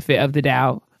the benefit of the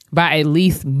doubt by at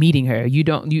least meeting her. You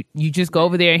just go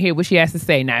over there and hear what she has to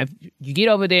say. Now, if you get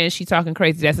over there and she's talking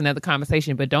crazy, that's another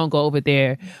conversation, but don't go over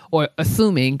there or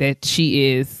assuming that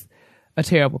she is a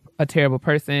terrible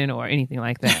person or anything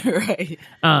like that. Right.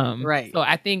 Right. So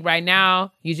I think right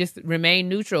now you just remain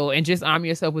neutral and just arm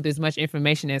yourself with as much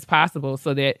information as possible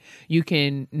so that you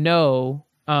can know,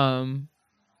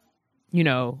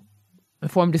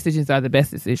 informed decisions are the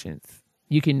best decisions.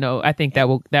 You can know, I think that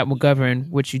will govern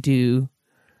what you do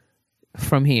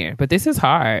from here. But this is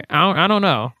hard. I don't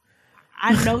know.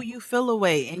 I know you feel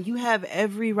away, and you have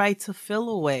every right to feel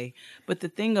away. But the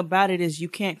thing about it is you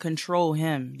can't control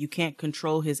him. You can't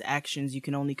control his actions. You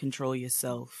can only control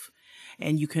yourself.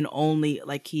 And you can only,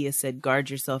 like Kia said, guard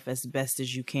yourself as best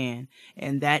as you can.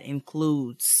 And that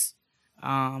includes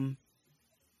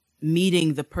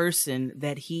meeting the person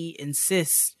that he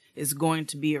insists is going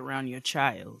to be around your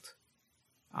child.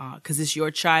 Because it's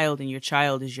your child, and your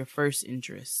child is your first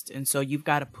interest. And so you've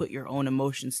got to put your own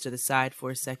emotions to the side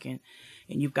for a second.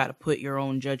 And you've got to put your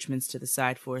own judgments to the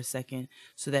side for a second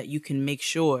so that you can make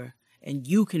sure and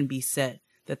you can be set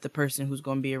that the person who's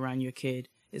going to be around your kid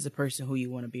is a person who you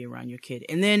want to be around your kid.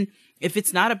 And then if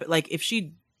it's not if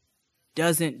she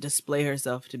doesn't display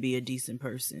herself to be a decent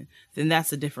person, then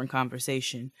that's a different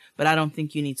conversation. But I don't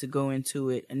think you need to go into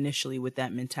it initially with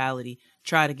that mentality.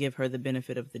 Try to give her the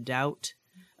benefit of the doubt.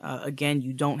 Again,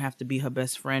 you don't have to be her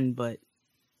best friend, but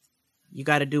you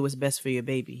got to do what's best for your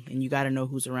baby, and you got to know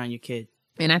who's around your kid.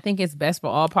 And I think it's best for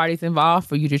all parties involved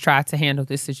for you to try to handle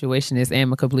this situation as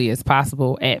amicably as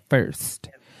possible at first.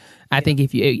 I think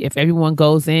if everyone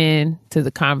goes in to the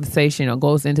conversation or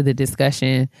goes into the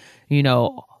discussion,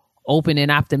 open and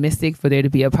optimistic for there to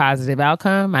be a positive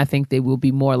outcome, I think they will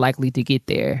be more likely to get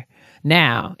there.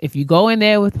 Now, if you go in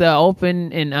there with the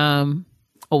open and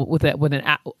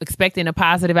expecting a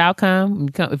positive outcome,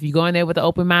 if you go in there with an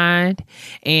open mind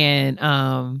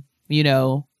and you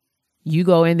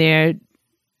go in there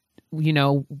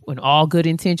with all good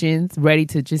intentions, ready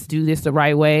to just do this the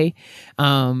right way.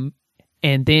 And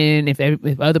then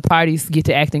if other parties get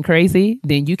to acting crazy,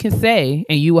 then you can say,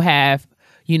 and you will have,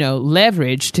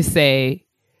 leverage to say,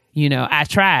 I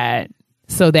tried,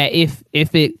 so that if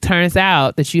it turns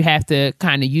out that you have to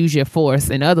kind of use your force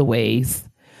in other ways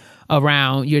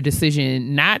around your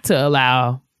decision not to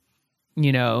allow,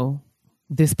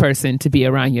 this person to be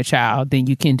around your child, then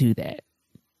you can do that.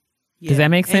 Yeah. Does that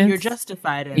make sense? And you're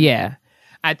justified in it.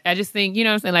 I just think, what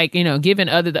I'm saying, given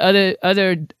the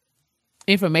other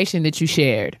information that you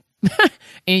shared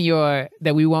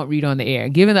that we won't read on the air,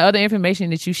 given the other information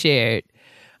that you shared,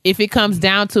 if it comes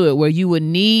down to it where you would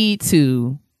need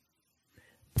to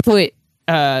put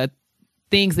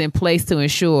things in place to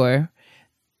ensure,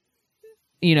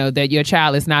 that your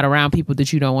child is not around people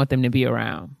that you don't want them to be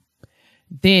around,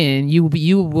 then you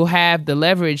will have the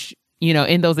leverage,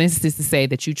 in those instances to say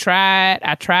that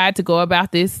I tried to go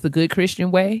about this the good Christian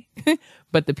way,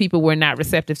 but the people were not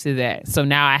receptive to that. So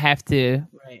now I have to,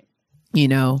 right.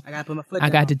 I got to put my foot down.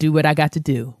 I got to do what I got to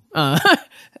do. And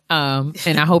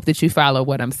I hope that you follow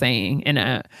what I'm saying.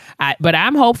 And but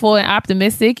I'm hopeful and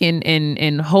optimistic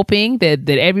and hoping that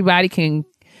everybody can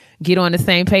get on the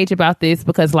same page about this,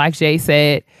 because like Jay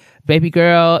said, baby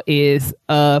girl is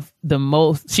of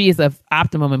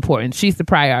optimum importance. She's the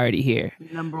priority here.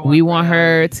 Number one. We want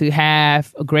her to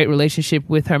have a great relationship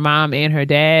with her mom and her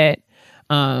dad.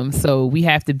 So we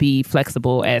have to be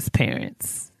flexible as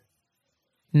parents.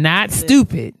 Not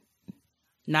stupid.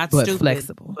 Not but stupid,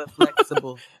 flexible. But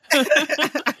flexible.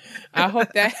 I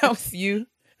hope that helps you.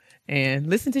 And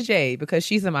listen to Jay, because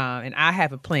she's a mom and I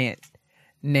have a plant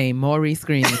named Maurice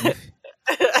Greenleaf.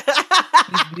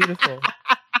 He's beautiful.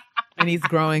 And he's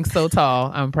growing so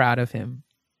tall. I'm proud of him.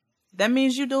 That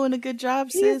means you're doing a good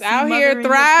job, sis. He's out here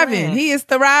thriving. He is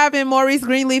thriving. Maurice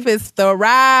Greenleaf is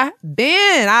thriving.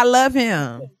 I love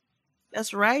him.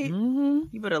 That's right. Mm-hmm.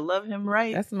 You better love him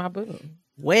right. That's my boo.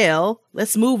 Well,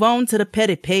 let's move on to the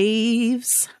petty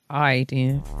peeves. All right,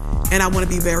 then. And I want to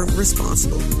be very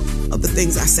responsible of the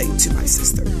things I say to my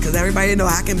sister, because everybody know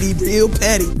I can be real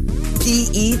petty.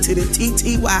 P-E to the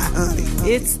T-T-Y, honey.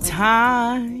 It's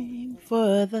time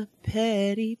for the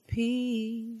petty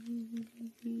peeve.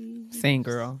 Sing,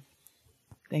 girl.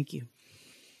 Thank you.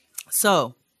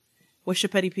 So, what's your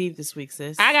petty peeve this week,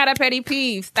 sis? I got a petty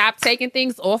peeve. Stop taking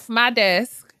things off my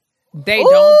desk. They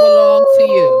don't belong to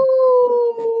you.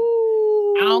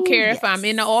 I don't care if I'm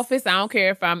in the office. I don't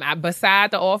care if I'm beside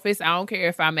the office. I don't care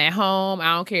if I'm at home.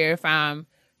 I don't care if I'm,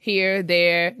 here,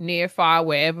 there, near, far,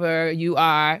 wherever you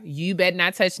are. You better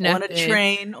not touch nothing. On a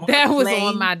train, on that a was plane.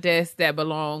 on my desk that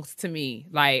belongs to me.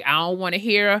 Like, I don't want to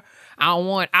hear. I don't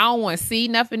want to see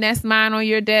nothing that's mine on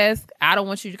your desk. I don't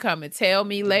want you to come and tell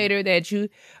me later that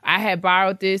I had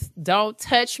borrowed this. Don't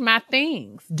touch my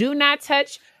things. Do not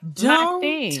touch my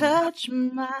things. Don't touch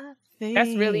my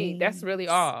things. That's really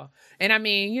all. And I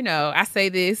mean, you know, I say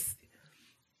this.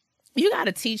 You got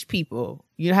to teach people,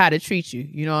 how to treat you.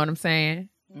 You know what I'm saying?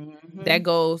 Mm-hmm. That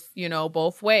goes,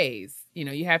 both ways.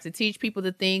 You have to teach people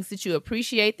the things that you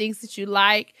appreciate, things that you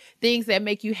like, things that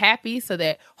make you happy, so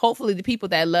that hopefully the people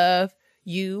that love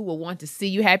you will want to see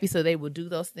you happy, so they will do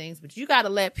those things. But you got to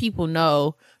let people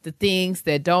know the things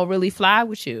that don't really fly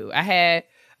with you. I had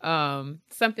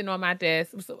something on my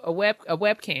desk. It was a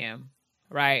webcam,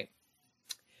 right?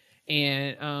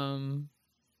 And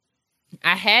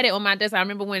I had it on my desk. I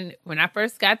remember when I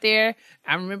first got there,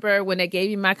 I remember when they gave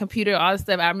me my computer, all this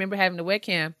stuff, I remember having the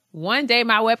webcam. One day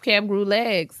my webcam grew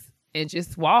legs and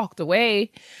just walked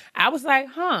away. I was like,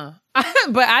 huh.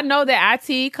 But I know that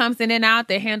IT comes in and out.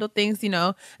 They handle things,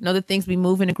 know that things be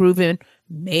moving and grooving.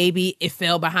 Maybe it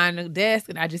fell behind the desk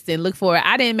and I just didn't look for it.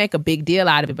 I didn't make a big deal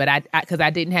out of it, but because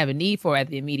I didn't have a need for it at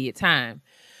the immediate time.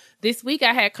 This week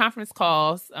I had conference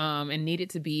calls and needed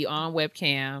to be on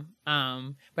webcam,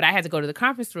 but I had to go to the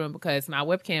conference room because my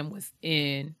webcam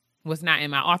was not in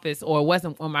my office, or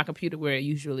wasn't on my computer where it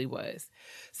usually was.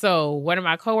 So one of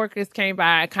my coworkers came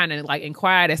by, kind of like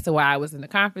inquired as to why I was in the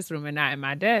conference room and not in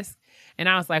my desk. And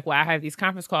I was like, well, I have these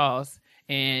conference calls.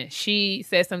 And she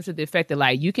said something to the effect of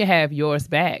like, you can have yours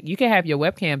back. You can have your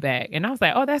webcam back. And I was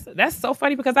like, oh, that's so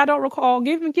funny, because I don't recall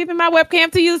giving my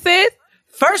webcam to you, sis.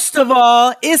 First of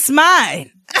all, it's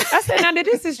mine. I said, now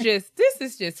this is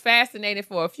just fascinating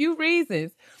for a few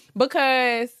reasons,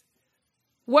 because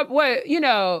what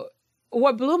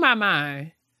blew my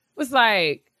mind was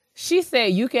like, she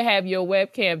said you can have your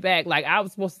webcam back. Like, I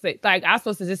was supposed to say, like, I was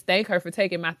supposed to just thank her for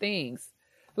taking my things.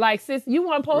 Like, sis, you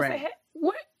weren't supposed to have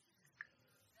what?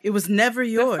 It was never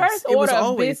yours. It was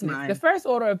always mine. The first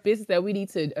order of business that we need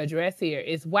to address here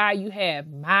is why you have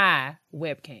my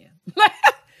webcam.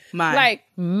 Mine. Like,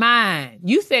 mine.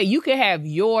 You said you can have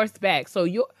yours back. So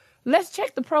let's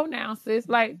check the pronouns, sis.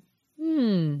 Like,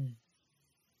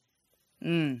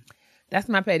 That's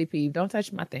my petty peeve. Don't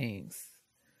touch my things.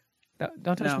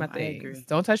 Don't touch my things. I agree.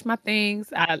 Don't touch my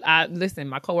things. I listen,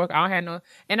 my coworker, I don't have no,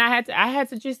 and I had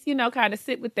to just, kind of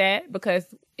sit with that,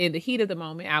 because in the heat of the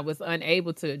moment, I was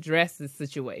unable to address the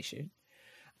situation.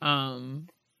 So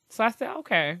I said,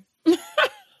 okay.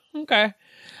 Okay.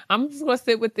 I'm just going to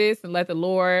sit with this and let the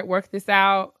Lord work this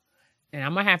out. And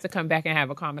I'm going to have to come back and have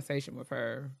a conversation with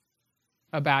her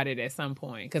about it at some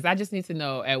point. Because I just need to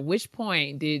know at which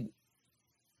point did...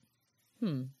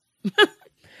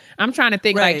 I'm trying to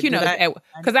think, right,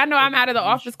 because I know I'm out of the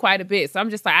office quite a bit. So I'm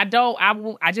just like,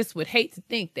 I just would hate to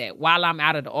think that while I'm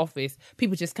out of the office,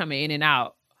 people just coming in and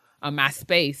out of my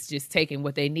space, just taking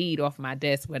what they need off my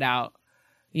desk without...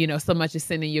 so much as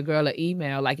sending your girl an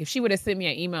email. Like, if she would have sent me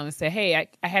an email and said, hey,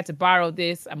 I had to borrow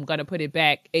this. I'm going to put it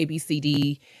back,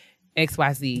 ABCD,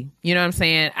 XYZ. You know what I'm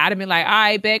saying? I'd have been like, all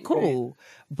right, bet, cool.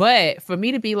 But for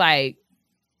me to be like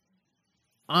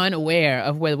unaware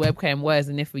of where the webcam was,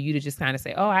 and then for you to just kind of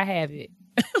say, oh, I have it.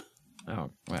 Oh,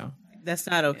 well. That's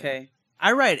not okay. Yeah.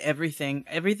 I write everything.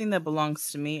 Everything that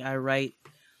belongs to me, I write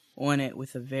on it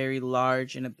with a very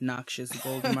large and obnoxious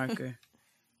gold marker.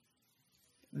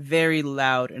 Very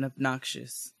loud and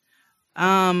obnoxious.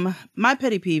 My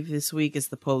petty peeve this week is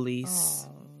the police.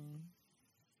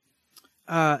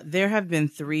 There have been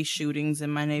 3 shootings in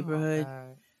my neighborhood.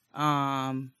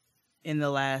 In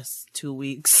the last 2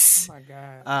 weeks. Oh my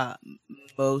God.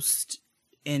 Most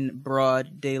in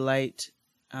broad daylight.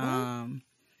 At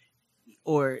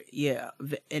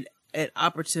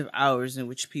operative hours in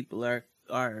which people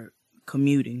are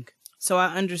commuting. So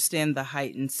I understand the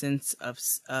heightened sense of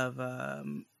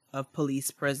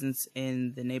police presence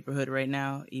in the neighborhood right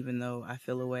now, even though I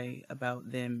feel a way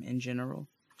about them in general.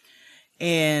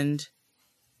 And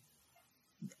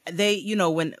they,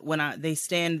 they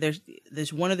stand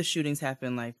there's one of the shootings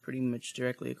happened like pretty much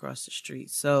directly across the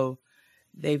street. So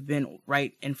they've been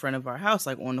right in front of our house,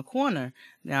 like on the corner.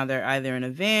 Now they're either in a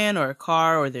van or a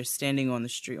car, or they're standing on the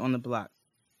street, on the block.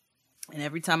 And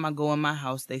every time I go in my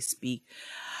house, they speak.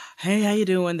 Hey, how you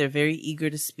doing? They're very eager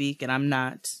to speak, and I'm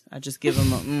not. I just give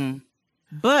them a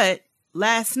But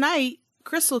last night,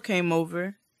 Crystal came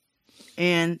over,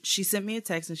 and she sent me a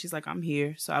text, and she's like, I'm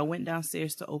here. So I went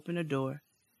downstairs to open the door.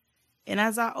 And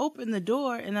as I open the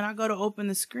door, and then I go to open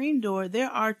the screen door, there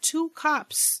are 2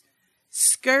 cops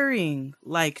scurrying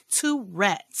like 2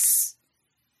 rats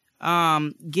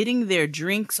getting their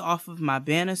drinks off of my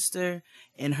banister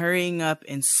and hurrying up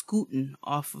and scooting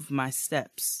off of my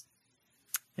steps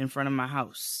in front of my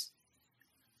house.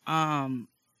 And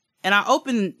I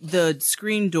opened the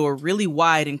screen door really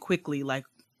wide and quickly, like,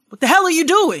 what the hell are you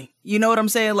doing? You know what I'm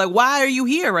saying? Like, why are you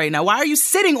here right now? Why are you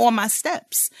sitting on my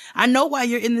steps? I know why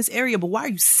you're in this area, but why are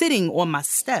you sitting on my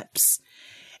steps?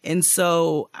 And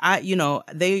so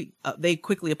they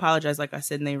quickly apologized, like I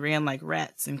said, and they ran like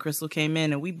rats, and Crystal came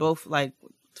in and we both like,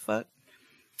 what the fuck?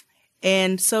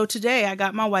 And so today I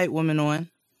got my white woman on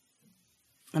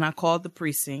and I called the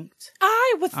precinct.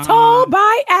 I was told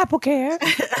by AppleCare.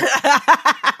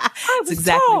 That's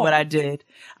exactly what I did.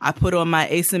 I put on my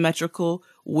asymmetrical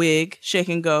wig, shake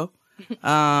and go.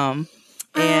 And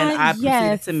I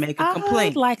proceeded to make a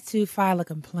complaint. I'd like to file a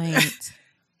complaint.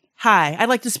 Hi, I'd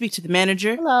like to speak to the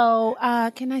manager. Hello,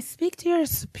 can I speak to your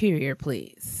superior,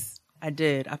 please? I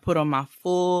did. I put on my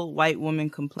full white woman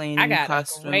complaining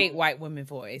costume. A great white woman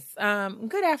voice.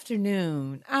 Good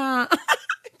afternoon.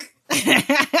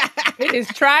 It is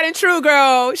tried and true,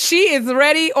 girl. She is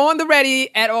ready, on the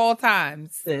ready at all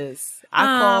times. Sis, I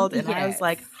called and I was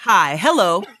like, hi,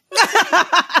 hello.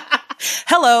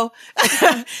 Hello.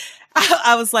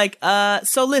 I was like,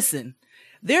 so listen,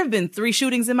 there have been 3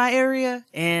 shootings in my area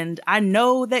and I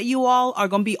know that you all are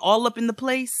going to be all up in the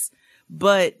place,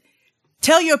 but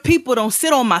tell your people don't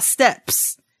sit on my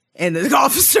steps. And the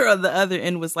officer on the other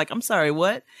end was like, I'm sorry,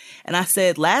 what? And I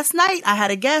said, last night I had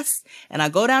a guest and I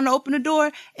go down to open the door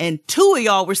and 2 of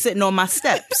y'all were sitting on my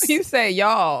steps. You say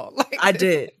y'all. Like, I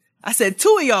did. I said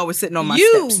 2 of y'all were sitting on my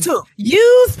steps too.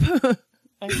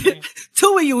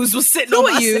 2 of yous was sitting on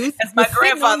my steps, as my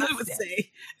grandfather would say.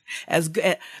 As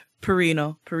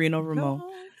Perino Ramon.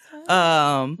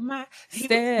 My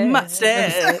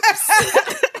steps.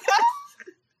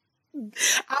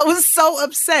 I was so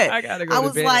upset. I gotta go. I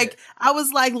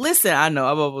was like, listen, I know.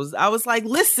 I was like,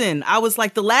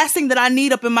 the last thing that I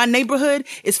need up in my neighborhood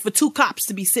is for 2 cops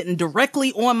to be sitting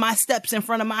directly on my steps in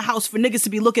front of my house, for niggas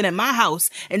to be looking at my house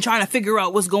and trying to figure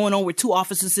out what's going on with 2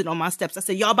 officers sitting on my steps. I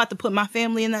said, y'all about to put my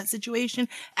family in that situation?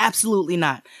 Absolutely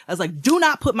not. I was like, do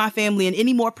not put my family in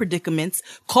any more predicaments.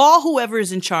 Call whoever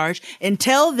is in charge and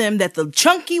tell them that the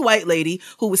chunky white lady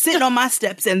who was sitting on my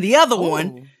steps and the other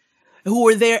one who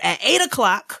were there at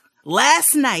 8:00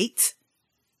 last night,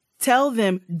 tell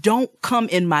them don't come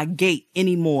in my gate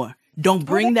anymore. Don't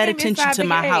bring that attention to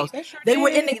my house. They were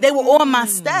on my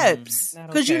steps.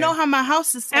 Because you know how my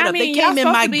house is set up. They came in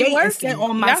my gate and sat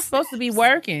on my steps. Y'all supposed to be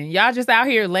working. Y'all just out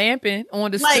here lamping on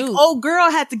the stoop. Like, old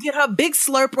girl had to get her big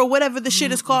slurp or whatever the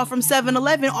shit is called from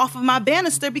 7-Eleven off of my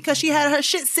banister because she had her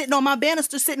shit sitting on my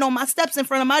banister, sitting on my steps in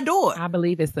front of my door. I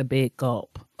believe it's a big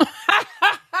gulp.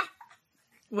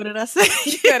 What did I say?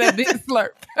 You said a big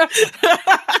slurp.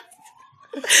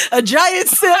 A giant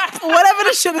sip, whatever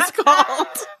the shit is called.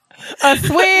 A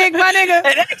swig, my nigga.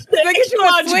 An extra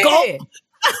large gulp.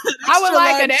 I would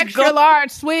like an extra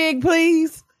large swig,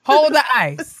 please. Hold the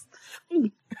ice.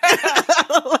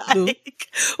 Like,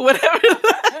 whatever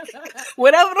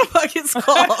the fuck it's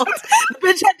called. The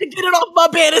bitch had to get it off my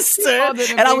banister,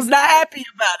 and I was not happy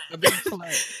about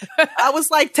it. I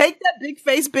was like, take that big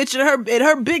face bitch and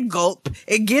her big gulp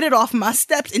and get it off my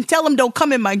steps and tell him don't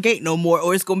come in my gate no more,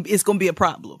 or it's gonna be a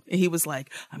problem. And he was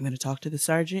like, I'm gonna talk to the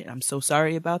sergeant. I'm so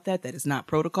sorry about that. That is not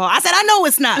protocol. I said, I know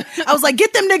it's not. I was like,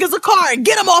 get them niggas a car and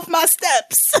get them off my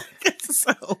steps.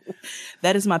 So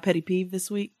that is my petty peeve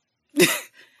this week.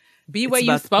 Be where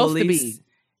you're supposed to be.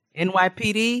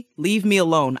 NYPD, leave me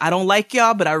alone. I don't like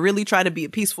y'all, but I really try to be a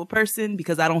peaceful person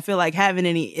because I don't feel like having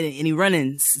any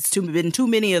run-ins. It's been too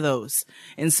many of those.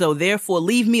 And so therefore,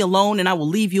 leave me alone and I will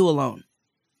leave you alone.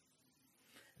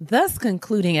 Thus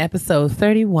concluding episode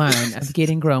 31 of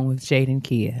Getting Grown with Jade and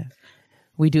Kia.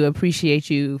 We do appreciate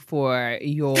you for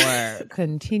your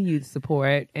continued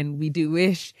support, and we do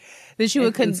wish that you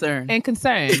would concern.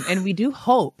 And we do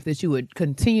hope that you would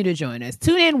continue to join us.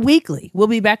 Tune in weekly. We'll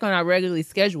be back on our regularly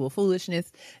scheduled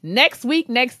foolishness next week,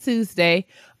 next Tuesday.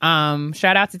 Shout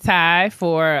out to Ty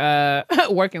for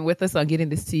working with us on getting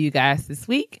this to you guys this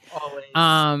week. Always.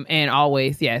 And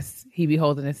always, yes, he be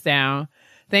holding us down.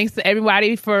 Thanks to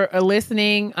everybody for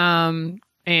listening.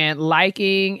 And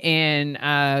liking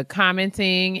and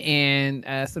commenting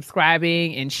and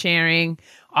subscribing and sharing,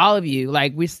 all of you.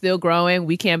 Like, we're still growing.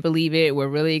 We can't believe it. We're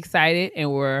really excited,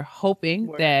 and we're hoping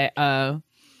that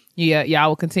y'all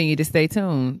will continue to stay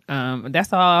tuned.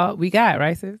 That's all we got,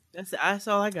 right, sis? That's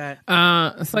all I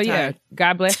got. So yeah,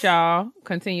 God bless y'all.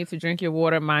 Continue to drink your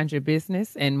water, mind your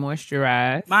business, and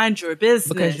moisturize. Mind your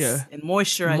business and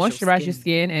moisturize your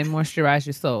skin and moisturize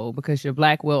your soul, because your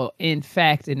black will, in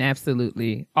fact and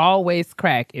absolutely, always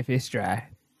crack if it's dry.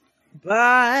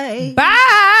 Bye.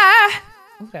 Bye.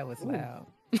 Ooh, that was loud.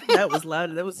 That was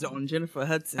loud. That was on Jennifer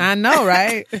Hudson. I know,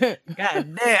 right? God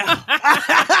damn.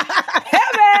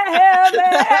 Heavy.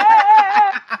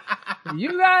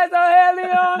 You guys are heavy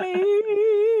on me.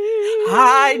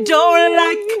 I don't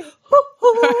like.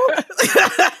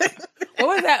 What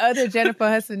was that other Jennifer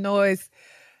Hudson noise?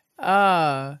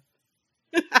 I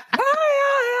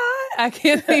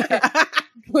can't think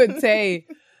with Tay.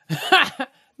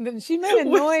 She made a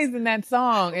noise in that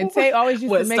song, and Tay always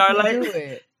used to make Starlight? me do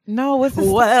it. No, what's the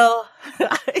Well,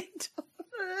 I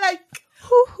don't like.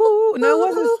 No,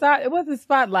 it wasn't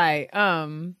Spotlight.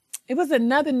 It was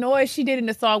another noise she did in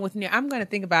the song with me. I'm gonna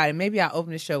think about it. Maybe I'll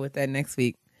open the show with that next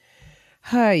week.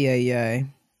 Hi.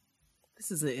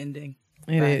 This is the ending.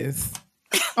 It is.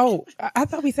 Oh, I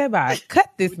thought we said bye.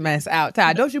 Cut this mess out,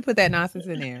 Ty. Don't you put that nonsense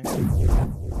in there.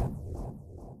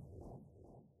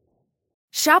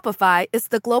 Shopify is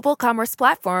the global commerce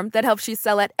platform that helps you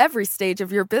sell at every stage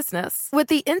of your business. With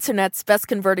the internet's best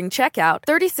converting checkout,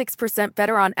 36%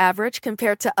 better on average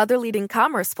compared to other leading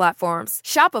commerce platforms,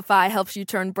 Shopify helps you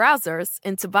turn browsers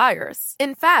into buyers.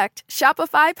 In fact,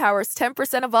 Shopify powers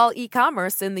 10% of all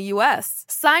e-commerce in the U.S.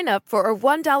 Sign up for a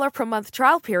 $1 per month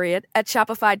trial period at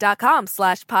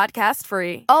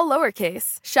shopify.com/podcastfree. All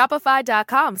lowercase,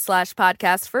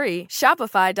 shopify.com/podcastfree,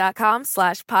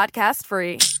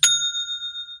 shopify.com/podcastfree.